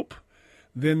to help,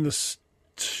 then the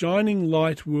shining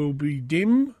light will be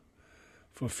dim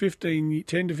for 10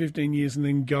 to 15 years and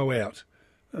then go out.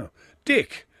 Oh.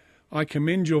 Dick, I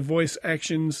commend your voice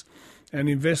actions and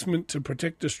investment to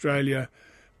protect Australia,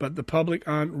 but the public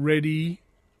aren't ready.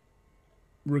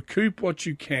 Recoup what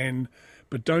you can,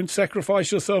 but don't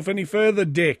sacrifice yourself any further,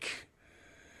 Dick.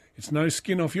 It's no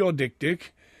skin off your dick,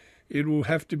 Dick. It will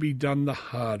have to be done the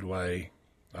hard way.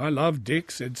 I love Dick,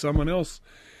 said someone else.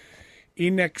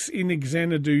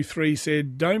 Inexanadu 3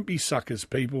 said, don't be suckers,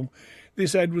 people.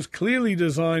 This ad was clearly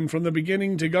designed from the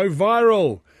beginning to go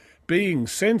viral. Being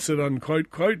censored,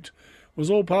 unquote, quote, was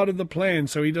all part of the plan,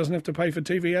 so he doesn't have to pay for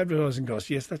TV advertising costs.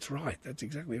 Yes, that's right. That's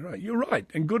exactly right. You're right,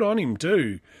 and good on him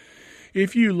too.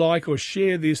 If you like or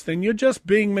share this, then you're just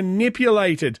being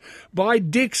manipulated by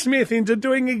Dick Smith into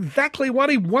doing exactly what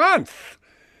he wants.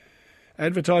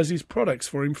 Advertise his products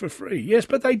for him for free. Yes,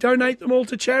 but they donate them all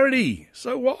to charity.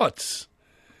 So what?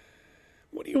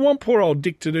 What do you want poor old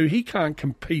Dick to do? He can't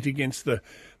compete against the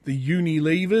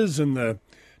Unilevers and the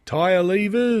tyre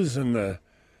levers and the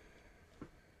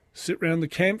sit round the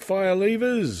campfire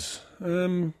levers.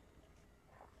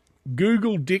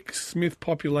 Google Dick Smith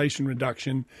population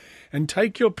reduction and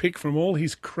take your pick from all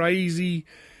his crazy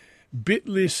bit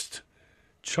list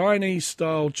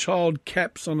Chinese-style child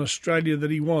caps on Australia that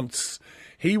he wants.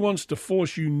 He wants to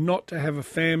force you not to have a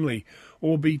family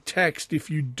or be taxed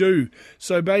if you do.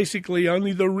 So basically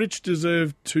only the rich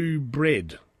deserve to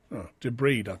breed,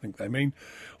 I think they mean,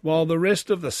 while the rest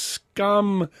of the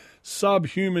scum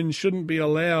subhuman shouldn't be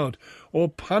allowed or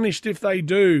punished if they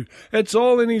do. It's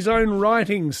all in his own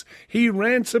writings. He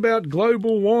rants about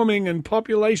global warming and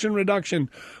population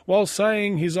reduction while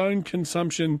saying his own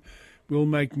consumption will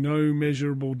make no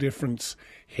measurable difference.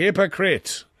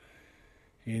 Hypocrite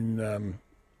in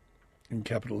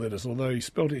capital letters, although he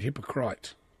spelled it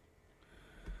hypocrite.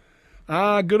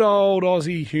 Good old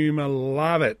Aussie humour,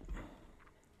 love it.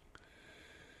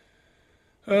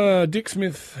 Dick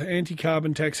Smith,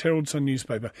 anti-carbon tax, Herald Sun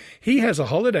newspaper. He has a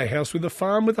holiday house with a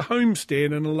farm with a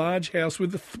homestead and a large house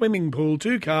with a swimming pool,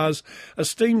 2 cars, a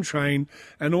steam train,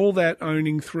 and all that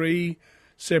owning 3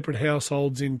 separate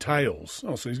households entails.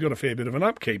 Oh, so he's got a fair bit of an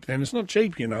upkeep then. It's not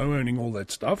cheap, owning all that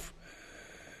stuff.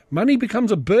 Money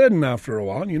becomes a burden after a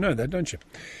while. You know that, don't you?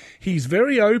 He's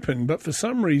very open, but for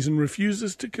some reason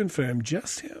refuses to confirm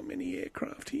just how many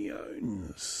aircraft he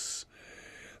owns.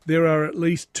 There are at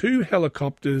least 2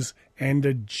 helicopters and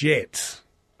a jet.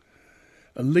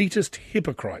 Elitist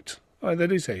hypocrite. Oh,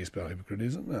 that is how you spell hypocrite,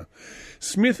 isn't it? No.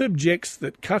 Smith objects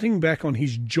that cutting back on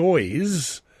his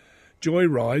joyrides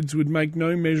would make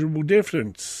no measurable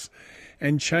difference,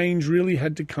 and change really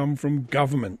had to come from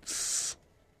governments.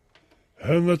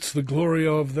 And that's the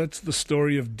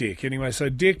story of Dick. Anyway, so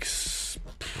Dick's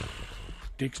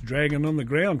dragging on the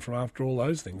ground from after all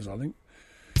those things, I think.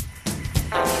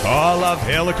 I love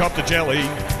helicopter jelly.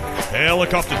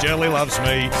 Helicopter jelly loves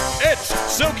me. It's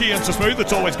silky and so smooth,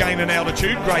 it's always gaining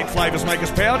altitude. Great flavours make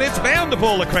us proud, it's bound to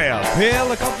pull the crowd.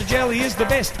 Helicopter jelly is the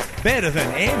best, better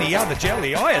than any other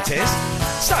jelly, I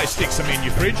attest. So stick some in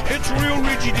your fridge, it's real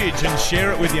ridgy-didge, and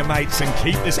share it with your mates and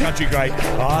keep this country great.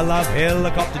 I love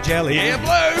helicopter jelly. Yeah,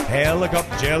 Blue!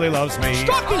 Helicopter jelly loves me.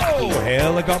 Stop it! Oh,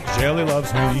 helicopter jelly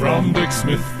loves me. From Dick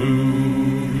Smith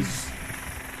Foods.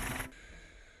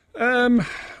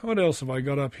 What else have I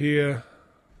got up here?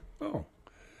 Oh,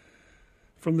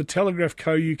 from the Telegraph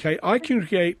Co. UK, I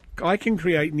can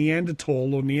create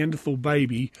Neanderthal or Neanderthal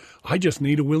baby. I just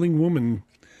need a willing woman.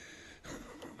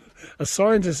 A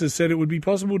scientist has said it would be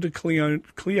possible to clone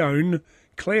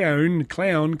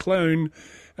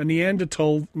a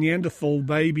Neanderthal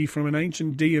baby from an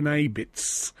ancient DNA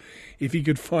bits if he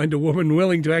could find a woman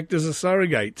willing to act as a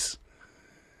surrogate.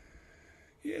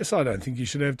 Yes, I don't think you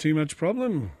should have too much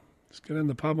problem. Just go down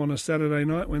the pub on a Saturday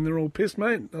night when they're all pissed,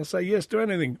 mate. They'll say yes to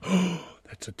anything.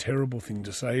 That's a terrible thing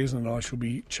to say, isn't it? I shall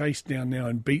be chased down now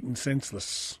and beaten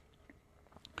senseless.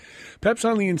 Perhaps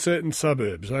only in certain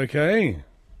suburbs, okay?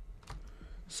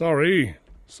 Sorry.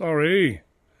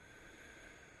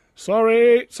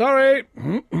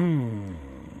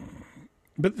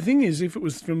 But the thing is, if it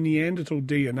was from Neanderthal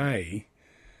DNA,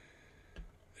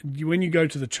 when you go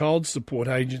to the child support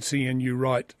agency and you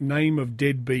write name of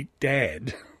deadbeat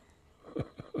dad,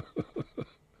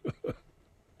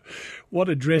 what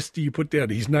address do you put down?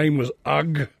 His name was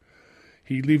Ugg.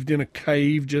 He lived in a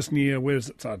cave just near, I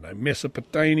don't know,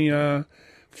 Mesopotamia.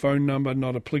 Phone number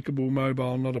not applicable,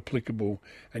 mobile not applicable.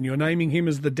 And you're naming him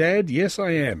as the dad? Yes, I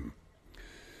am.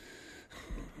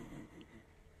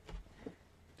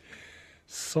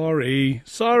 Sorry.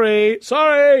 See,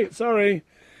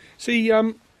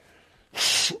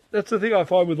 that's the thing I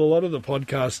find with a lot of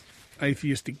the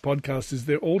atheistic podcasts, is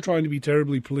they're all trying to be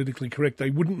terribly politically correct. They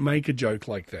wouldn't make a joke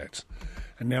like that.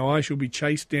 And now I shall be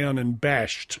chased down and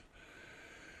bashed.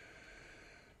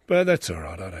 But that's all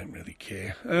right, I don't really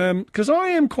care. Because I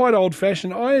am quite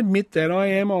old-fashioned. I admit that I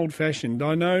am old-fashioned.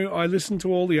 I know I listen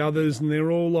to all the others and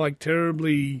they're all like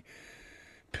terribly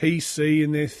PC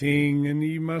in their thing, and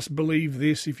you must believe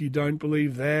this if you don't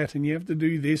believe that, and you have to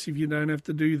do this if you don't have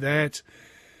to do that.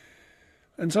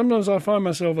 And sometimes I find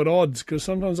myself at odds, because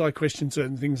sometimes I question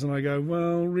certain things and I go,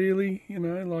 well, really?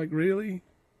 Really?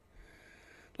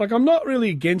 Like, I'm not really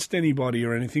against anybody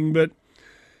or anything, but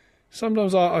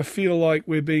sometimes I feel like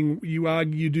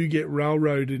you do get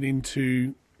railroaded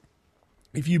into,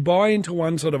 if you buy into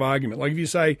one sort of argument, like if you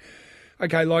say,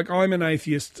 okay, like I'm an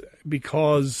atheist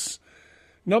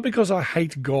not because I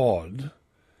hate God,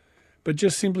 but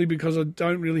just simply because I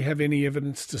don't really have any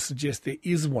evidence to suggest there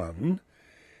is one.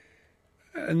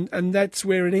 And that's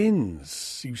where it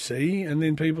ends, you see. And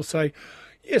then people say,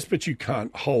 yes, but you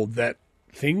can't hold that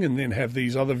thing and then have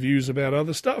these other views about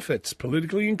other stuff. That's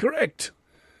politically incorrect.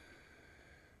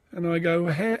 And I go,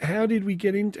 how did we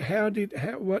get into,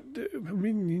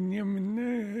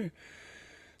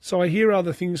 So I hear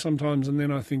other things sometimes and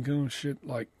then I think, oh shit,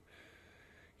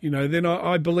 then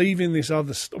I believe in this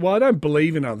other stuff. Well, I don't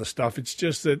believe in other stuff. It's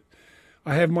just that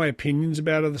I have my opinions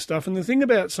about other stuff. And the thing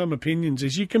about some opinions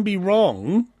is you can be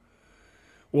wrong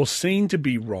or seen to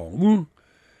be wrong,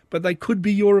 but they could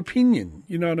be your opinion.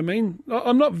 You know what I mean?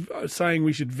 I'm not saying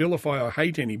we should vilify or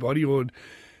hate anybody or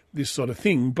this sort of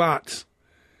thing, but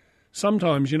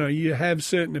sometimes, you have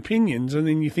certain opinions and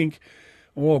then you think,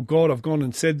 oh, God, I've gone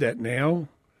and said that now.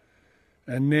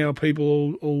 And now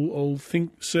people all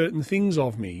think certain things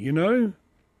of me,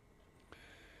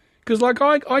 Because,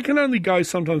 I can only go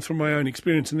sometimes from my own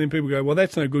experience, and then people go, well,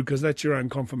 that's no good because that's your own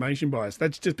confirmation bias.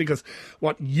 That's just because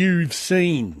what you've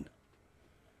seen.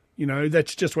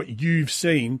 That's just what you've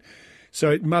seen. So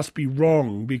it must be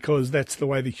wrong because that's the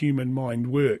way the human mind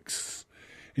works.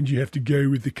 And you have to go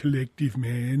with the collective,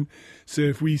 man. So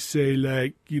if we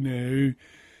say,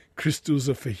 crystals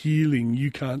are for healing,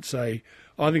 you can't say,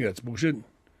 I think that's bullshit.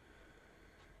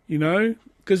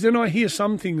 Because then I hear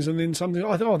some things and then something,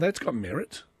 I thought, oh, that's got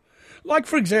merit. Like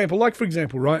for example,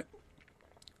 right?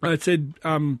 I said,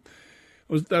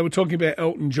 they were talking about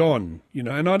Elton John,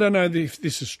 and I don't know if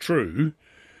this is true,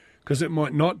 because it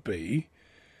might not be,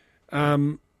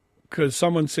 because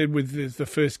someone said with the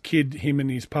first kid him and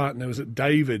his partner, was it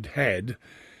David, had,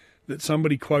 that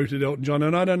somebody quoted Elton John,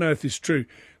 and I don't know if this is true,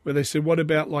 where they said, what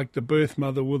about the birth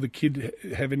mother, will the kid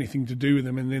have anything to do with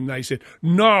them? And then they said,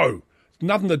 no, it's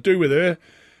nothing to do with her,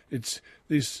 it's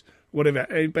this, whatever.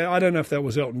 But I don't know if that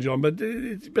was Elton John, but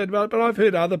I've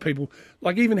heard other people,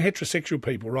 like even heterosexual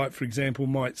people, right, for example,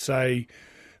 might say,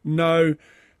 no,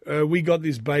 we got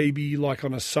this baby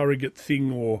on a surrogate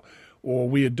thing, or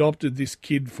we adopted this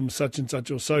kid from such and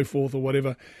such, or so forth, or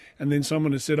whatever. And then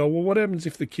someone has said, oh, well, what happens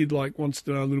if the kid wants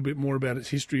to know a little bit more about its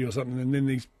history or something? And then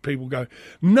these people go,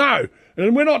 no,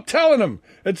 and we're not telling them.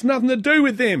 It's nothing to do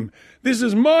with them. This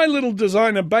is my little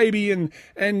designer baby, and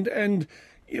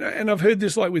I've heard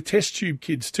this with test tube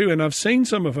kids too, and I've seen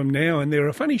some of them now, and they're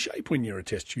a funny shape when you're a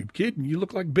test tube kid, and you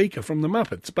look like Beaker from the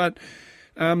Muppets. But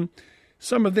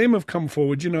some of them have come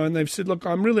forward, and they've said, look,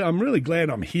 I'm really glad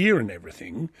I'm here and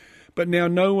everything, but now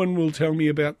no one will tell me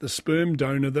about the sperm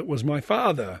donor that was my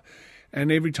father.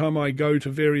 And every time I go to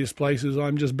various places,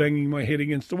 I'm just banging my head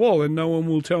against the wall, and no one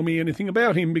will tell me anything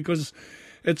about him because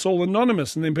it's all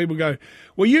anonymous. And then people go,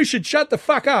 well, you should shut the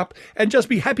fuck up and just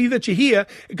be happy that you're here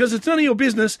because it's none of your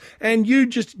business and you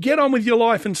just get on with your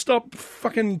life and stop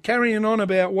fucking carrying on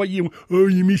about what you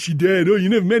miss your dad, you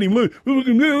never met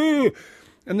him.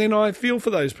 And then I feel for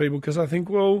those people because I think,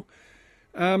 well,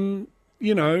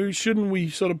 shouldn't we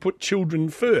sort of put children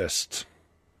first?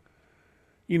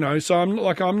 So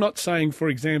I'm not saying, for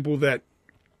example, that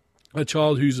a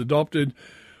child who's adopted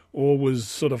or was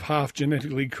sort of half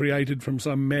genetically created from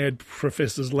some mad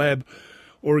professor's lab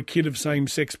or a kid of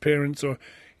same-sex parents or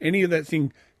any of that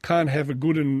thing can't have a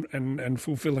good and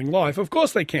fulfilling life. Of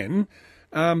course they can,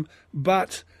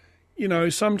 but,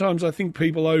 sometimes I think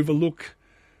people overlook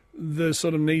the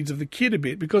sort of needs of the kid a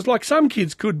bit because, like, some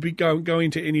kids could be go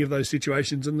into any of those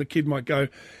situations and the kid might go,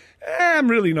 I'm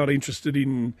really not interested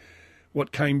in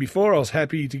what came before. I was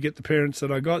happy to get the parents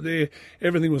that I got there.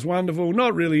 Everything was wonderful.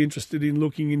 Not really interested in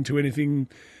looking into anything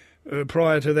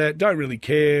prior to that. Don't really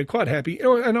care. Quite happy.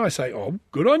 And I say, oh,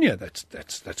 good on you. That's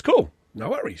cool.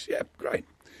 No worries. Yeah, great.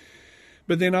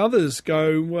 But then others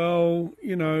go, well,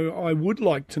 I would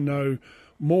like to know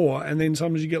more. And then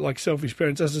sometimes you get like selfish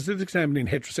parents, as I said, it's happened in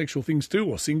heterosexual things too,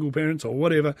 or single parents or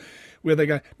whatever, where they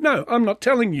go, no, I'm not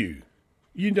telling you.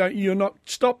 You're not,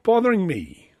 stop bothering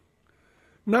me.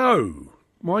 No,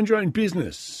 mind your own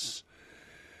business.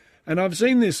 And I've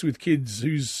seen this with kids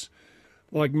whose,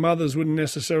 like, mothers wouldn't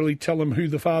necessarily tell them who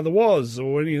the father was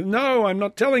or anything. No, I'm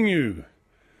not telling you.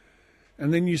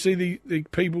 And then you see the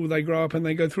people, they grow up and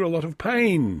they go through a lot of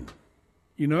pain,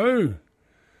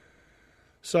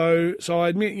 So I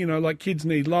admit, like, kids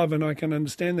need love and I can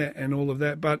understand that and all of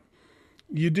that. But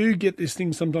you do get this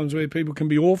thing sometimes where people can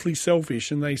be awfully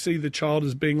selfish and they see the child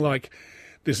as being like,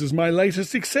 this is my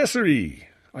latest accessory.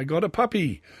 I got a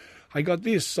puppy. I got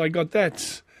this. I got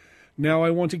that. Now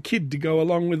I want a kid to go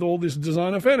along with all this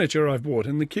designer furniture I've bought,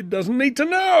 and the kid doesn't need to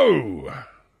know.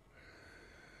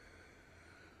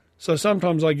 So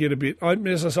sometimes I get a bit... I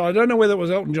don't know whether it was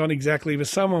Elton John exactly, but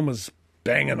someone was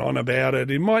banging on about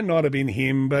it. It might not have been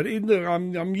him, but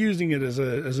I'm using it as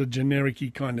a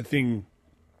generic-y kind of thing.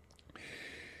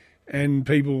 And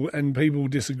people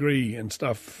disagree and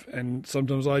stuff, and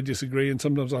sometimes I disagree, and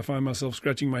sometimes I find myself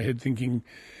scratching my head thinking,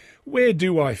 where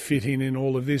do I fit in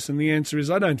all of this? And the answer is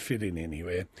I don't fit in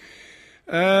anywhere.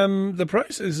 The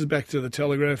process is back to the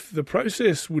Telegraph. The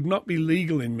process would not be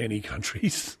legal in many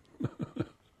countries,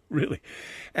 really,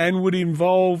 and would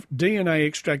involve DNA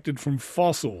extracted from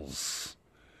fossils.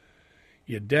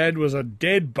 Your dad was a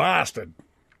dead bastard.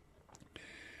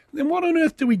 Then what on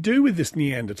earth do we do with this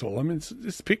Neanderthal? I mean,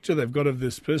 this picture they've got of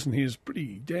this person here is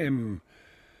pretty damn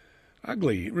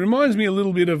ugly. It reminds me a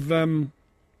little bit of...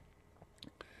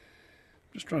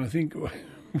 just trying to think what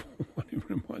it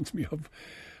reminds me of.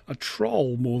 A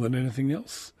troll more than anything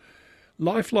else.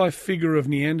 Lifelike figure of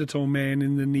Neanderthal man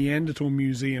in the Neanderthal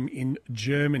Museum in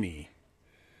Germany.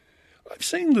 I've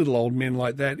seen little old men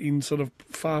like that in sort of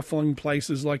far-flung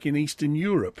places like in Eastern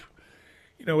Europe.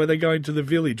 Where they go into the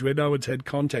village where no one's had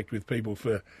contact with people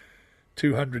for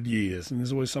 200 years. And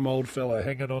there's always some old fellow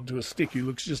hanging onto a stick who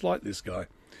looks just like this guy.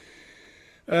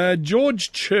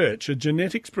 George Church, a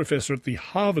genetics professor at the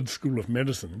Harvard School of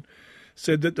Medicine,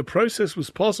 said that the process was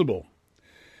possible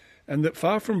and that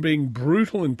far from being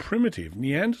brutal and primitive,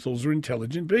 Neanderthals are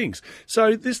intelligent beings.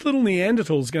 So this little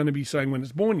Neanderthal is going to be saying when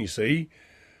it's born, you see,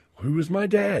 who was my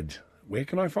dad? Where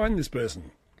can I find this person?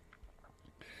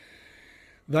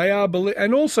 They are,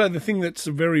 and also the thing that's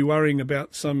very worrying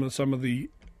about some of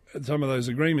those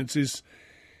agreements is,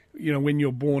 when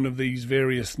you're born of these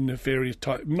various nefarious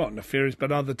type, not nefarious, but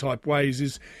other type ways,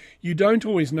 is you don't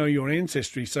always know your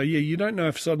ancestry. So you don't know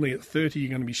if suddenly at 30 you're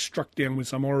going to be struck down with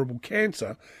some horrible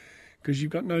cancer because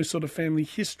you've got no sort of family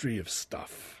history of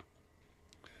stuff.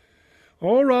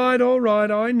 All right,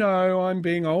 I know I'm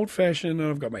being old-fashioned and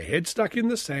I've got my head stuck in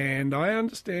the sand. I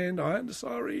understand.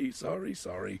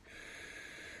 Sorry.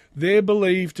 They're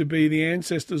believed to be the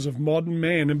ancestors of modern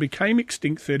man and became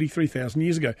extinct 33,000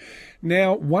 years ago.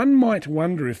 Now, one might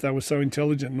wonder if they were so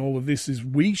intelligent and all of this is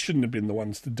we shouldn't have been the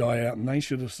ones to die out and they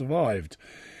should have survived.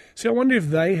 See, I wonder if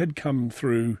they had come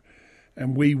through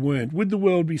and we weren't. Would the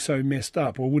world be so messed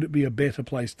up or would it be a better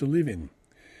place to live in?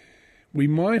 We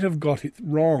might have got it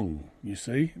wrong, you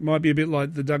see. It might be a bit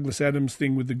like the Douglas Adams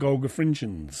thing with the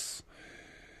Golgafrinchans.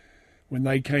 When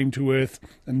they came to Earth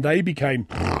and they became...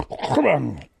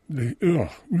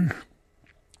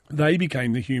 they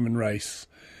became the human race,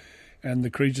 and the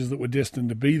creatures that were destined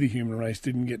to be the human race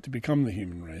didn't get to become the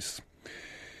human race.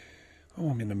 Oh,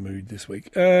 I'm in a mood this week.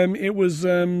 It was, he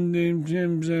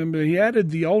added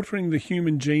the altering the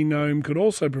human genome could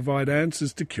also provide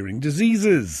answers to curing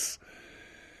diseases,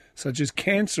 such as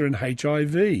cancer and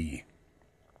HIV.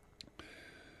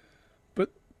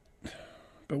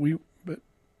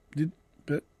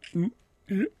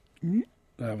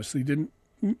 obviously didn't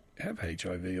have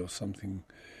HIV or something.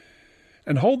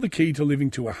 And hold the key to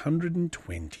living to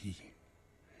 120.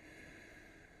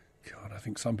 God, I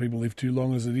think some people live too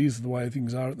long as it is, the way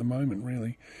things are at the moment,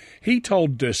 really. He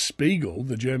told Der Spiegel,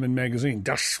 the German magazine,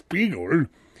 Der Spiegel,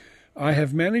 I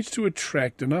have managed to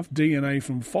extract enough DNA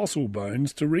from fossil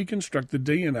bones to reconstruct the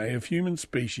DNA of human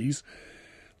species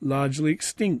largely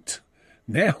extinct.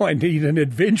 Now I need an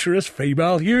adventurous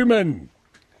female human.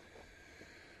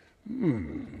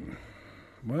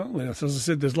 Well, as I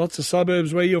said, there's lots of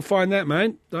suburbs where you'll find that,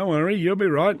 mate. Don't worry, you'll be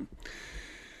right.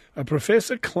 A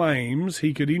professor claims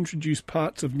he could introduce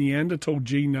parts of Neanderthal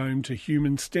genome to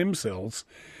human stem cells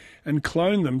and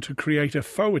clone them to create a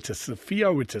fetus,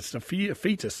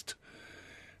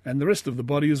 and the rest of the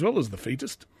body as well as the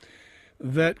fetus,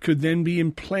 that could then be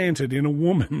implanted in a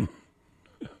woman.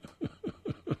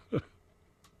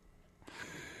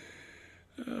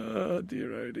 Oh,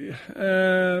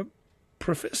 dear.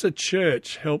 Professor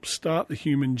Church helped start the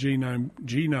Human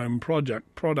Genome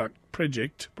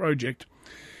Project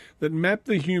that mapped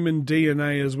the human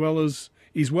DNA as well as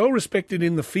is well respected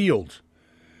in the field.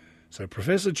 So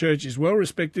Professor Church is well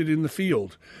respected in the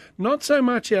field. Not so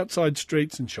much outside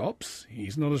streets and shops.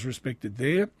 He's not as respected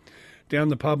there. Down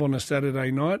the pub on a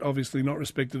Saturday night, obviously not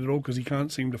respected at all because he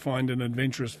can't seem to find an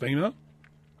adventurous female.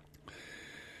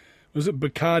 Was it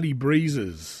Bacardi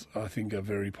Breezes, I think, are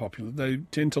very popular. They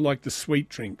tend to like the sweet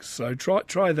drinks, so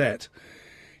try that.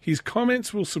 His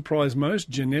comments will surprise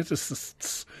most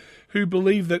geneticists who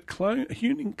believe that cloning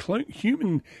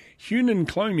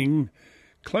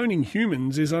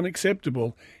humans is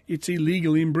unacceptable. It's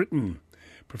illegal in Britain.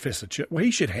 Professor Church, well,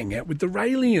 he should hang out with the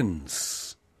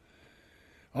Raelians.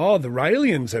 Oh, the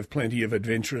Raelians have plenty of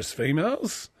adventurous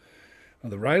females. Oh,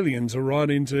 the Raelians are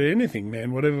right into anything,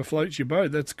 man. Whatever floats your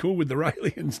boat, that's cool with the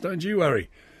Raelians, don't you worry.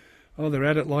 Oh, they're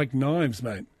at it like knives,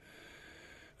 mate.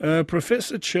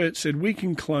 Professor Church said we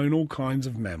can clone all kinds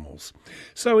of mammals.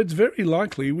 So it's very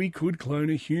likely we could clone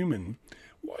a human.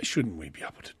 Why shouldn't we be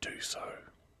able to do so?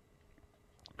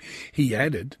 He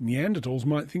added, Neanderthals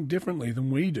might think differently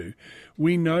than we do.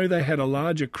 We know they had a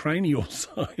larger cranial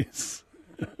size.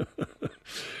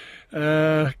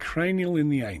 Cranial in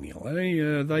the anal.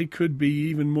 They could be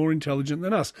even more intelligent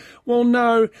than us. Well,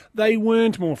 no, they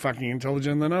weren't more fucking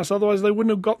intelligent than us. Otherwise, they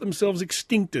wouldn't have got themselves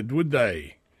extincted, would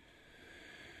they?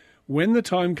 When the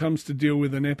time comes to deal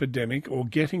with an epidemic or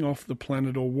getting off the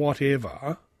planet or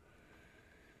whatever,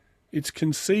 it's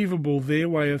conceivable their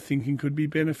way of thinking could be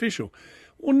beneficial.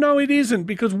 Well, no, it isn't,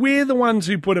 because we're the ones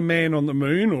who put a man on the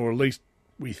moon, or at least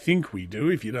we think we do,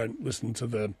 if you don't listen to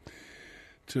the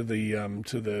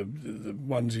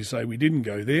ones who say we didn't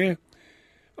go there.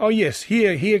 Oh yes,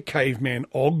 here, caveman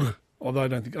Og. Although I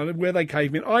don't think were they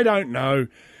cavemen. I don't know.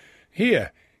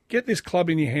 Here, get this club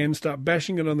in your hand, start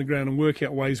bashing it on the ground, and work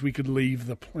out ways we could leave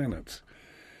the planet.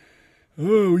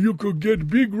 Oh, you could get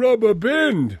big rubber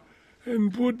band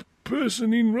and put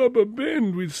person in rubber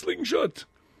band with slingshot.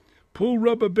 Pull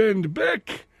rubber band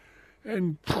back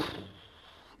and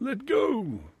let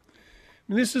go.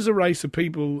 And this is a race of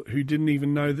people who didn't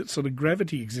even know that sort of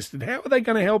gravity existed. How are they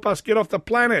going to help us get off the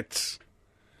planet?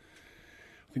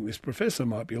 I think this professor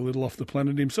might be a little off the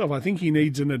planet himself. I think he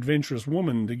needs an adventurous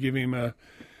woman to give him a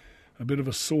bit of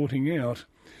a sorting out.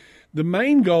 The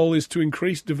main goal is to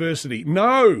increase diversity.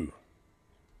 No!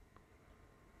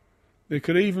 They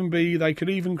could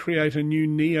even create a new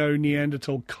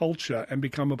neo-Neanderthal culture and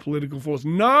become a political force.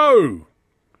 No!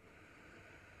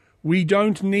 We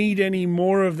don't need any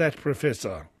more of that,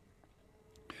 Professor.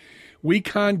 We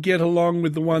can't get along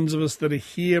with the ones of us that are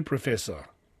here, Professor.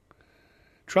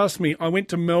 Trust me, I went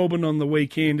to Melbourne on the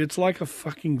weekend. It's like a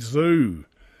fucking zoo.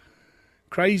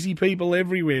 Crazy people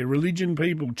everywhere, religion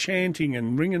people chanting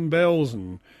and ringing bells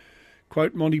and,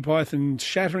 quote Monty Python,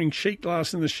 shattering sheet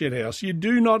glass in the shed house. You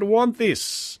do not want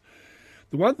this.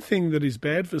 The one thing that is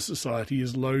bad for society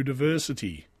is low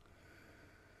diversity.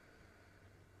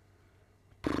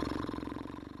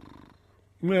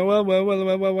 Well,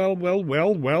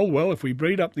 if we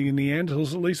breed up the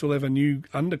Neanderthals, at least we'll have a new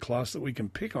underclass that we can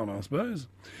pick on, I suppose.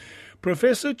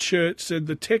 Professor Church said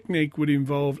the technique would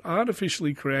involve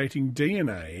artificially creating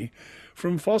DNA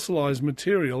from fossilised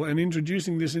material and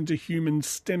introducing this into human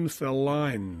stem cell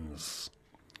lines.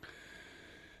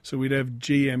 So we'd have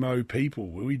GMO people,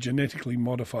 will we? Genetically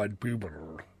modified people.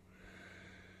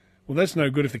 Well, that's no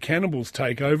good if the cannibals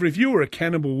take over. If you were a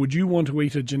cannibal, would you want to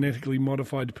eat a genetically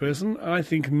modified person? I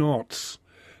think not.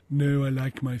 No, I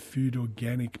like my food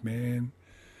organic, man.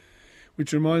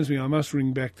 Which reminds me, I must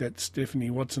ring back that Stephanie,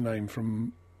 what's her name,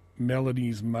 from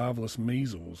Melody's Marvellous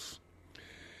Measles.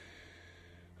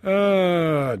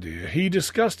 Oh, dear. He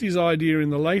discussed his idea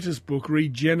in the latest book,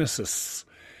 Regenesis,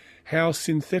 How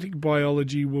Synthetic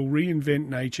Biology Will Reinvent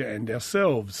Nature and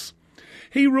Ourselves.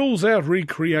 He rules out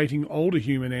recreating older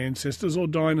human ancestors or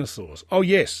dinosaurs. Oh,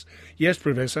 yes. Yes,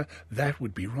 Professor, that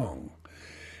would be wrong.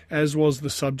 As was the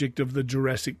subject of the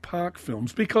Jurassic Park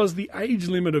films, because the age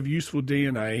limit of useful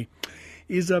DNA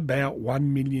is about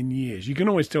 1 million years. You can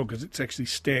always tell because it's actually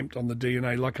stamped on the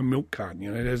DNA like a milk carton.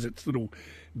 You know, it has its little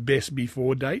best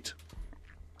before date.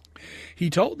 He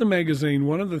told the magazine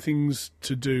one of the things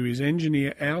to do is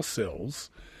engineer our cells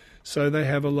so they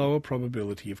have a lower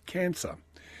probability of cancer.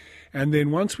 And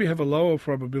then once we have a lower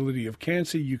probability of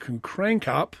cancer, you can crank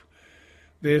up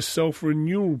their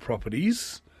self-renewal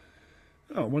properties.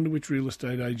 Oh, I wonder which real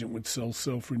estate agent would sell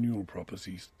self-renewal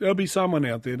properties. There'll be someone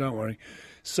out there, don't worry.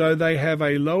 So they have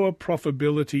a lower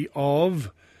probability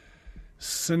of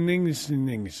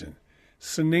senescence,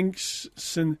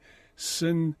 senescence,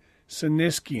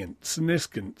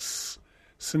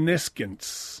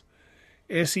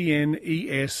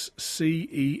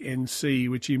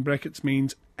 which in brackets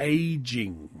means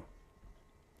aging.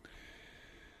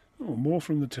 Oh, more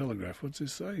from the Telegraph. What's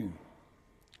this saying?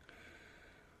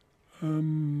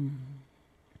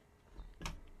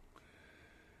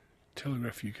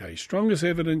 Telegraph UK. Strongest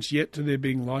evidence yet to there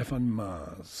being life on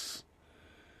Mars.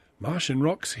 Martian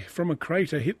rocks from a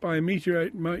crater hit by a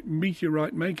meteorite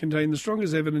may contain the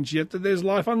strongest evidence yet that there's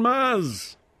life on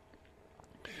Mars.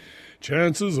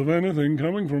 Chances of anything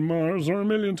coming from Mars are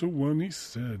 1,000,000 to 1, he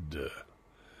said.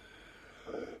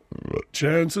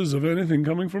 Chances of anything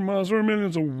coming from Mars are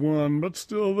 1,000,000 to 1, but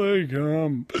still they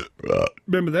come.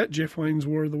 Remember that, Jeff Wayne's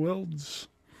War of the Worlds?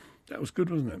 That was good,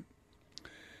 wasn't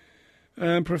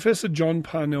it? Professor John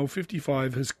Parnell,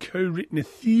 55, has co-written a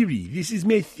theory. This is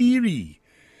my theory.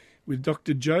 With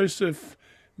Dr. Joseph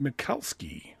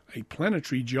Mikulski, a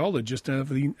planetary geologist at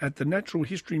the Natural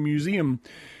History Museum,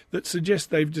 that suggests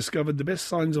they've discovered the best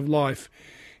signs of life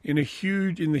in the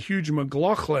huge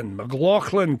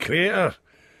McLaughlin crater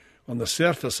on the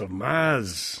surface of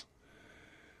Mars.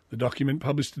 The document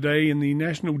published today in the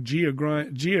National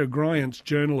Geoscience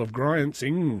Journal of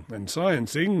Sciencing and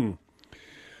Sciencing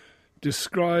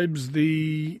describes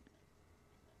the...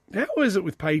 How is it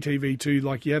with pay TV too?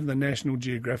 Like you have the National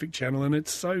Geographic Channel and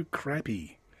it's so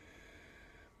crappy.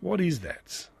 What is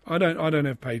that? I don't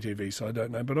have pay TV, so I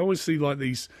don't know. But I always see like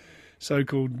these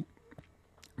so-called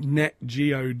Nat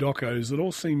Geo docos that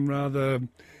all seem rather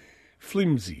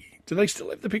flimsy. Do they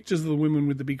still have the pictures of the women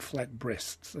with the big flat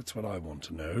breasts? That's what I want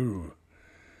to know.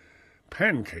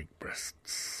 Pancake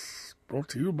breasts. Brought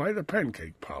to you by the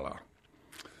Pancake Parlour.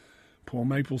 Pour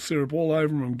maple syrup all over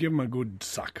them and give them a good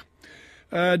suck.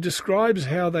 Describes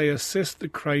how they assessed the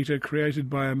crater created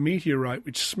by a meteorite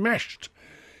which smashed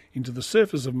into the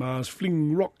surface of Mars,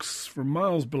 flinging rocks from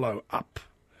miles below up.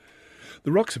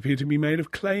 The rocks appear to be made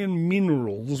of clay and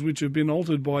minerals which have been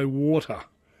altered by water.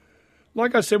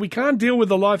 Like I said, we can't deal with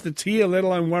the life that's here, let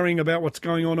alone worrying about what's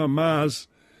going on Mars.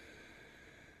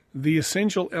 The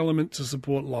essential element to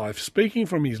support life. Speaking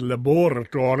from his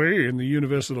laboratory in the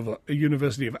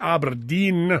University of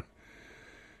Aberdeen,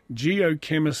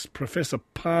 geochemist Professor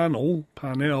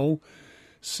Parnell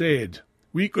said,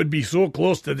 "We could be so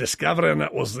close to discovering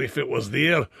it was if it was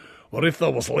there, or if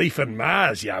there was life in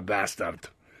Mars, you bastard.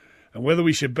 And whether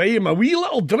we should buy him a wee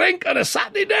little drink on a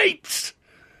Saturday night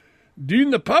down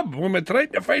the pub when we're trying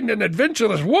to find an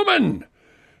adventurous woman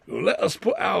who let us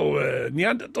put our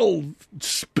Neanderthal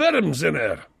sperms in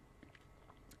her."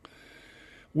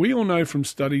 We all know from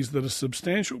studies that a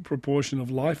substantial proportion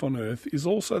of life on Earth is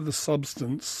also in the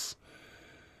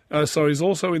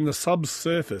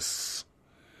subsurface.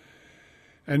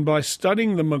 And by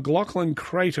studying the McLaughlin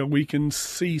crater, we can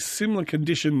see similar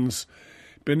conditions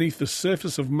beneath the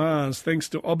surface of Mars thanks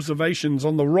to observations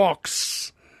on the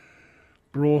rocks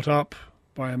brought up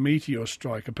by a meteor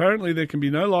strike. Apparently there can be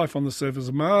no life on the surface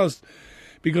of Mars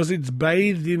because it's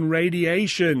bathed in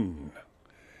radiation.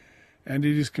 And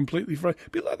it is completely frozen. A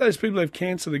bit like those people who have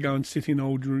cancer that go and sit in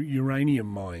old uranium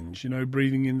mines,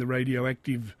 breathing in the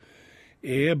radioactive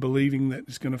air, believing that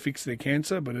it's going to fix their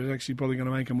cancer, but it's actually probably going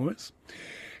to make them worse.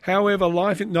 However,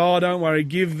 no, don't worry.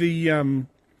 Give the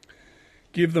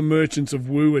merchants of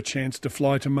Woo a chance to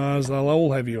fly to Mars. They'll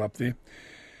all have you up there.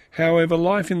 However,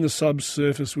 life in the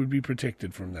subsurface would be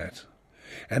protected from that.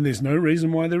 And there's no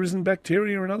reason why there isn't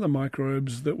bacteria and other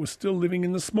microbes that were still living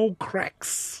in the small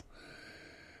cracks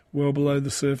well below the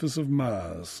surface of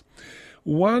Mars.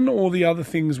 One or the other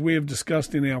things we have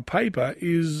discussed in our paper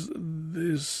is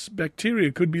this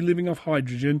bacteria could be living off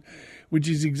hydrogen, which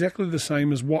is exactly the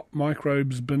same as what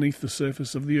microbes beneath the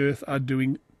surface of the Earth are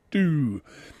doing too.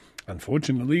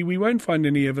 Unfortunately, we won't find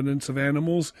any evidence of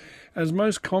animals, as the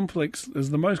most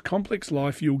complex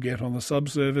life you'll get on the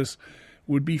subsurface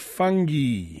would be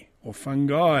fungi or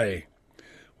fungula.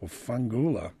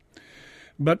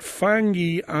 But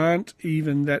fungi aren't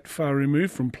even that far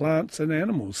removed from plants and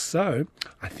animals, so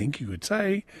I think you could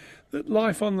say that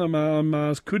life on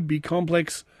Mars could be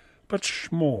complex but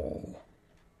small.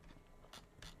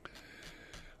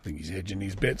 I think he's hedging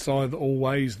his bets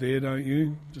always there, don't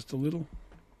you? Just a little.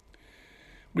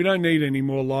 We don't need any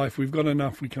more life. We've got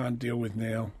enough we can't deal with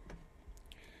now.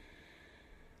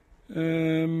 I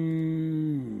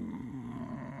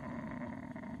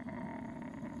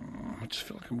just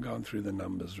feel like I'm going through the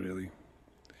numbers, really.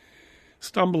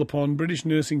 Stumble upon British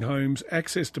nursing homes.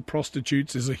 Access to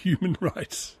prostitutes is a human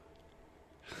right.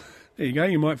 There you go.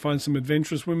 You might find some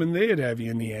adventurous women there to have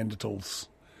your Neanderthals.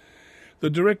 The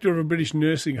director of a British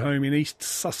nursing home in East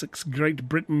Sussex, Great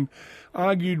Britain,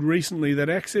 argued recently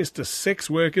that access to sex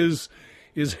workers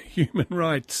is a human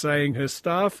right, saying her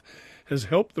staff has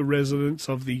helped the residents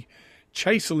of the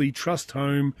Chaseley Trust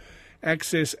Home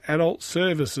access adult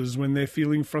services when they're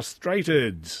feeling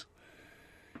frustrated.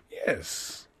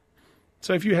 Yes.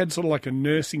 So if you had sort of like a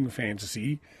nursing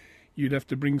fantasy, you'd have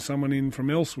to bring someone in from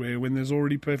elsewhere when there's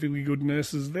already perfectly good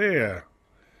nurses there.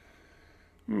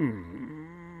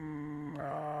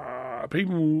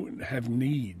 People have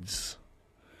needs.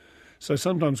 So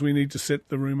sometimes we need to set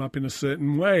the room up in a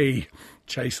certain way.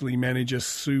 Chaseley manager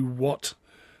Sue Watt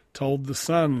told The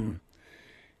Sun,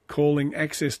 calling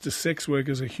access to sex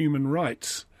workers a human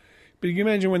right. But you can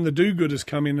imagine when the do-gooders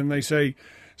come in and they say,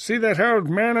 "See that old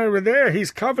man over there?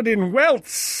 He's covered in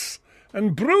welts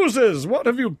and bruises. What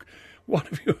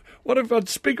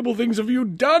unspeakable things have you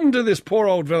done to this poor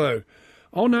old fellow?"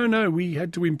 Oh, no, we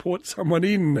had to import someone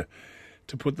in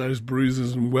to put those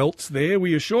bruises and welts there.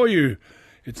 We assure you,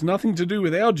 it's nothing to do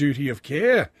with our duty of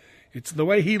care. It's the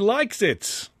way he likes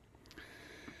it.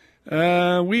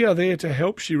 We are there to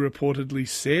help, she reportedly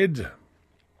said.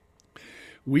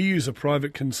 We use a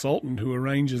private consultant who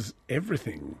arranges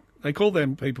everything. They call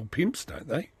them people pimps, don't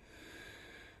they?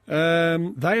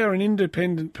 They are an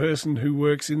independent person who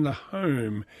works in the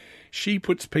home. She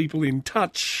puts people in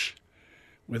touch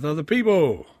with other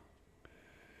people.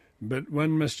 But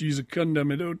one must use a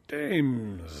condom at all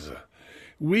times.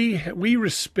 We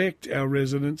respect our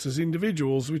residents as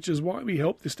individuals, which is why we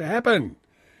help this to happen.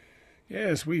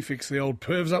 Yes, we fix the old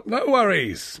pervs up, no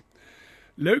worries.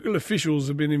 Local officials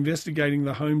have been investigating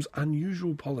the home's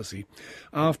unusual policy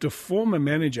after former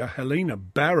manager Helena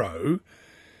Barrow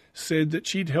said that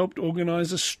she'd helped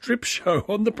organise a strip show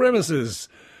on the premises,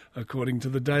 according to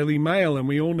the Daily Mail. And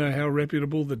we all know how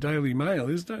reputable the Daily Mail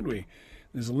is, don't we?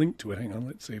 There's a link to it. Hang on,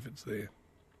 let's see if it's there.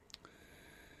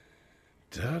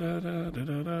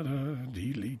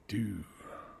 Da-da-da-da-da-da-dee-lee-doo.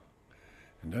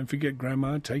 And don't forget,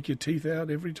 Grandma, take your teeth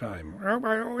out every time. Oh,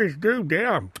 I always do,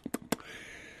 dear.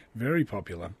 Very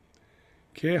popular.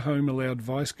 Care home allowed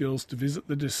vice girls to visit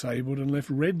the disabled and left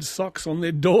red socks on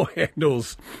their door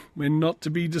handles when not to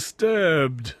be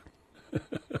disturbed.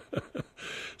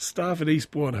 Staff at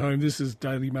Eastbourne Home, this is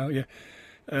Daily Mail,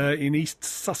 in East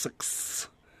Sussex,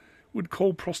 would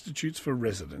call prostitutes for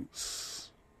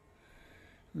residence.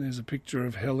 There's a picture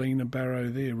of Helena Barrow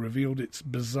there, revealed its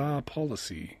bizarre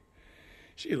policy.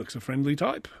 She looks a friendly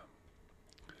type.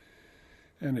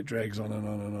 And it drags on and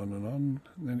on and on and on.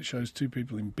 And then it shows two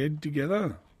people in bed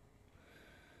together.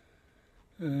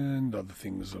 And other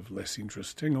things of less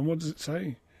interest. Hang on, what does it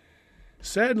say?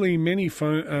 Sadly, many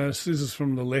this is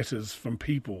from the letters from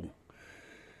people.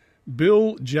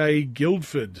 Bill J.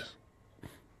 Guildford,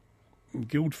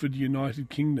 United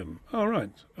Kingdom. Oh,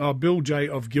 right. Oh, Bill J.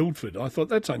 of Guildford. I thought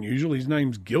that's unusual. His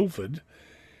name's Guildford,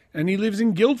 and he lives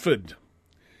in Guildford.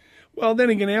 Well, then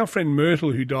again, our friend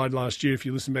Myrtle, who died last year, if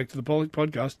you listen back to the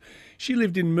podcast, she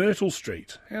lived in Myrtle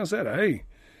Street. How's that, eh?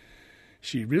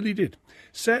 She really did.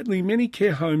 Sadly, many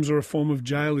care homes are a form of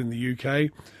jail in the UK.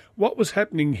 What was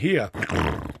happening here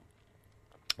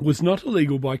was not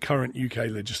illegal by current UK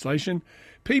legislation.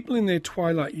 People in their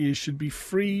twilight years should be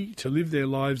free to live their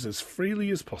lives as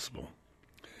freely as possible.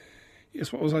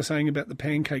 Yes, what was I saying about the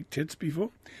pancake tits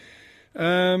before?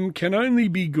 Can only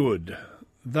be good.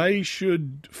 They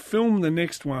should film the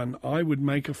next one. I would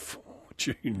make a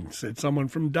fortune, said someone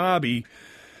from Derby,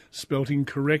 spelt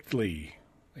incorrectly.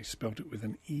 They spelt it with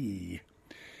an E.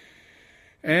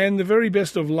 And the very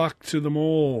best of luck to them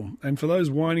all. And for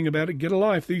those whining about it, get a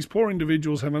life. These poor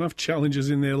individuals have enough challenges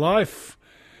in their life.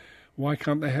 Why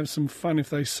can't they have some fun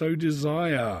if they so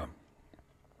desire?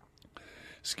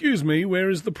 Excuse me,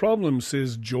 where is the problem,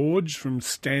 says George from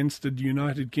Stansted,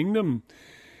 United Kingdom.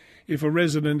 If a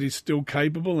resident is still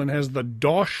capable and has the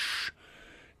dosh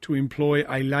to employ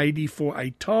a lady for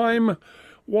a time.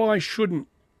 Why shouldn't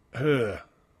her?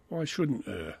 Why shouldn't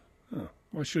her? Oh,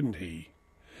 why shouldn't he?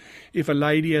 If a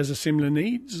lady has a similar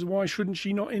needs, why shouldn't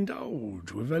she not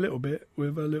indulge with a little bit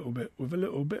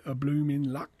of blooming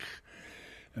luck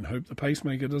and hope the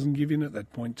pacemaker doesn't give in at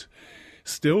that point?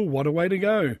 Still, what a way to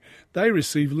go. They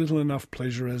receive little enough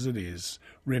pleasure as it is.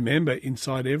 Remember,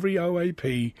 inside every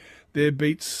OAP, there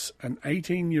beats an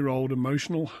 18-year-old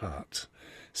emotional heart.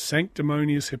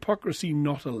 Sanctimonious hypocrisy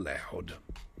not allowed.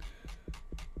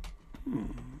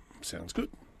 Sounds good.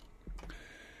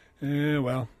 And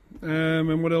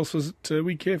what else was it?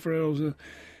 We care for adults.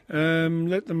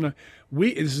 Let them know.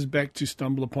 This is back to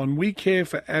Stumble Upon. We care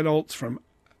for adults from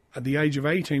the age of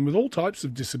 18 with all types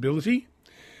of disability,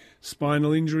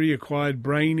 spinal injury, acquired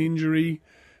brain injury,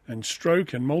 and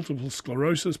stroke and multiple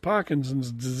sclerosis,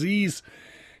 Parkinson's disease,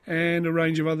 and a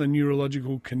range of other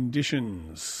neurological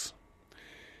conditions.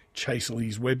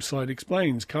 Chasely's website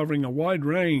explains, covering a wide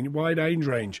age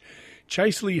range.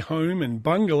 Chasely Home and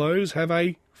Bungalows have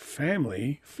a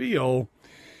family feel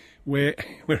where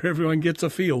everyone gets a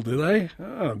feel, do they?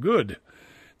 Oh, good.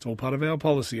 It's all part of our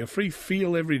policy, a free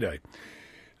feel every day,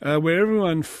 where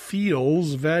everyone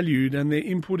feels valued and their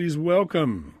input is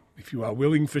welcome, if you are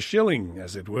willing for shilling,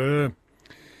 as it were.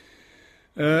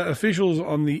 Officials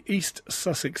on the East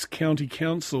Sussex County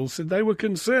Council said they were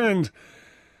concerned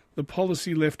the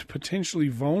policy left potentially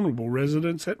vulnerable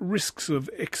residents at risks of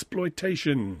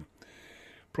exploitation.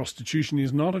 Prostitution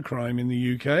is not a crime in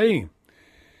the UK.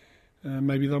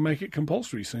 Maybe they'll make it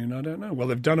compulsory soon, I don't know. Well,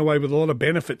 they've done away with a lot of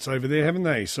benefits over there, haven't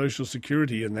they? Social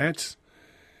Security and that.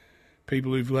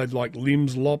 People who've had, like,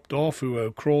 limbs lopped off, who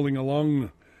are crawling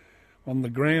along on the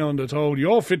ground, are told,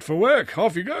 you're fit for work,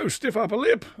 off you go, stiff upper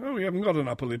lip. Oh, you haven't got an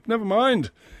upper lip, never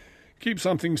mind. Keep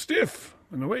something stiff,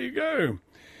 and away you go.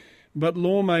 But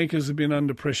lawmakers have been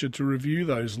under pressure to review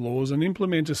those laws and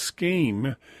implement a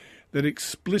scheme that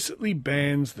explicitly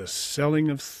bans the selling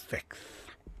of sex.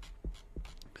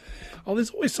 Oh, there's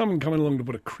always someone coming along to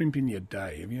put a crimp in your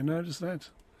day. Have you noticed that?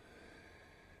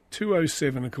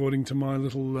 2:07, according to my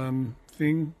little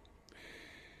thing.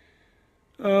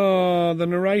 Oh, the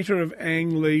narrator of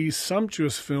Ang Lee's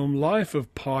sumptuous film Life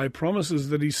of Pi promises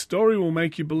that his story will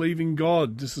make you believe in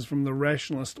God. This is from the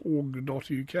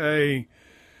rationalist.org.uk.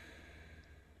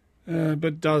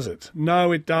 But does it?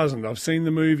 No, it doesn't. I've seen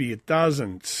the movie. It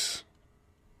doesn't.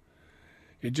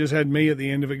 It just had me at the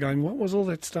end of it going, what was all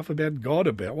that stuff about God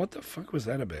about? What the fuck was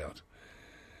that about?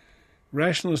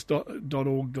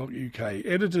 Rationalist.org.uk.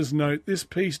 Editor's note, this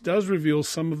piece does reveal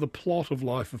some of the plot of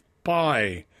Life of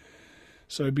Pi.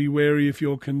 So be wary if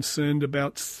you're concerned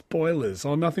about spoilers.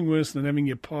 Oh, nothing worse than having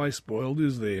your pie spoiled,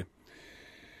 is there?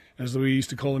 As we used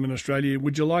to call them in Australia,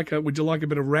 would you like a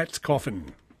bit of rat's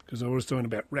coffin? Because I was talking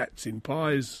about rats in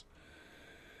pies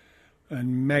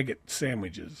and maggot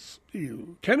sandwiches.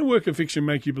 Ew. Can a work of fiction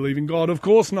make you believe in God? Of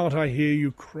course not, I hear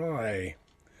you cry.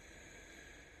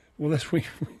 Well, we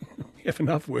have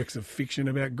enough works of fiction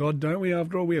about God, don't we?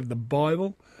 After all, we have the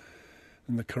Bible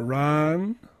and the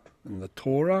Quran and the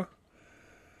Torah.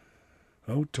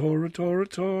 Oh, Torah, Torah,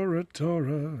 Torah,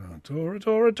 Torah, Torah,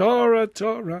 Torah, Torah,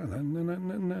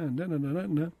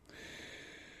 Torah.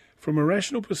 From a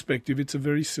rational perspective, it's a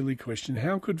very silly question.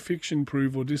 How could fiction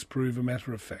prove or disprove a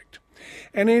matter of fact?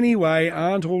 And anyway,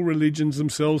 aren't all religions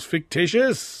themselves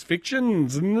fictitious?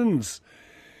 Fictions,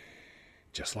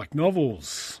 just like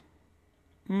novels.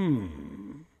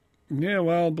 Yeah,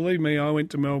 well, believe me, I went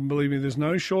to Melbourne. Believe me, there's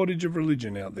no shortage of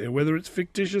religion out there, whether it's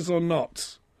fictitious or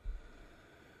not.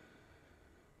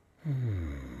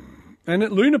 And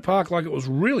at Luna Park, like, it was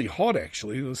really hot,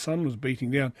 actually. The sun was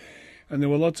beating down. And there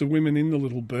were lots of women in the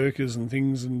little burqas and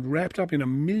things and wrapped up in a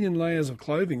million layers of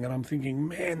clothing. And I'm thinking,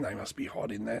 man, they must be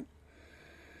hot in that.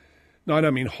 No, I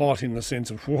don't mean hot in the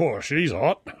sense of, whoa, she's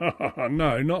hot.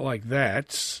 No, not like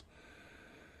that.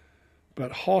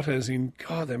 But hot as in,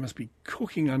 God, they must be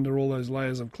cooking under all those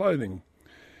layers of clothing.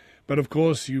 But, of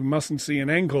course, you mustn't see an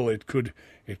ankle. It could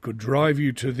drive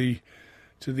you to the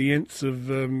nths of...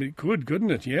 it could,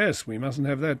 couldn't it? Yes, we mustn't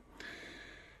have that.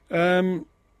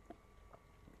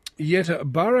 Yet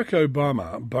Barack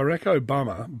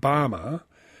Obama,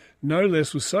 no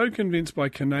less, was so convinced by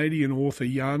Canadian author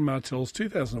Jan Martel's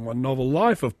 2001 novel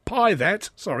Life of Pi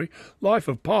that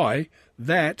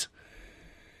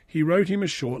he wrote him a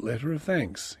short letter of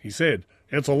thanks. He said,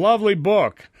 "It's a lovely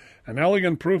book, an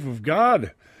elegant proof of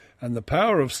God and the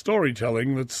power of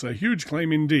storytelling that's a huge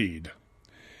claim indeed.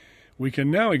 We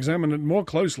can now examine it more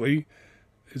closely."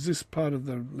 Is this part of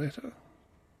the letter?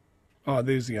 Oh,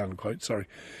 there's the unquote, sorry.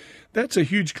 "That's a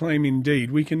huge claim indeed.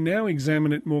 We can now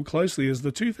examine it more closely as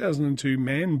the 2002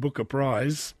 Man Booker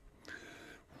Prize,"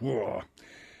 Whoa.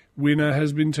 Winner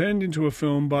has been turned into a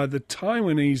film by the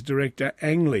Taiwanese director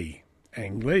Ang Lee,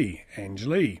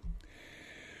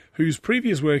 whose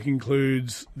previous work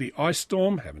includes The Ice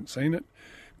Storm, haven't seen it,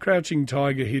 Crouching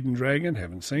Tiger, Hidden Dragon,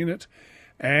 haven't seen it,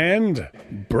 and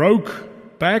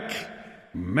Brokeback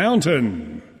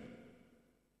Mountain,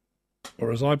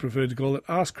 or as I prefer to call it,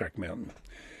 Arse Crack Mountain.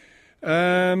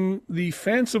 The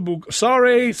fanciful...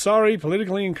 Sorry,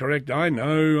 politically incorrect. I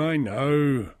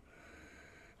know.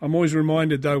 I'm always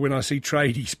reminded, though, when I see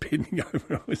tradies bending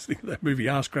over, I always think of that movie,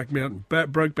 Arse Crack Mountain,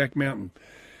 Brokeback Mountain,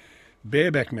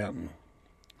 Bareback Mountain.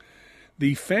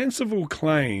 The fanciful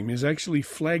claim is actually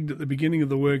flagged at the beginning of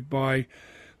the work by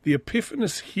the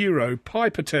epiphanous hero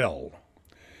Pai Patel,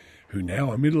 who,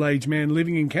 now a middle-aged man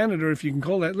living in Canada, if you can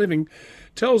call that living,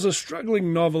 tells a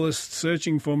struggling novelist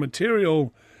searching for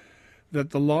material that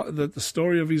the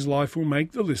story of his life will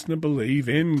make the listener believe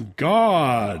in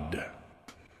God.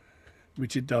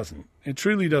 Which it doesn't. It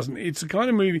truly doesn't. It's the kind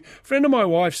of movie... A friend of my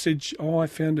wife said, I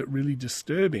found it really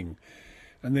disturbing.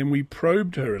 And then we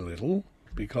probed her a little,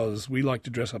 because we like to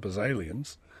dress up as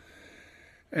aliens.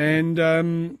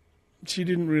 And she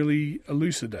didn't really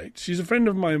elucidate. She's a friend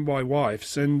of my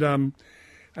wife's, and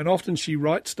often she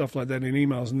writes stuff like that in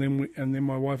emails, and then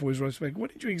my wife always writes back,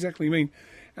 what did you exactly mean?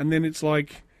 And then it's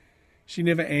like... She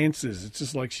never answers. It's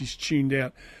just like she's tuned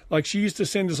out. Like she used to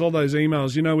send us all those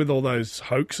emails, with all those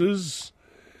hoaxes.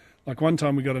 Like one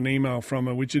time we got an email from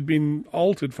her which had been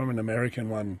altered from an American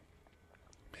one.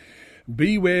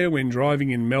 Beware when driving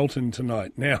in Melton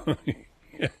tonight. Now,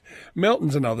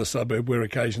 Melton's another suburb where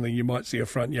occasionally you might see a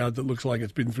front yard that looks like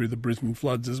it's been through the Brisbane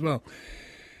floods as well.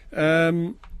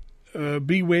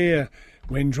 Beware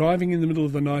when driving in the middle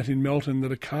of the night in Melton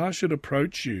that a car should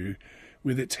approach you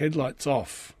with its headlights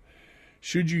off.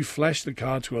 Should you flash the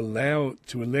car to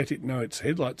let it know its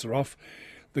headlights are off,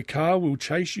 the car will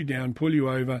chase you down, pull you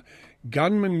over.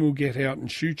 Gunmen will get out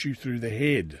and shoot you through the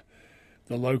head.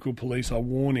 The local police are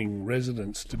warning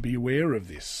residents to be aware of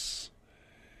this.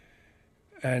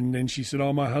 And then she said,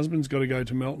 my husband's got to go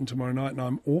to Melton tomorrow night and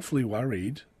I'm awfully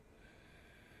worried.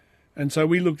 And so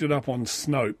we looked it up on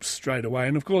Snopes straight away.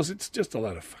 And, of course, it's just a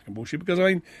load of fucking bullshit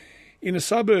because, in a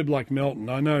suburb like Melton,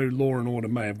 I know law and order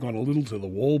may have gone a little to the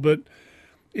wall, but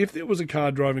if there was a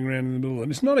car driving around in the middle, and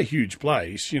it's not a huge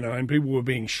place, and people were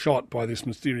being shot by this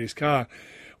mysterious car,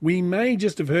 we may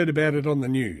just have heard about it on the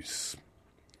news.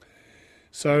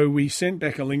 So we sent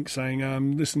back a link saying,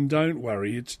 listen, don't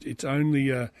worry, it's only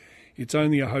a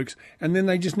hoax. And then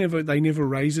they never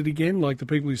raise it again. Like the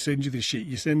people who send you this shit,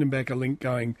 you send them back a link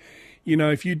going,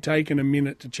 if you'd taken a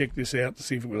minute to check this out to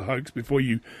see if it was a hoax before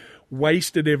you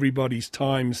wasted everybody's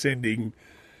time sending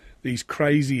these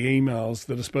crazy emails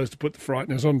that are supposed to put the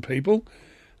frighteners on people.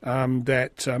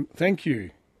 Thank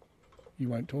you. You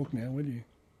won't talk now, will you?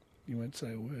 You won't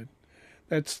say a word.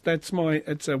 It's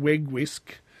a weg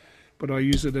whisk, but I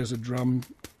use it as a drum,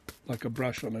 like a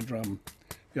brush on a drum.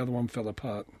 The other one fell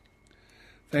apart.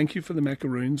 Thank you for the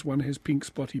macaroons. One has pink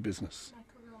spotty business.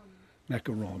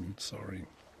 Macaron, sorry.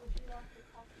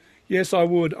 Yes, I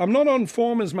would. I'm not on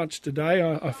form as much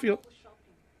today. I feel...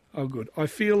 Oh, good. I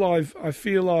feel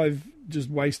I've just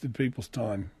wasted people's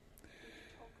time.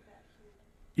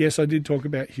 Yes, I did talk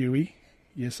about Huey.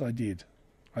 Yes, I did.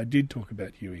 I did talk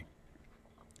about Huey.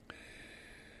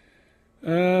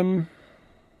 Where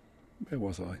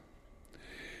was I?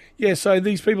 Yeah, so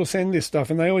these people send this stuff,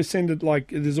 and they always send it like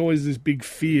there's always this big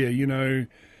fear,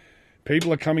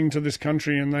 People are coming to this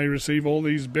country and they receive all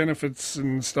these benefits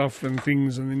and stuff and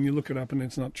things, and then you look it up and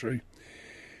it's not true.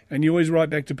 And you always write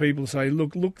back to people and say,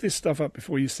 look this stuff up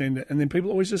before you send it. And then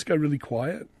people always just go really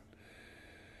quiet.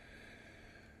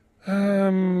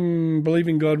 Believe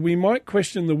in God. We might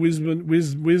question the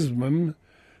wisdom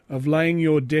of laying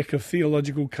your deck of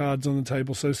theological cards on the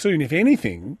table so soon. If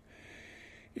anything,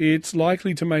 it's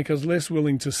likely to make us less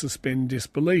willing to suspend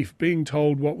disbelief. Being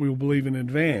told what we'll believe in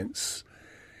advance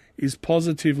is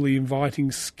positively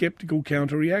inviting sceptical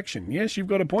counter-reaction. Yes, you've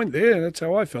got a point there. That's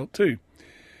how I felt too.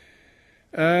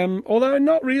 Although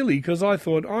not really, because I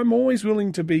thought I'm always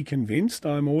willing to be convinced.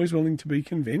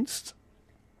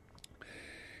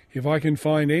 If I can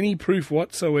find any proof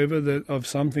whatsoever that of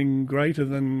something greater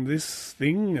than this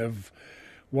thing, of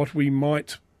what we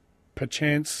might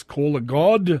perchance call a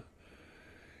god,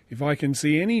 if I can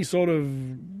see any sort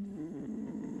of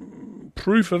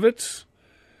proof of it,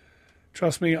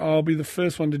 trust me, I'll be the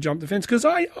first one to jump the fence. Because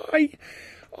I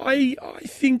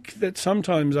think that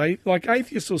sometimes,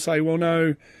 atheists will say, well,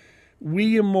 no,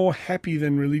 we are more happy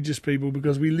than religious people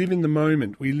because we live in the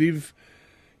moment. We live,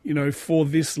 for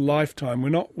this lifetime.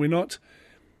 We're not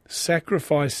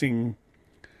sacrificing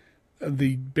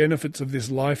the benefits of this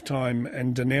lifetime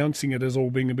and denouncing it as all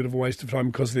being a bit of a waste of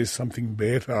time because there's something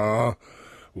better.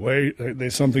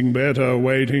 There's something better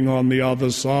waiting on the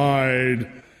other side.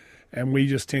 And we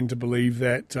just tend to believe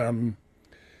that,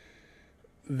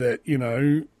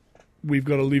 we've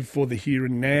got to live for the here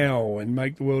and now and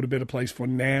make the world a better place for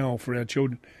now, for our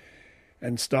children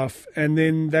and stuff. And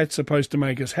then that's supposed to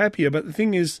make us happier. But the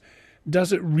thing is,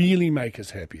 does it really make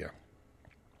us happier?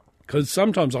 Because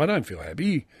sometimes I don't feel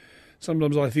happy.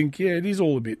 Sometimes I think, yeah, it is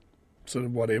all a bit sort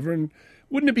of whatever. And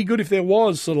wouldn't it be good if there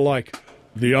was sort of like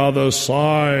the other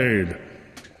side?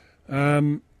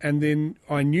 And then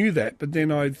I knew that, but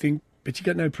then I think, but you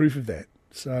got no proof of that.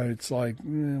 So it's like,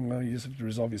 well, you just have to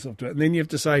resolve yourself to it. And then you have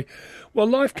to say, well,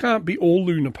 life can't be all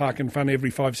Luna Park and fun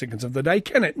every 5 seconds of the day,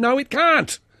 can it? No, it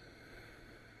can't.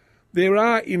 There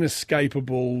are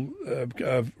inescapable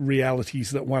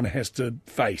realities that one has to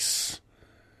face.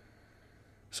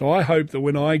 So I hope that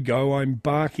when I go, I'm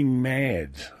barking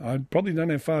mad. I probably don't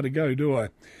have far to go, do I?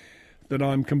 That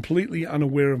I'm completely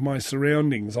unaware of my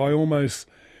surroundings. I almost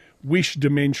wish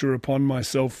dementia upon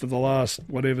myself for the last,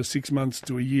 6 months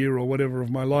to a year or whatever of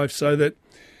my life, so that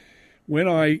when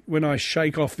I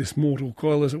shake off this mortal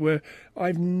coil, as it were,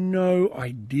 I've no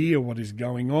idea what is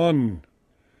going on.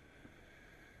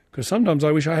 Because sometimes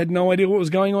I wish I had no idea what was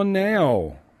going on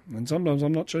now. And sometimes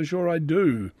I'm not so sure I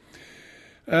do.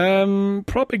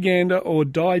 Propaganda or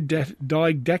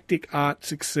didactic art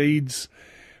succeeds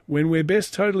when we're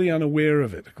best totally unaware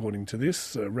of it, according to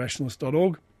this,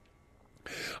 rationalist.org.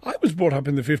 I was brought up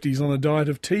in the 50s on a diet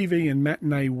of TV and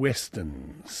matinee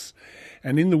westerns.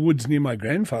 And in the woods near my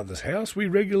grandfather's house, we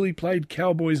regularly played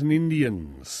cowboys and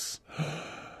Indians.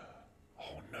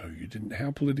 Oh, no, you didn't.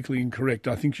 How politically incorrect.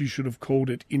 I think you should have called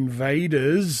it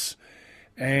invaders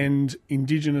and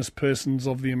indigenous persons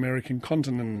of the American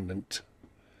continent.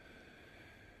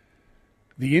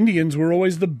 The Indians were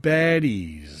always the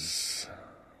baddies,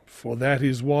 for that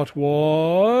is what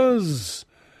was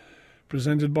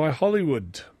presented by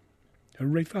Hollywood.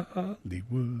 Hooray for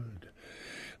Hollywood.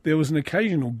 There was an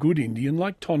occasional good Indian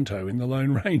like Tonto in The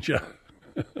Lone Ranger.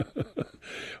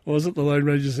 Was it the Lone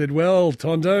Ranger said, well,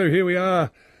 Tonto, here we are,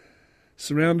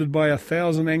 surrounded by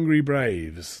 1,000 angry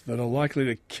braves that are likely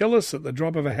to kill us at the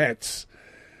drop of a hat.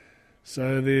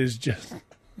 So there's just...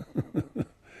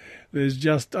 There's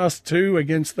just us two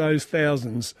against those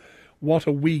thousands. What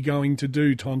are we going to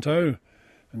do, Tonto?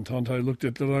 And Tonto looked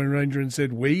at the Lone Ranger and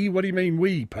said, we? What do you mean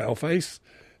we, paleface?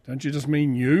 Don't you just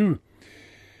mean you?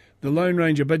 The Lone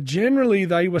Ranger, but generally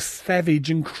they were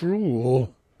savage and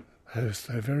cruel. Oh,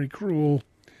 so very cruel.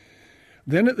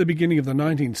 Then at the beginning of the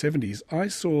 1970s, I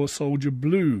saw Soldier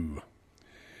Blue.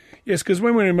 Yes, because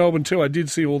when we were in Melbourne too, I did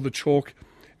see all the chalk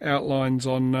outlines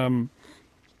on...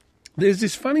 There's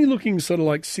this funny-looking sort of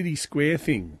like city square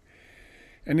thing,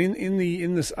 and in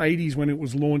this 80s when it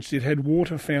was launched, it had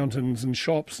water fountains and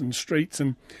shops and streets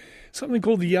and something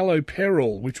called the Yellow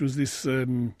Peril, which was this.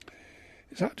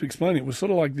 It's hard to explain. It was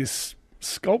sort of like this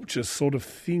sculpture sort of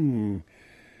thing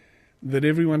that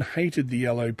everyone hated, the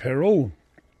Yellow Peril,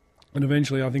 and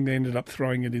eventually I think they ended up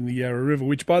throwing it in the Yarra River,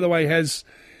 which by the way has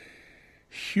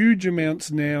huge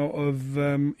amounts now of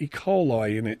E.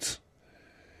 coli in it.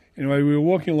 Anyway, we were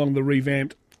walking along the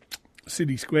revamped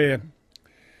City Square,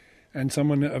 and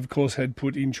someone, of course, had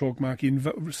put in chalk mark,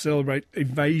 celebrate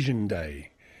Invasion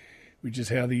Day, which is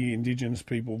how the Indigenous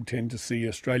people tend to see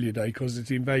Australia Day, because it's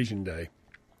Invasion Day.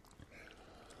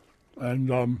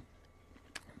 And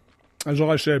as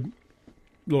I said,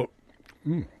 look,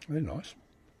 they're nice.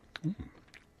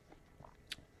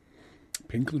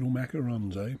 Pink little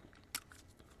macarons, eh?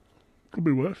 Could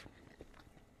be worse.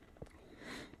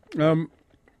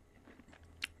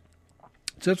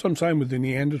 So that's what I'm saying with the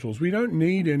Neanderthals. We don't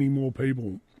need any more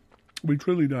people. We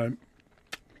truly don't.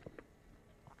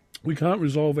 We can't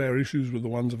resolve our issues with the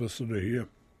ones of us that are here.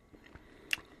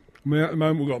 I mean, at the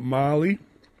moment we've got Mali.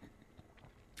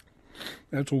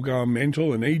 That's all going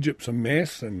mental, and Egypt's a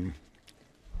mess, and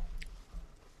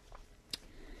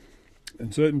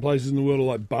certain places in the world are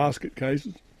like basket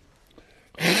cases.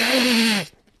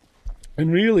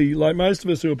 And really, like most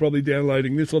of us who are probably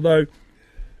downloading this, although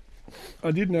I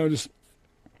did notice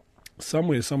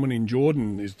somewhere someone in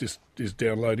Jordan is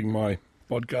downloading my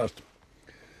podcast.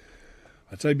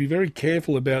 I'd say be very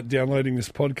careful about downloading this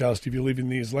podcast if you live in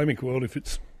the Islamic world. If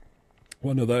it's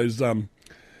one of those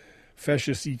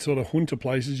fascist-y sort of junta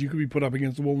places, you could be put up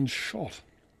against the wall and shot,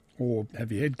 or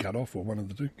have your head cut off, or one of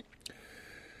the two.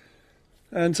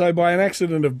 And so by an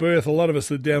accident of birth, a lot of us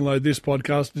that download this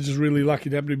podcast are just really lucky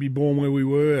to happen to be born where we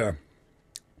were.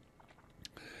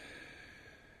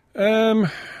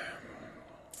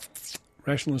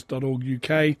 Rationalist.org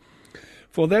UK.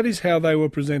 for that is how they were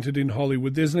presented in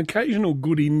Hollywood. There's an occasional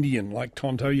good Indian, like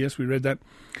Tonto. Yes, we read that.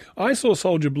 I saw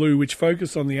Soldier Blue, which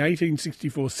focused on the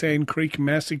 1864 Sand Creek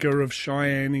Massacre of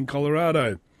Cheyenne in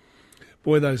Colorado.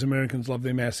 Boy, those Americans love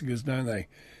their massacres, don't they?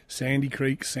 Sandy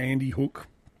Creek, Sandy Hook.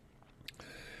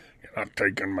 You're not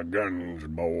taking my guns,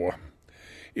 boy.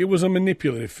 It was a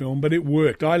manipulative film, but it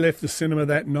worked. I left the cinema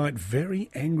that night very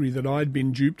angry that I'd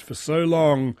been duped for so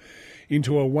long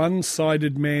into a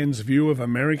one-sided man's view of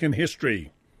American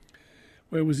history.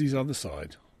 Where was his other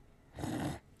side?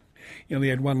 He only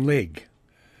had one leg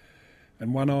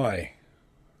and one eye.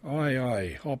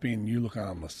 Aye, hop in, you look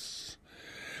harmless.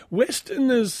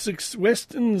 Westerns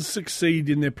succeed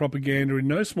in their propaganda in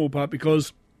no small part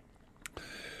because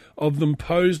of them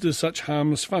posed as such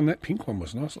harmless fun. That pink one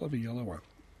was nice. I love a yellow one.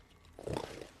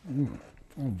 Oh,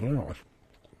 very nice.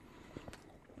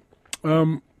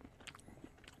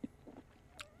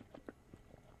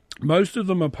 Most of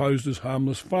them are posed as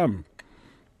harmless fun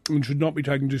and should not be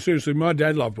taken too seriously. My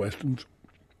dad loved Westerns.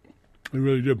 He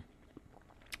really did.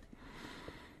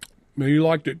 Now, he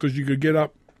liked it because you could get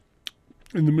up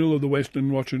in the middle of the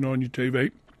Western watching on your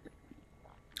TV,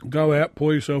 go out,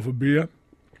 pour yourself a beer,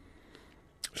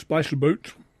 splash the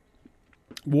boots,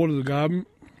 water the garden,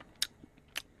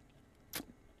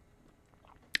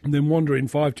 and then wander in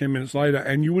 5-10 minutes later,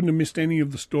 and you wouldn't have missed any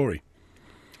of the story.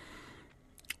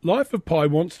 Life of Pi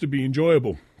wants to be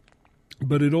enjoyable,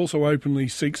 but it also openly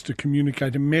seeks to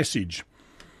communicate a message.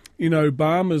 In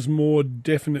Obama's more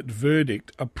definite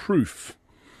verdict, a proof.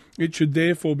 It should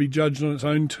therefore be judged on its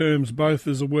own terms, both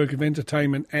as a work of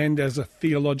entertainment and as a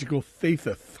theological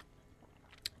thesis.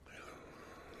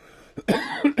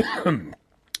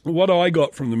 What I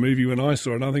got from the movie when I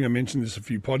saw it, and I think I mentioned this a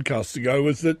few podcasts ago,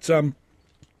 was that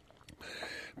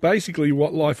basically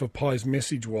what Life of Pi's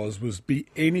message was be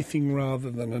anything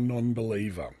rather than a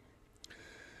non-believer.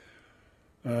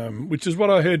 Which is what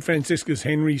I heard Franciscus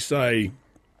Henry say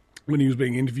when he was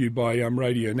being interviewed by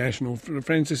Radio National.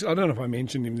 Francis, I don't know if I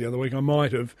mentioned him the other week, I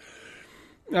might have.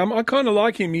 I kind of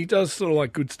like him. He does sort of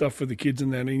like good stuff for the kids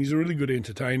and that, and he's a really good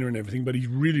entertainer and everything, but he's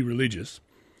really religious.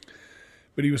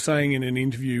 But he was saying in an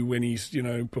interview when he's,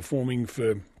 performing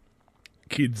for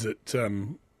kids at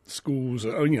schools,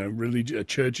 religious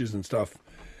churches and stuff,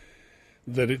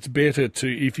 that it's better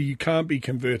to, if you can't be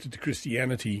converted to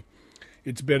Christianity,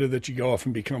 it's better that you go off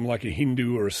and become like a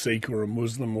Hindu or a Sikh or a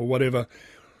Muslim or whatever.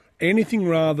 Anything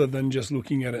rather than just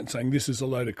looking at it and saying this is a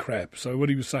load of crap. So what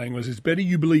he was saying was it's better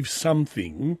you believe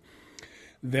something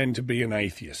than to be an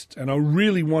atheist. And I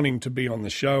really want him to be on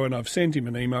the show, and I've sent him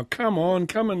an email. Come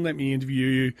and let me interview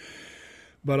you.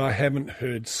 But I haven't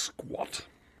heard squat,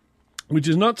 which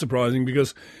is not surprising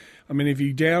because, if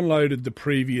he downloaded the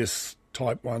previous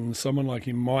type one, someone like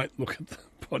him might look at the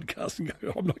podcast and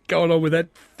go, I'm not going on with that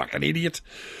fucking idiot.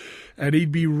 And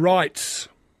he'd be right.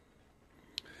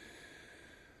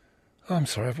 I'm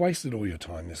sorry, I've wasted all your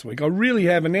time this week. I really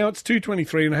have, and now it's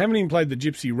 2:23 and I haven't even played the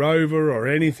Gypsy Rover or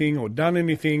anything or done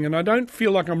anything, and I don't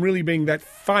feel like I'm really being that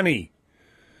funny.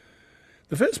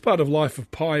 The first part of Life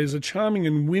of Pi is a charming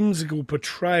and whimsical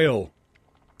portrayal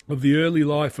of the early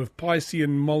life of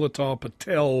Paisian Molotov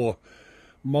Patel,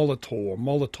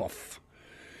 Molotov,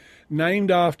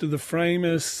 named after the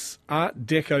famous Art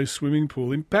Deco swimming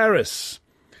pool in Paris.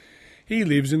 He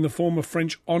lives in the former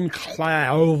French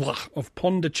enclave of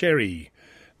Pondicherry,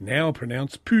 now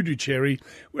pronounced Puducherry,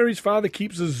 where his father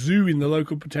keeps a zoo in the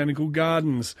local botanical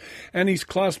gardens, and his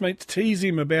classmates tease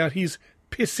him about his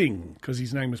pissing, because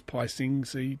his name was Pi Sing,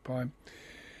 see, Pi.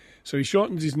 So he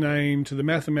shortens his name to the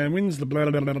matheman, wins the blah,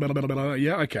 blah, blah, blah, blah, blah.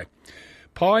 Yeah, okay.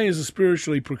 Pi is a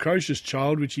spiritually precocious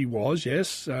child, which he was,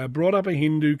 yes, brought up a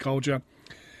Hindu culture,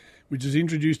 which has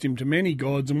introduced him to many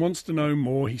gods and wants to know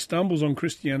more. He stumbles on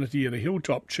Christianity at a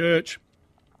hilltop church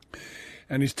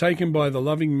and is taken by the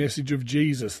loving message of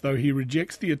Jesus, though he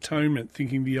rejects the atonement,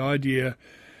 thinking the idea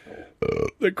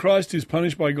that Christ is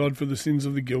punished by God for the sins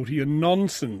of the guilty are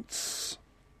nonsense.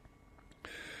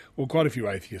 Well, quite a few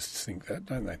atheists think that,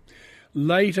 don't they?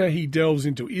 Later, he delves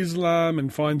into Islam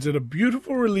and finds it a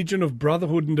beautiful religion of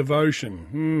brotherhood and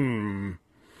devotion.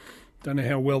 Don't know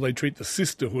how well they treat the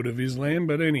sisterhood of Islam,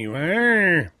 but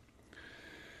anyway.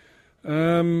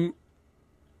 Someone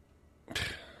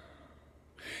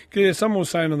was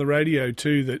saying on the radio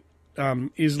too that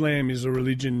Islam is a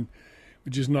religion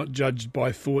which is not judged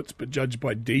by thoughts but judged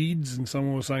by deeds, and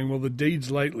someone was saying, well, the deeds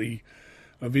lately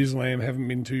of Islam haven't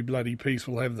been too bloody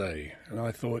peaceful, have they? And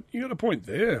I thought, you got a point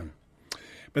there.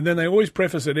 But then they always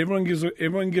preface it, everyone gets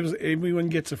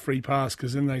a free pass,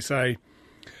 because then they say,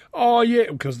 oh, yeah,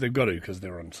 because they've got to, because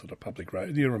they're on sort of public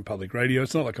radio. You're on public radio.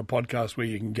 It's not like a podcast where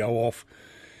you can go off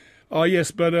Oh,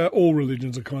 yes, but all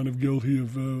religions are kind of guilty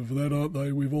of that, aren't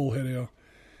they? We've all had our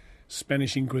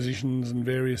Spanish Inquisitions and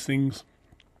various things.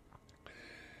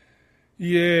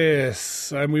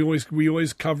 Yes, and we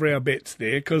always cover our bets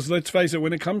there, because let's face it,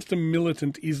 when it comes to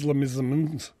militant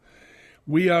Islamisms,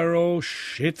 we are all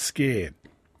shit scared.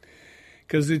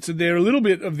 Because they're a little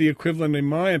bit of the equivalent, in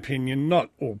my opinion,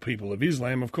 not all people of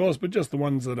Islam, of course, but just the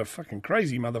ones that are fucking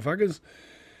crazy motherfuckers,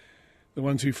 the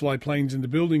ones who fly planes into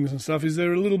buildings and stuff. Is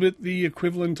there a little bit the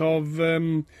equivalent of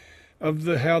not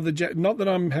that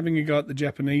I'm having a go at the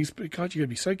Japanese, but God, you got to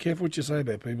be so careful what you say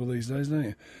about people these days, don't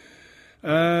you?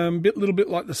 Little bit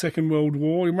like the Second World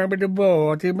War. Remember the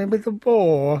war? Do you remember the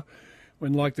war?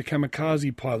 When, like, the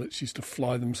kamikaze pilots used to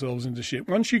fly themselves into shit.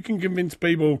 Once you can convince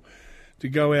people to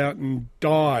go out and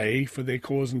die for their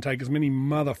cause and take as many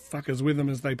motherfuckers with them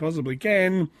as they possibly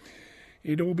can,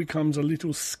 it all becomes a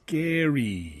little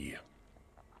scary.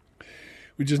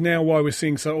 Which is now why we're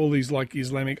seeing all these, like,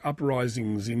 Islamic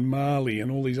uprisings in Mali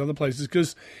and all these other places.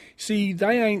 Because, see,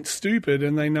 they ain't stupid,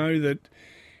 and they know that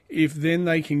if then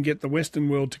they can get the Western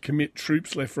world to commit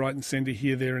troops left, right and centre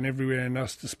here, there and everywhere, and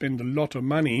us to spend a lot of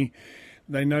money,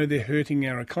 they know they're hurting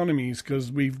our economies,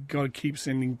 because we've got to keep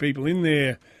sending people in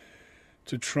there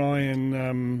to try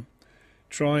and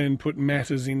put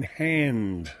matters in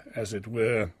hand, as it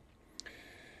were.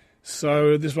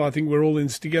 So this is why I think we're all in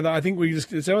this together. I think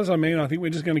I think we're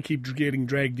just going to keep getting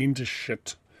dragged into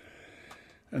shit.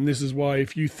 And this is why,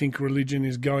 if you think religion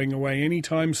is going away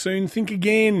anytime soon, think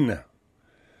again.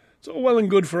 It's all well and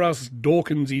good for us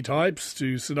Dawkinsy types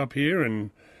to sit up here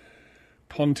and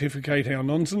pontificate our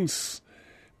nonsense,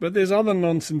 but there's other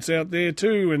nonsense out there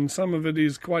too, and some of it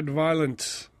is quite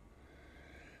violent.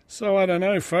 So I don't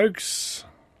know, folks.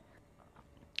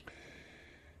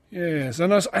 Yes,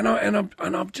 I've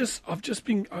just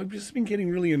been getting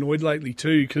really annoyed lately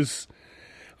too, because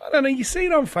I don't know. You see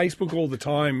it on Facebook all the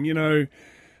time, you know.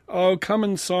 Oh, come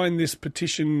and sign this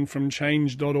petition from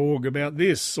change.org about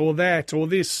this or that or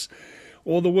this,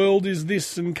 or the world is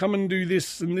this, and come and do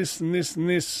this and this and this and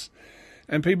this.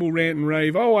 And people rant and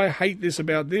rave, oh, I hate this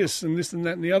about this and this and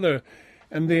that and the other.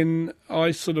 And then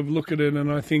I sort of look at it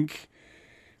and I think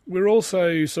we're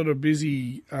also sort of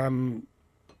busy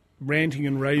ranting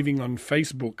and raving on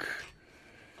Facebook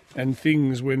and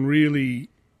things, when really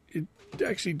it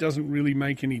actually doesn't really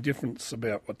make any difference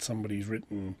about what somebody's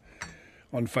written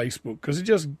on Facebook, because it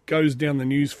just goes down the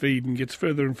news feed and gets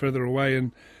further and further away,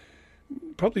 and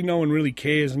probably no one really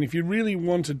cares. And if you really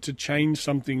wanted to change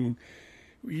something,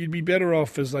 you'd be better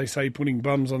off, as they say, putting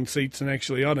bums on seats and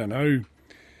actually, I don't know,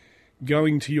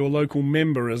 going to your local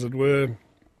member, as it were,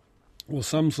 or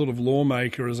some sort of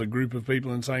lawmaker as a group of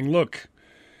people and saying, look,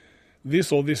 this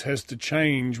or this has to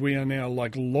change. We are now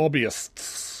like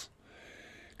lobbyists.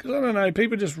 Because, I don't know,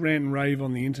 people just rant and rave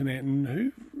on the internet,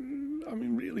 and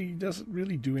really, does it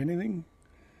really do anything?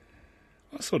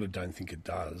 I sort of don't think it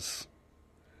does.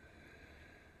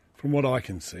 From what I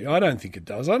can see, I don't think it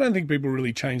does. I don't think people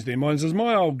really change their minds. As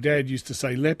my old dad used to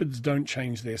say, leopards don't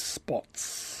change their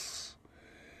spots.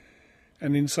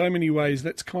 And in so many ways,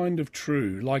 that's kind of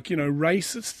true. Like, you know,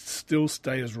 racists still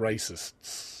stay as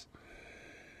racists.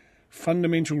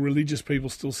 Fundamental religious people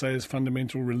still say as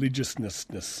fundamental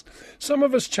religiousness. Some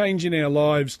of us change in our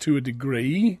lives to a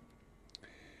degree,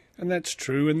 and that's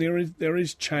true, and there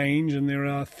is change and there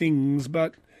are things,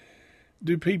 but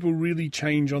do people really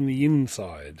change on the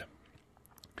inside?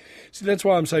 See, that's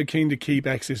why I'm so keen to keep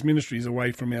Access Ministries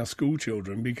away from our school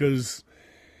children, because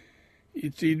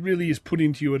it really is put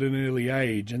into you at an early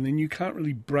age, and then you can't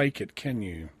really break it, can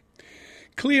you?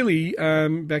 Clearly,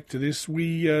 back to this,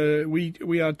 we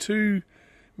are too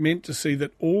meant to see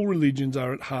that all religions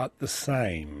are at heart the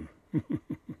same.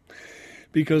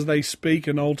 Because they speak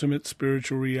an ultimate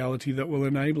spiritual reality that will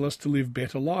enable us to live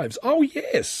better lives. Oh,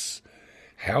 yes!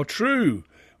 How true!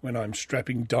 When I'm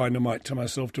strapping dynamite to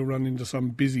myself to run into some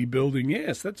busy building,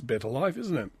 yes, that's better life,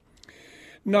 isn't it?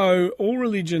 No, all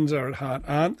religions are at heart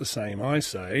aren't the same, I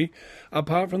say,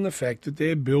 apart from the fact that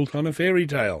they're built on a fairy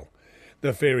tale.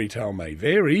 The fairy tale may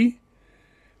vary,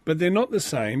 but they're not the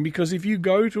same, because if you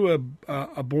go to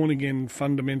a born-again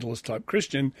fundamentalist-type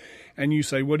Christian and you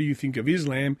say, what do you think of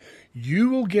Islam, you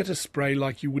will get a spray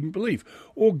like you wouldn't believe.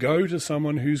 Or go to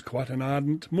someone who's quite an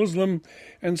ardent Muslim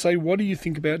and say, what do you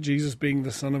think about Jesus being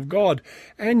the Son of God?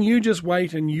 And you just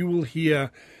wait and you will hear,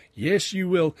 yes, you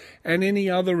will, and any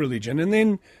other religion. And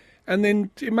then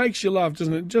it makes you laugh,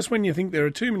 doesn't it? Just when you think there are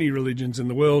too many religions in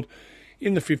the world,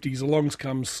 in the 50s along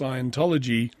comes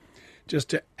Scientology just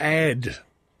to add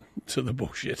to the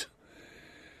bullshit.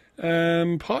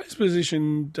 Pi's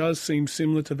position does seem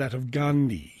similar to that of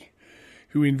Gandhi,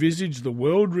 who envisage the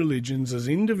world religions as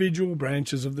individual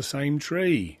branches of the same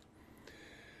tree.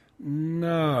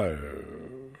 No.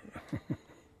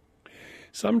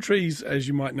 Some trees, as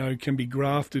you might know, can be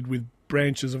grafted with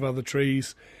branches of other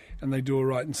trees, and they do all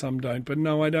right and some don't. But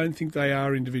no, I don't think they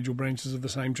are individual branches of the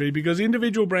same tree, because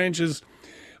individual branches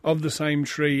of the same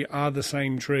tree are the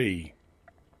same tree.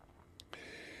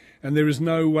 And there is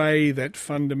no way that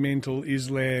fundamental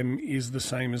Islam is the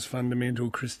same as fundamental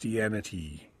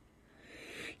Christianity.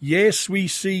 Yes, we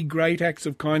see great acts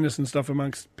of kindness and stuff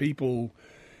amongst people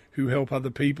who help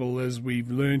other people, as we've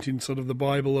learnt in sort of the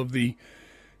Bible of the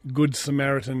Good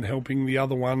Samaritan helping the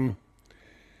other one.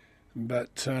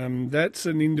 But that's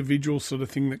an individual sort of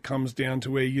thing that comes down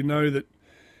to where you know that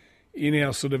in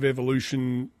our sort of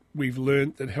evolution we've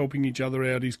learnt that helping each other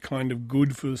out is kind of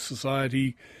good for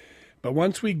society. But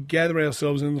once we gather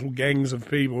ourselves in little gangs of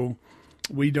people,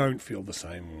 we don't feel the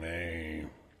same way.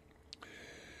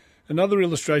 Another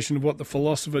illustration of what the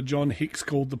philosopher John Hicks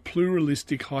called the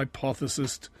pluralistic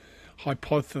hypothesis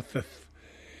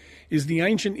is the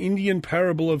ancient Indian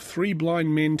parable of 3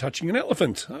 blind men touching an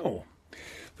elephant. Oh,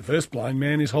 the first blind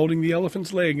man is holding the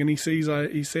elephant's leg, and he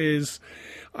says,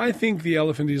 "I think the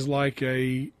elephant is like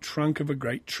a trunk of a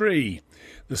great tree."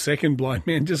 The second blind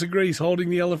man disagrees, holding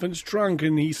the elephant's trunk,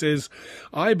 and he says,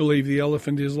 "I believe the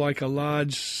elephant is like a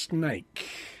large snake."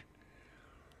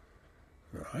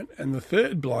 Right, and the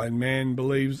third blind man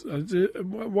believes,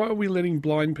 why are we letting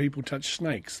blind people touch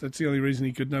snakes? That's the only reason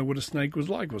he could know what a snake was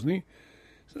like, wasn't he?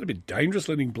 Isn't it a bit dangerous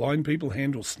letting blind people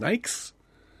handle snakes?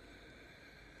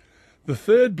 The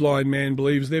third blind man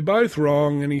believes they're both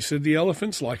wrong, and he said the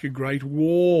elephant's like a great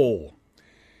wall.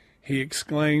 He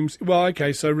exclaims, well,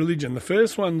 okay, so religion. The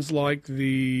first one's like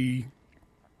the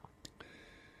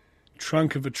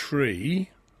trunk of a tree,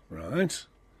 right?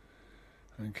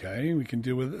 Okay, we can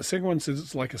deal with it. The second one says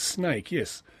it's like a snake.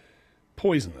 Yes,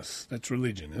 poisonous. That's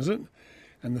religion, is it?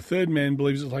 And the third man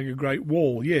believes it's like a great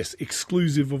wall. Yes,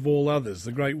 exclusive of all others.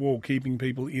 The great wall keeping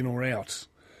people in or out.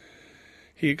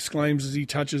 He exclaims as he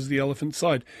touches the elephant's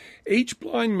side. Each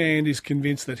blind man is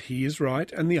convinced that he is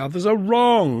right and the others are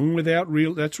wrong without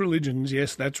that's religions.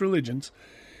 Yes, that's religions.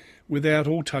 Without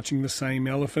all touching the same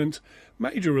elephant.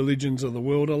 Major religions of the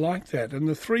world are like that. And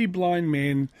the 3 blind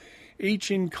men,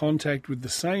 each in contact with the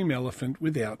same elephant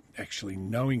without actually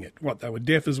knowing it. What, they were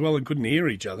deaf as well and couldn't hear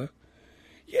each other?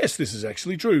 Yes, this is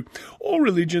actually true. All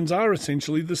religions are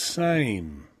essentially the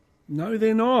same. No,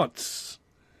 they're not.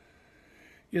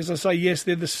 Yes, I say yes,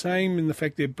 they're the same in the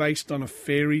fact they're based on a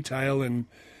fairy tale and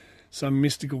some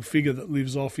mystical figure that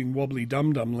lives off in wobbly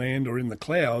dum-dum land or in the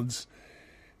clouds.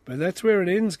 But that's where it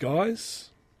ends,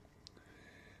 guys.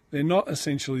 They're not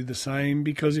essentially the same,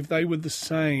 because if they were the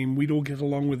same, we'd all get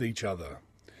along with each other.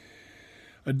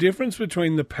 A difference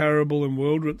between the parable and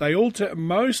world,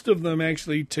 most of them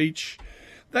actually teach,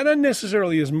 they don't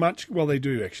necessarily as much, well, they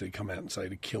do actually come out and say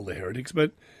to kill the heretics,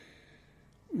 but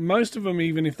most of them,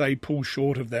 even if they pull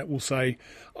short of that, will say,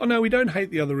 oh no, we don't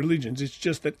hate the other religions, it's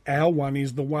just that our one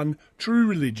is the one true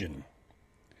religion.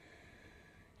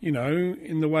 You know,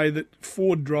 in the way that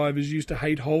Ford drivers used to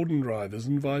hate Holden drivers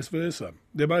and vice versa.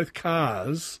 They're both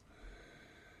cars,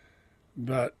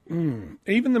 but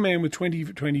even the man with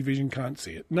 20/20 vision can't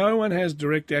see it. No one has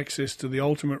direct access to the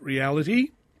ultimate reality,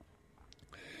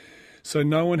 so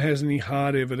no one has any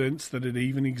hard evidence that it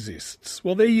even exists.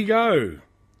 Well, there you go.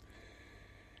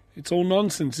 It's all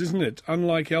nonsense, isn't it?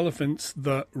 Unlike elephants,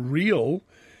 the real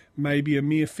may be a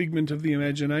mere figment of the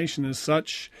imagination as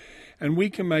such, and we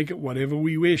can make it whatever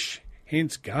we wish.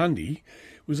 Hence Gandhi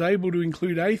was able to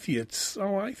include atheists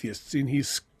in his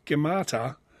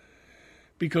schemata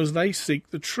because they seek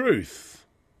the truth.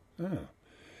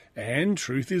 And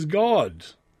truth is God.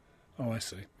 Oh, I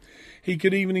see. He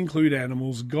could even include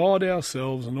animals. God,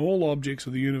 ourselves, and all objects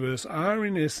of the universe are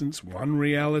in essence one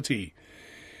reality.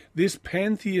 This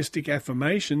pantheistic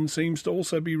affirmation seems to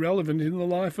also be relevant in the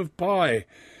life of Pi,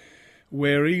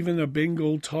 where even a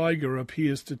Bengal tiger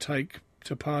appears to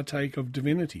partake of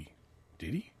divinity.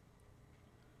 Did he?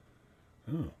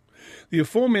 Oh. The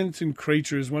aforementioned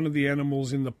creature is one of the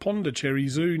animals in the Pondicherry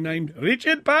Zoo named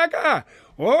Richard Parker.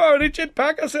 Oh, Richard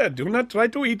Parker said, do not try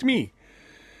to eat me.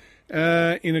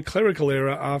 In a clerical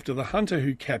error after the hunter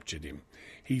who captured him.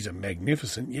 He's a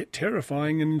magnificent yet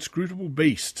terrifying and inscrutable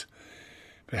beast,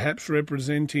 perhaps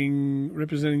representing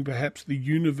perhaps the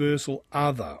universal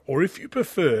other, or if you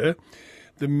prefer,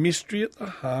 the mystery at the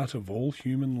heart of all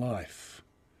human life.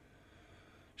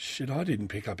 Shit, I didn't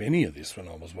pick up any of this when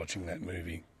I was watching that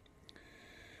movie.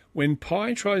 When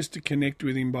Pi tries to connect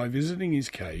with him by visiting his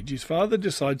cage, his father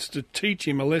decides to teach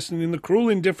him a lesson in the cruel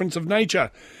indifference of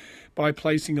nature by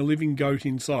placing a living goat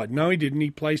inside. No, he didn't.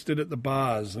 He placed it at the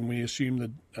bars, and we assume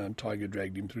the tiger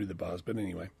dragged him through the bars. But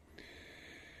anyway.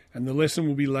 And the lesson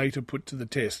will be later put to the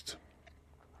test.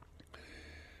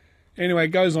 Anyway, it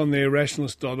goes on there,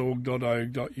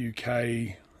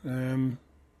 rationalist.org.au.uk.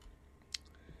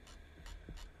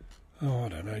 I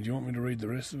don't know. Do you want me to read the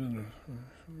rest of it?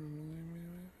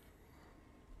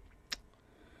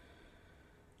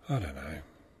 I don't know.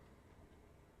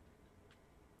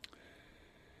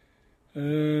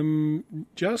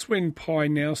 Just when Pi,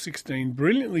 now 16,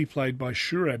 brilliantly played by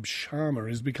Shurab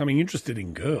Sharma, is becoming interested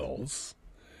in girls,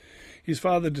 his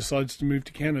father decides to move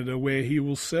to Canada, where he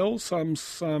will sell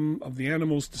some of the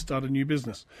animals to start a new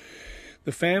business.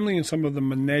 The family and some of the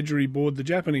menagerie board the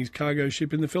Japanese cargo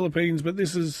ship in the Philippines, but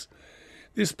this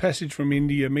passage from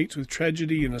India meets with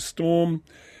tragedy in a storm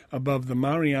above the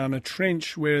Mariana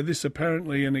Trench, where this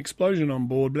apparently an explosion on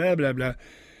board, blah, blah, blah.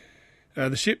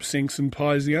 The ship sinks and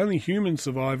Pi is the only human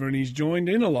survivor, and he's joined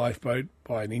in a lifeboat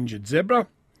by an injured zebra,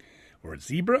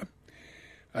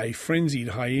 a frenzied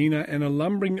hyena, and a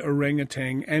lumbering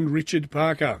orangutan, and Richard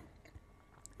Parker.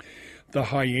 The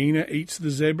hyena eats the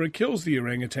zebra, kills the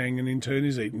orangutan, and in turn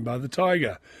is eaten by the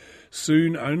tiger.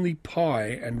 Soon only Pi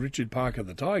and Richard Parker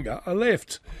the tiger are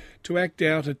left to act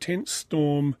out a tense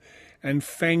storm and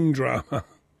fang drama.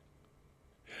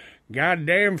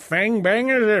 Goddamn fang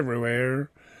bangers everywhere.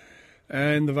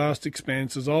 And the vast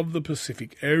expanses of the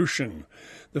Pacific Ocean.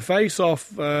 The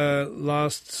face-off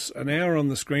lasts an hour on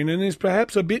the screen and is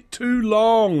perhaps a bit too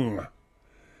long.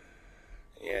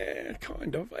 Yeah,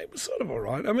 kind of. It was sort of all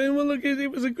right. I mean, well, look,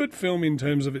 it was a good film in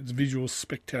terms of its visual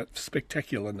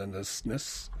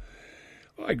spectacularness.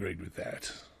 I agreed with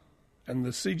that. And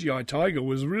the CGI tiger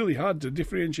was really hard to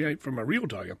differentiate from a real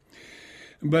tiger.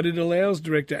 But it allows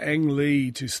director Ang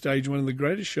Lee to stage one of the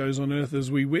greatest shows on Earth as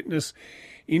we witness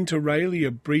inter alia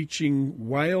breaching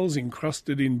whales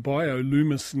encrusted in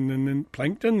bioluminescent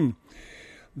plankton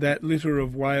that litter the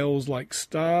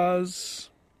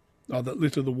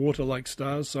water like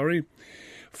stars,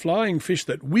 flying fish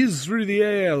that whiz through the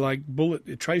air like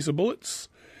tracer bullets,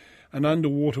 an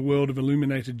underwater world of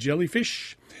illuminated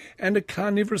jellyfish, and a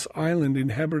carnivorous island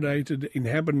inhabited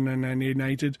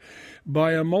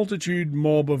by a multitude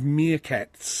mob of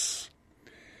meerkats.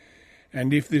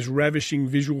 And if this ravishing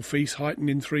visual feast heightened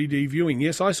in 3D viewing,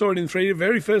 yes, I saw it in 3D, the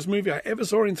very first movie I ever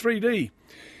saw in 3D,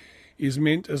 is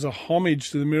meant as a homage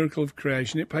to the miracle of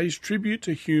creation, it pays tribute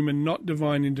to human, not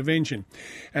divine intervention.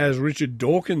 As Richard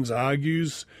Dawkins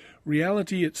argues,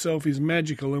 reality itself is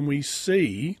magical, and we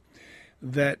see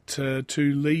that to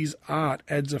Lee's art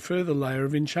adds a further layer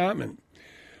of enchantment.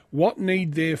 What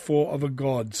need, therefore, of a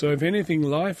god? So, if anything,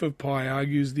 Life of Pi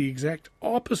argues the exact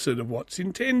opposite of what's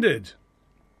intended.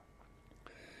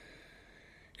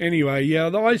 Anyway, yeah,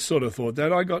 I sort of thought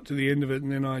that. I got to the end of it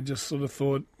and then I just sort of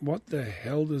thought, what the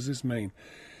hell does this mean?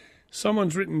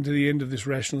 Someone's written to the end of this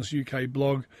Rationalist UK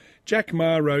blog. Jack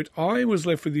Ma wrote, I was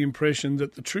left with the impression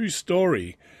that the true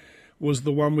story was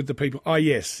the one with the people. Oh,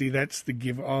 yes, see, that's the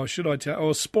give. Oh, should I tell?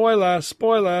 Oh, spoiler.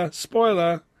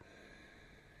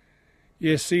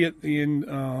 Yeah, see at the end.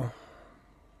 Oh,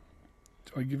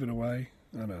 do I give it away?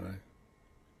 I don't know.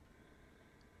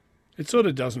 It sort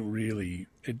of doesn't really.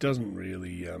 It doesn't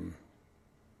really.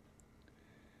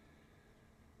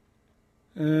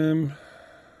 One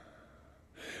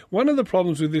of the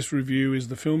problems with this review is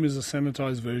the film is a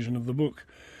sanitized version of the book.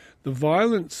 The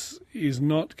violence is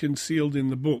not concealed in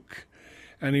the book,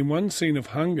 and in one scene of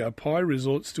hunger, Pi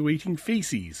resorts to eating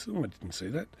feces. Oh, I didn't see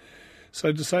that.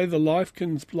 So to say the life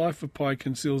of Pi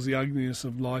conceals the ugliness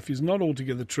of life is not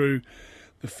altogether true.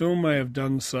 The film may have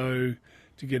done so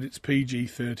to get its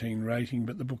PG-13 rating,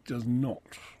 but the book does not.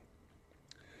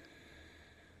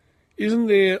 Isn't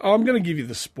there... Oh, I'm going to give you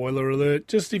the spoiler alert.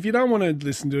 Just if you don't want to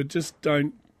listen to it, just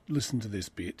don't listen to this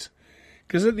bit.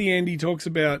 Because at the end he talks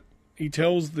about... He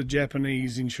tells the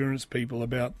Japanese insurance people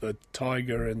about the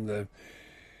tiger and the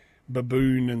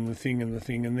baboon and the thing,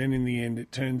 and then in the end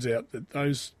it turns out that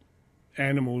those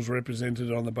animals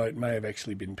represented on the boat may have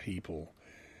actually been people,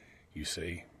 you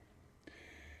see.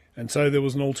 And so there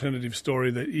was an alternative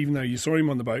story that even though you saw him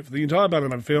on the boat for the entire part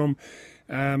of the film,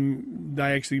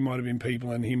 they actually might have been people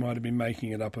and he might have been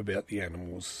making it up about the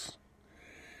animals.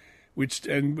 Which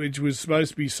was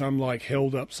supposed to be some, like,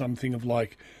 held up something of,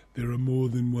 like, there are more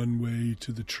than one way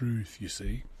to the truth, you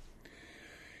see.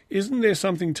 Isn't there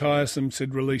something tiresome,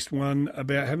 said Released One,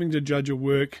 about having to judge a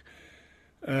work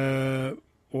or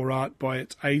art by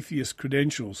its atheist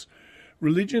credentials?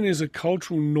 Religion is a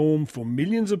cultural norm for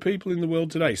millions of people in the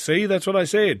world today. See, that's what I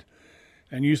said.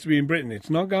 And used to be in Britain. It's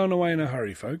not going away in a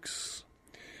hurry, folks.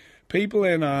 People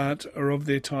and art are of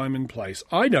their time and place.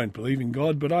 I don't believe in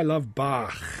God, but I love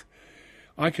Bach.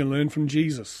 I can learn from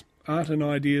Jesus. Art and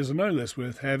ideas are no less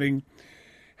worth having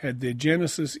had their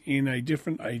genesis in a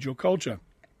different age or culture.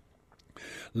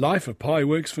 Life of Pi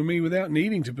works for me without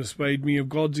needing to persuade me of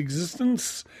God's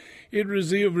existence. It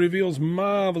reveals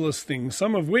marvellous things,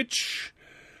 some of which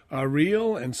are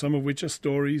real and some of which are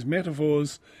stories,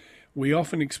 metaphors we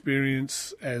often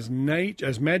experience as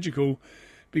magical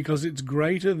because it's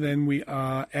greater than we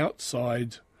are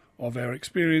outside of our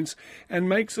experience and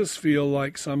makes us feel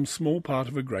like some small part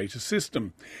of a greater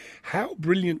system. How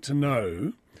brilliant to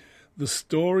know the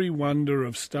story wonder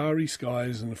of starry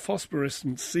skies and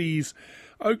phosphorescent seas,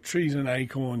 oak trees and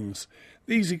acorns.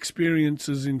 These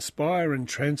experiences inspire and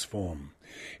transform.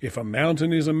 If a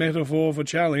mountain is a metaphor for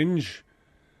challenge,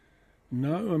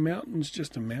 no, a mountain's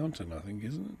just a mountain, I think,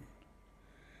 isn't it?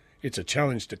 It's a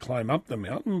challenge to climb up the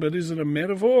mountain, but is it a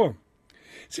metaphor?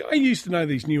 See, I used to know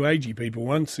these new agey people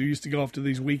once who used to go off to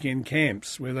these weekend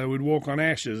camps where they would walk on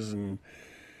ashes and,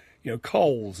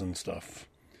 coals and stuff.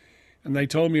 And they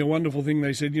told me a wonderful thing.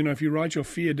 They said, if you write your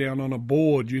fear down on a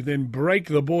board, you then break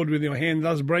the board with your hand,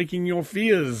 thus breaking your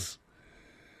fears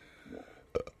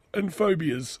and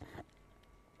phobias.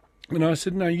 And I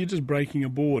said, no, you're just breaking a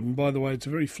board. And by the way, it's a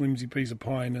very flimsy piece of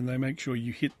pine, and they make sure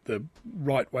you hit the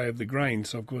right way of the grain,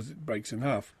 so of course it breaks in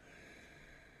half.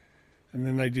 And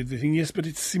then they did the thing, yes, but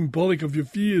it's symbolic of your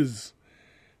fears.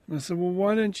 And I said, well,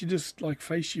 why don't you just,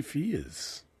 face your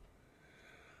fears?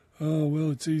 Oh, well,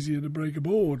 it's easier to break a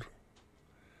board.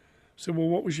 I said, well,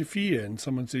 what was your fear? And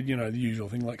someone said, the usual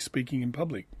thing, like speaking in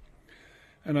public.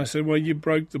 And I said, well, you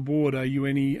broke the board. Are you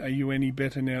any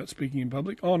better now at speaking in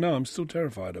public? Oh, no, I'm still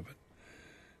terrified of it.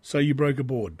 So you broke a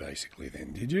board, basically,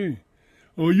 then, did you?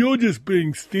 Oh, you're just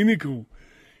being cynical.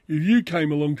 If you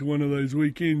came along to one of those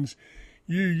weekends,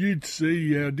 you'd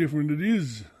see how different it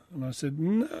is. And I said,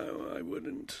 no, I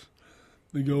wouldn't.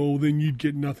 They go, oh, then you'd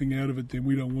get nothing out of it, then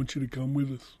we don't want you to come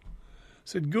with us. I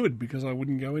said, good, because I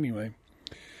wouldn't go anyway.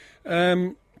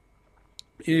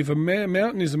 If a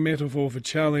mountain is a metaphor for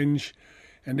challenge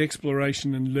and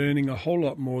exploration and learning a whole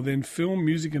lot more, then film,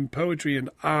 music and poetry and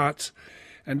art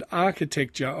and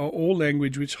architecture are all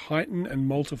language which heighten and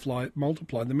multiply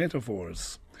the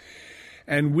metaphors.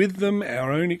 And with them,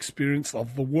 our own experience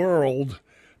of the world.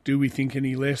 Do we think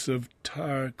any less of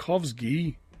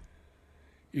Tarkovsky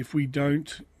if we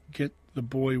don't get the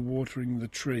boy watering the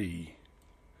tree?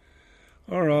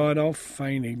 All right, I'll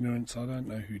feign ignorance. I don't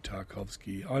know who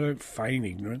Tarkovsky. I don't feign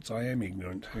ignorance. I am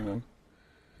ignorant. Hang on.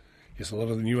 Yes, a lot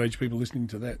of the New Age people listening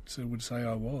to that would say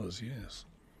I was, yes.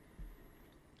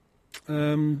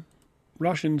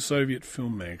 Russian-Soviet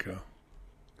filmmaker.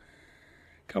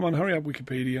 Come on, hurry up,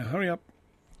 Wikipedia. Hurry up.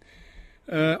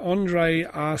 Andrei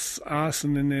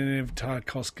Arsenev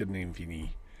Tarkovsky,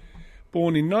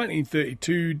 born in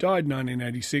 1932, died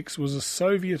 1986, was a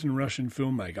Soviet and Russian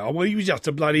filmmaker. Oh, well, he was just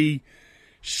a bloody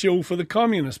shill for the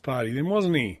Communist Party then,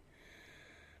 wasn't he?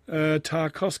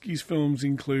 Tarkovsky's films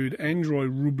include Andrei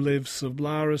Rublev's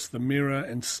Solaris, The Mirror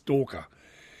and Stalker.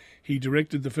 He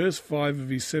directed the first 5 of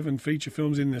his 7 feature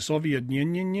films in the Soviet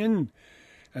Union,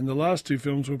 and the last 2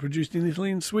 films were produced in Italy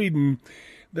and Sweden.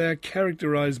 They are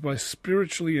characterized by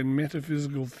spiritually and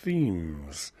metaphysical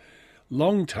themes,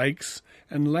 long takes,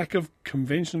 and lack of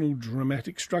conventional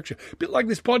dramatic structure. A bit like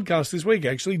this podcast this week,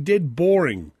 actually, dead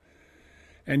boring,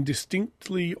 and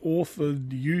distinctly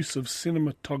authored use of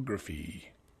cinematography.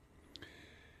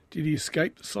 Did he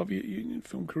escape the Soviet Union?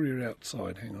 Film career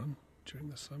outside. Hang on. During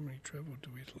the summer, he travelled to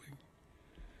Italy.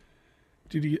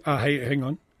 Did he? Hang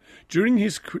on. During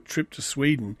his trip to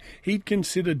Sweden, he'd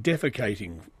considered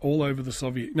defecating all over the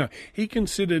Soviet... No, he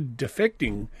considered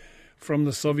defecting from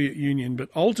the Soviet Union, but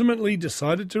ultimately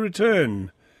decided to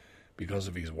return because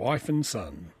of his wife and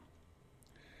son.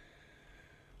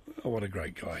 Oh, what a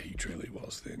great guy he truly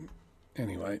was then.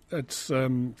 Anyway, that's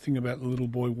thing about the little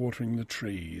boy watering the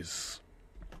trees.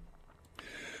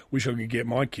 Wish I could get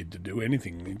my kid to do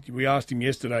anything. We asked him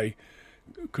yesterday,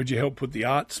 could you help put the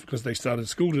arts, because they started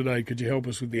school today, could you help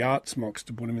us with the arts mocks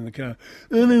to put him in the car?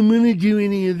 I don't want to do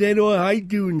any of that. I hate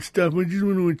doing stuff. I just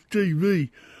want to watch TV.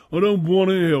 I don't want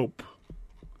to help.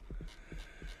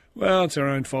 Well, it's our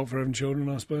own fault for having children,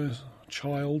 I suppose.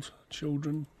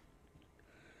 Children,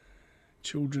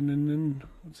 and then,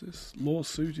 what's this?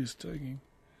 Lawsuit is taking.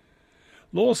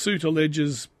 Lawsuit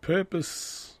alleges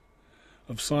purpose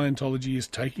of Scientology is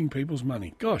taking people's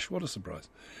money. Gosh, what a surprise.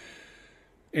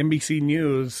 NBC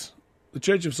News. The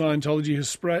Church of Scientology has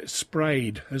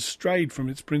strayed from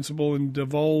its principle and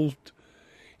devolved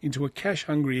into a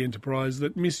cash-hungry enterprise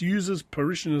that misuses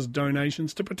parishioners'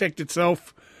 donations to protect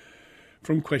itself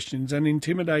from questions and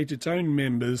intimidate its own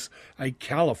members, a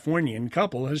Californian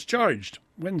couple has charged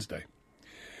Wednesday.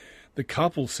 The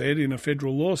couple said in a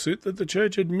federal lawsuit that the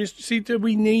church had do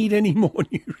we need any more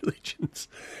new religions?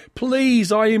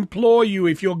 Please, I implore you,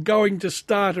 if you're going to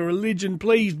start a religion,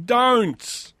 please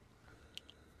don't.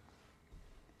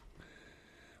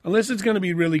 Unless it's going to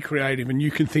be really creative and you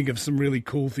can think of some really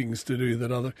cool things to do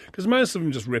that other... Because most of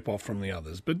them just rip off from the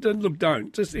others. But look,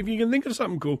 don't. Just if you can think of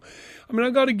something cool. I mean,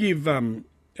 I've got to give L.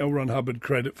 Ron Hubbard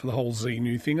credit for the whole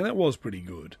Xenu thing, and that was pretty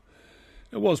good.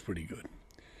 It was pretty good.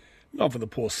 Not for the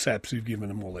poor saps who've given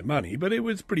them all their money, but it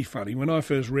was pretty funny. When I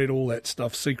first read all that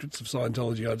stuff, Secrets of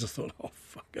Scientology, I just thought, oh,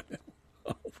 fucking hell.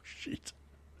 Oh, shit.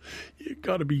 You've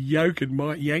got to be yanking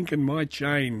my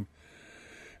chain.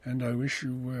 And I wish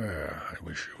you were. I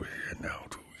wish you were here now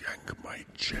to yank my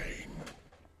chain.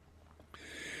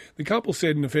 The couple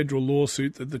said in a federal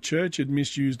lawsuit that the church had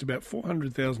misused about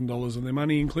 $400,000 of their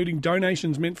money, including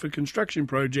donations meant for construction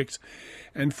projects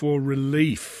and for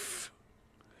relief.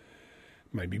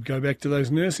 Maybe go back to those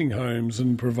nursing homes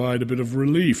and provide a bit of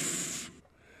relief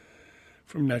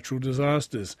from natural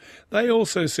disasters. They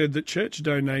also said that church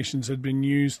donations had been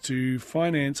used to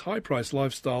finance high-priced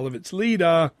lifestyle of its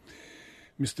leader,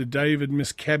 Mr. David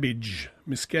Miscavige.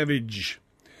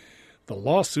 The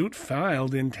lawsuit,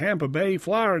 filed in Tampa Bay,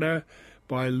 Florida,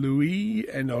 by Luis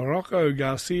and Rocco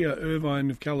Garcia Irvine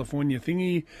of California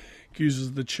Thingy,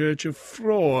 accuses the church of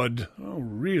fraud. Oh,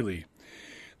 really?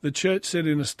 The church said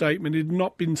in a statement it had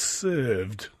not been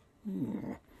served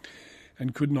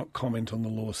and could not comment on the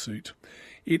lawsuit.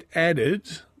 It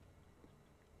added,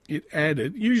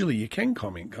 usually you can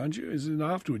comment, can't you? Is it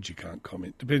afterwards you can't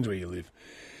comment? Depends where you live.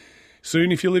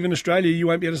 Soon, if you live in Australia, you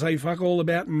won't be able to say fuck all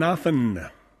about nothing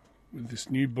with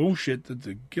this new bullshit that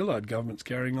the Gillard government's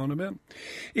carrying on about.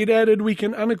 It added, we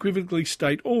can unequivocally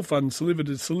state all funds solicited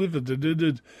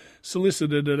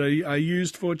are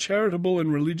used for charitable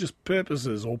and religious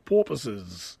purposes or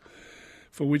porpoises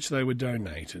for which they were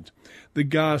donated. The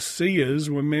Garcias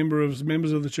were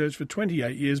members of the church for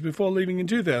 28 years before leaving in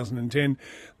 2010.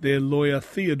 Their lawyer,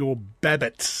 Theodore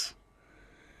Babbitt.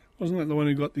 Wasn't that the one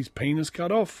who got his penis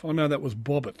cut off? Oh, no, that was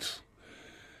Bobbitt.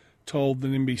 Told the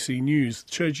NBC News,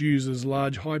 the church uses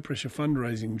large high-pressure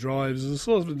fundraising drives as a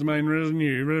source of its main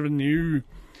revenue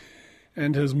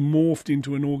and has morphed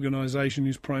into an organisation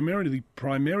whose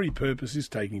primary purpose is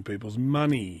taking people's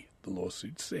money, the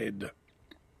lawsuit said.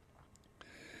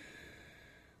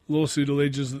 Lawsuit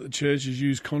alleges that the church has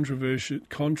used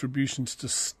contributions to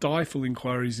stifle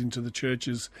inquiries into the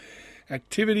church's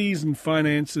activities and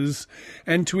finances,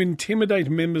 and to intimidate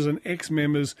members and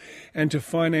ex-members, and to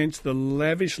finance the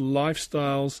lavish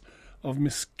lifestyles of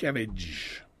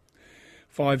Miscavige.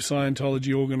 5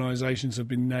 Scientology organisations have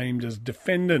been named as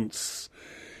defendants.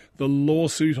 The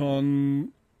lawsuit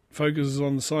focuses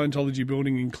on the Scientology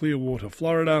building in Clearwater,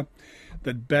 Florida,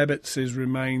 that Babbitt says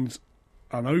remains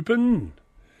unopened.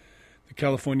 The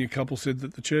California couple said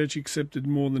that the church accepted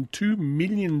more than $2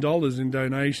 million in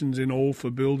donations in all for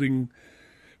the building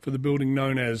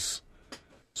known as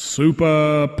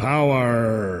Superpower,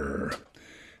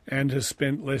 and has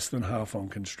spent less than half on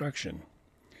construction.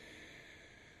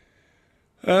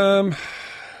 The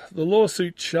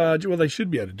lawsuit charge, well, they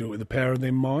should be able to do it with the power of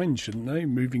their mind, shouldn't they?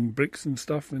 Moving bricks and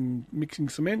stuff and mixing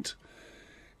cement.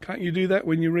 Can't you do that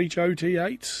when you reach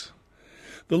OT8?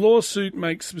 The lawsuit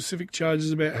makes specific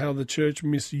charges about how the church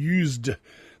misused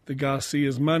the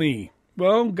Garcia's money.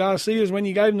 Well, Garcia's, when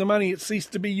you gave them the money, it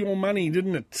ceased to be your money,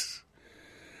 didn't it?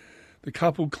 The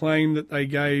couple claimed that they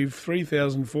gave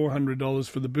 $3,400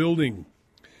 for the building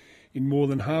in more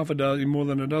than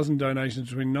a dozen donations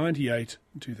between 1998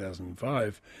 and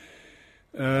 2005,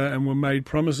 and were made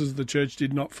promises the church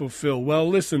did not fulfill. Well,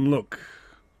 listen, look.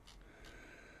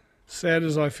 Sad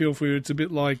as I feel for you, it's a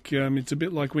bit like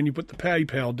when you put the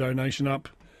PayPal donation up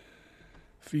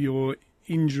for your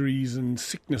injuries and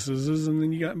sicknesses, and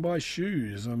then you go and buy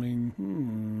shoes. I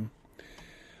mean,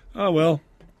 Oh, well,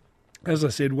 as I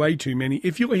said, way too many.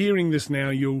 If you're hearing this now,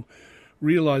 you'll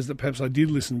realise that perhaps I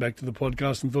did listen back to the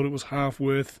podcast and thought it was half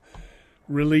worth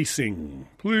releasing.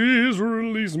 Please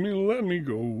release me, let me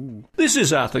go. This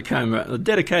is Arthur Comer, a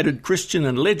dedicated Christian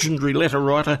and legendary letter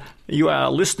writer. You are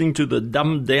listening to the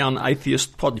Dumbed Down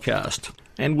Atheist podcast.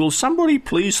 And will somebody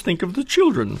please think of the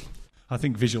children? I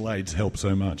think visual aids help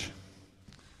so much.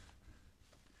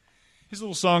 Here's a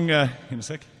little song in a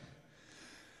sec,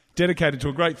 dedicated to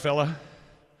a great fella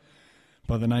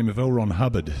by the name of L. Ron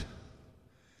Hubbard,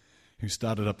 who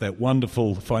started up that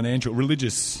wonderful financial,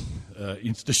 religious church of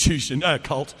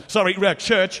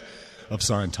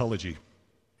Scientology.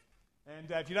 And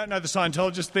if you don't know the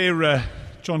Scientologists, they're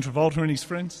John Travolta and his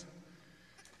friends.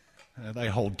 They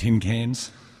hold tin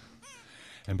cans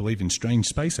and believe in strange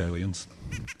space aliens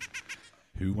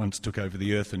who once took over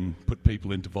the Earth and put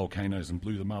people into volcanoes and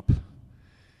blew them up.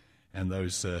 And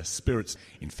those spirits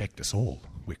infect us all.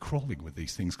 We're crawling with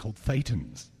these things called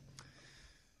thetans.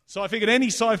 So I figured any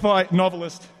sci-fi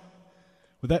novelist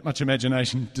with that much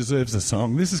imagination deserves a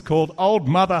song. This is called Old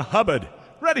Mother Hubbard.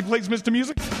 Ready, please, Mr.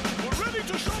 Music? We're ready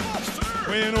to show off,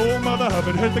 sir. When old Mother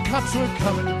Hubbard heard the cops were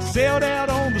coming, sailed out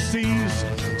on the seas,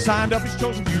 signed up his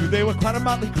chosen few. They were quite a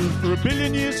motley crew for 1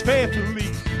 billion years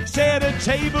faithfully. Said a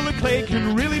table of clay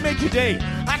can really make your day.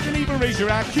 I can even raise your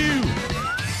IQ,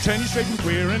 turn you straight and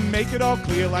queer, and make it all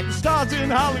clear like the stars in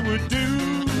Hollywood do.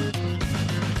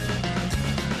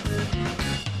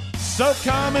 So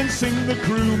come and sing the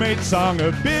crewmate song.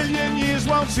 1 billion years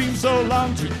won't seem so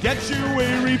long to get you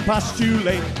where we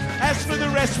postulate. As for the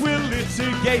rest, we'll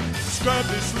litigate. Scrub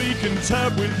this leaking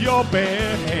tub with your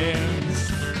bare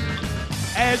hands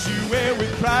as you wear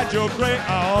with pride your grey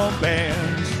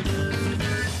armbands.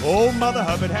 Old Mother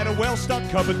Hubbard had a well-stocked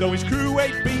cupboard, though his crew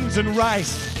ate beans and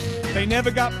rice. They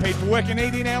never got paid for working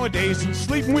 18-hour days and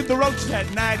sleeping with the roach that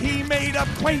night. He made up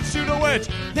quaint pseudo-words,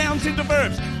 nouns into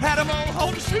verbs, had them all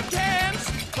hold soup cans.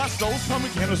 Plus those common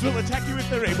cannibals will attack you if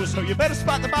they're able, so you better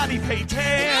spot the body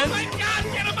patans. Oh my God,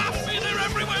 get them off me, they're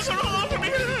everywhere, they're all over me.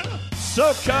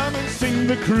 So come and sing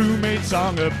the crewmate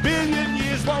song. 1 billion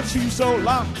years won't seem so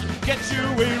long. Get you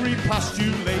where we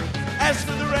postulate. As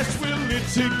for the rest, we'll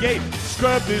litigate.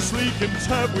 Scrub this leaking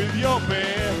tub with your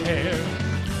bare hands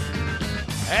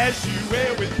as you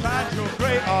wear with pride your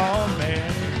grey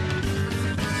armband.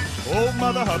 Old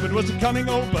Mother Hubbard was a cunning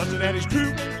old buzzard, and his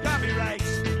crew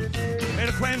copyrights. Made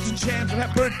of clams and shams and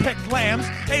have bird-pecked lambs.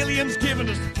 Aliens giving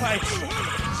us the pipes.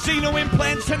 Xeno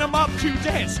implants sent them up to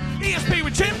dance. ESP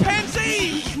with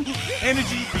chimpanzees.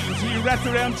 Energy beams he wrapped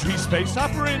around tree space,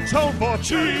 upper in tone for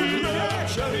cheese.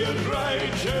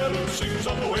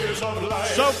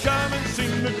 So come and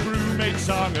sing the crewmate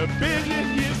song. 1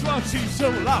 billion years won't seem so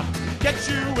long. Get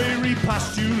you where we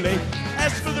postulate.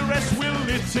 As for the rest, we'll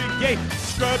litigate.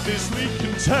 Scrub this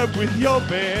leaking tub with your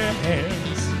bare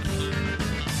hands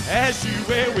as you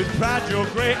wear with pride your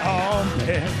grey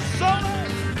armbands. So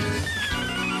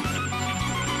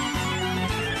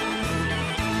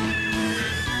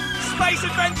space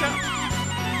adventure.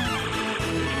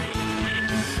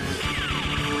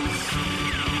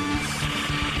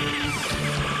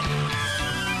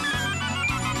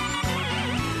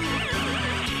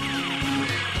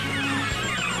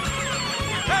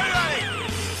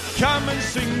 Come and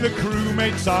sing the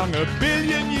crewmate song. 1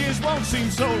 billion years won't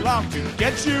seem so long to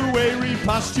get you where we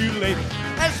postulate.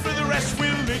 As for the rest,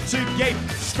 we'll litigate.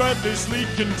 Scrub this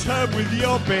leaking tub with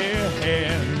your bare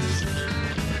hands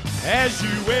as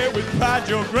you wear with pride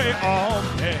your grey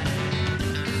armband.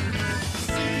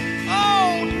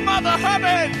 Oh, Mother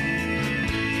Hubbard!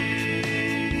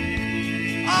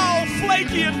 Oh,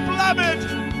 flaky and blubbered!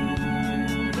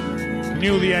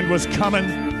 Knew the end was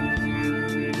coming.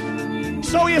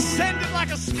 So he ascended like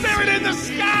a spirit in the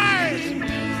sky.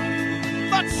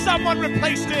 But someone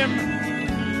replaced him.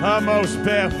 A most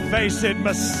barefaced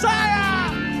Messiah.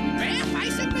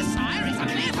 Barefaced Messiah is a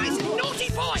barefaced naughty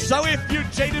boy. So if you're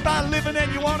jaded by living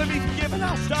and you want to be forgiven,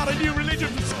 I'll start a new religion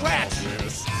from scratch.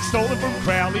 Stolen from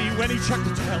Crowley when he chucked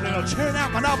the tail, and I'll churn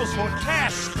out my novels for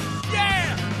cash.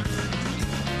 Yeah!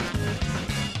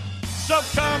 So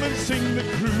come and sing the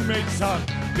crewmate song.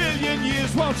 1 billion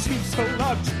years won't seem so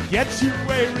long to get you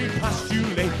where we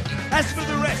postulate. As for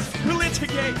the rest, we'll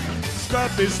litigate.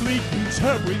 Scrub this leaking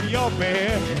tub with your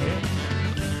bare hand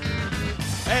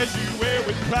as you wear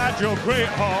with pride your grey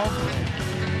armband.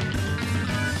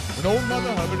 When old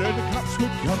Mother Hubbard heard the cops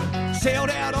were coming, sailed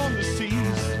out on the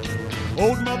seas.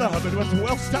 Old Mother Hubbard was a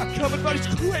well-stocked cupboard, but his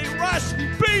crew ate rice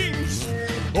and beans.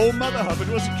 Old Mother Hubbard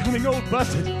was a cunning old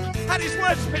buzzard, had his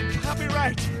words made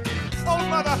copyright. Old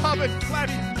Mother Hubbard,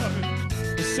 flabby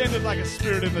Hubbard, descended like a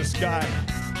spirit in the sky.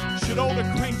 Should old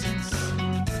acquaintance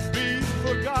be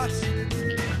forgot?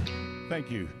 Thank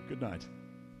you. Good night.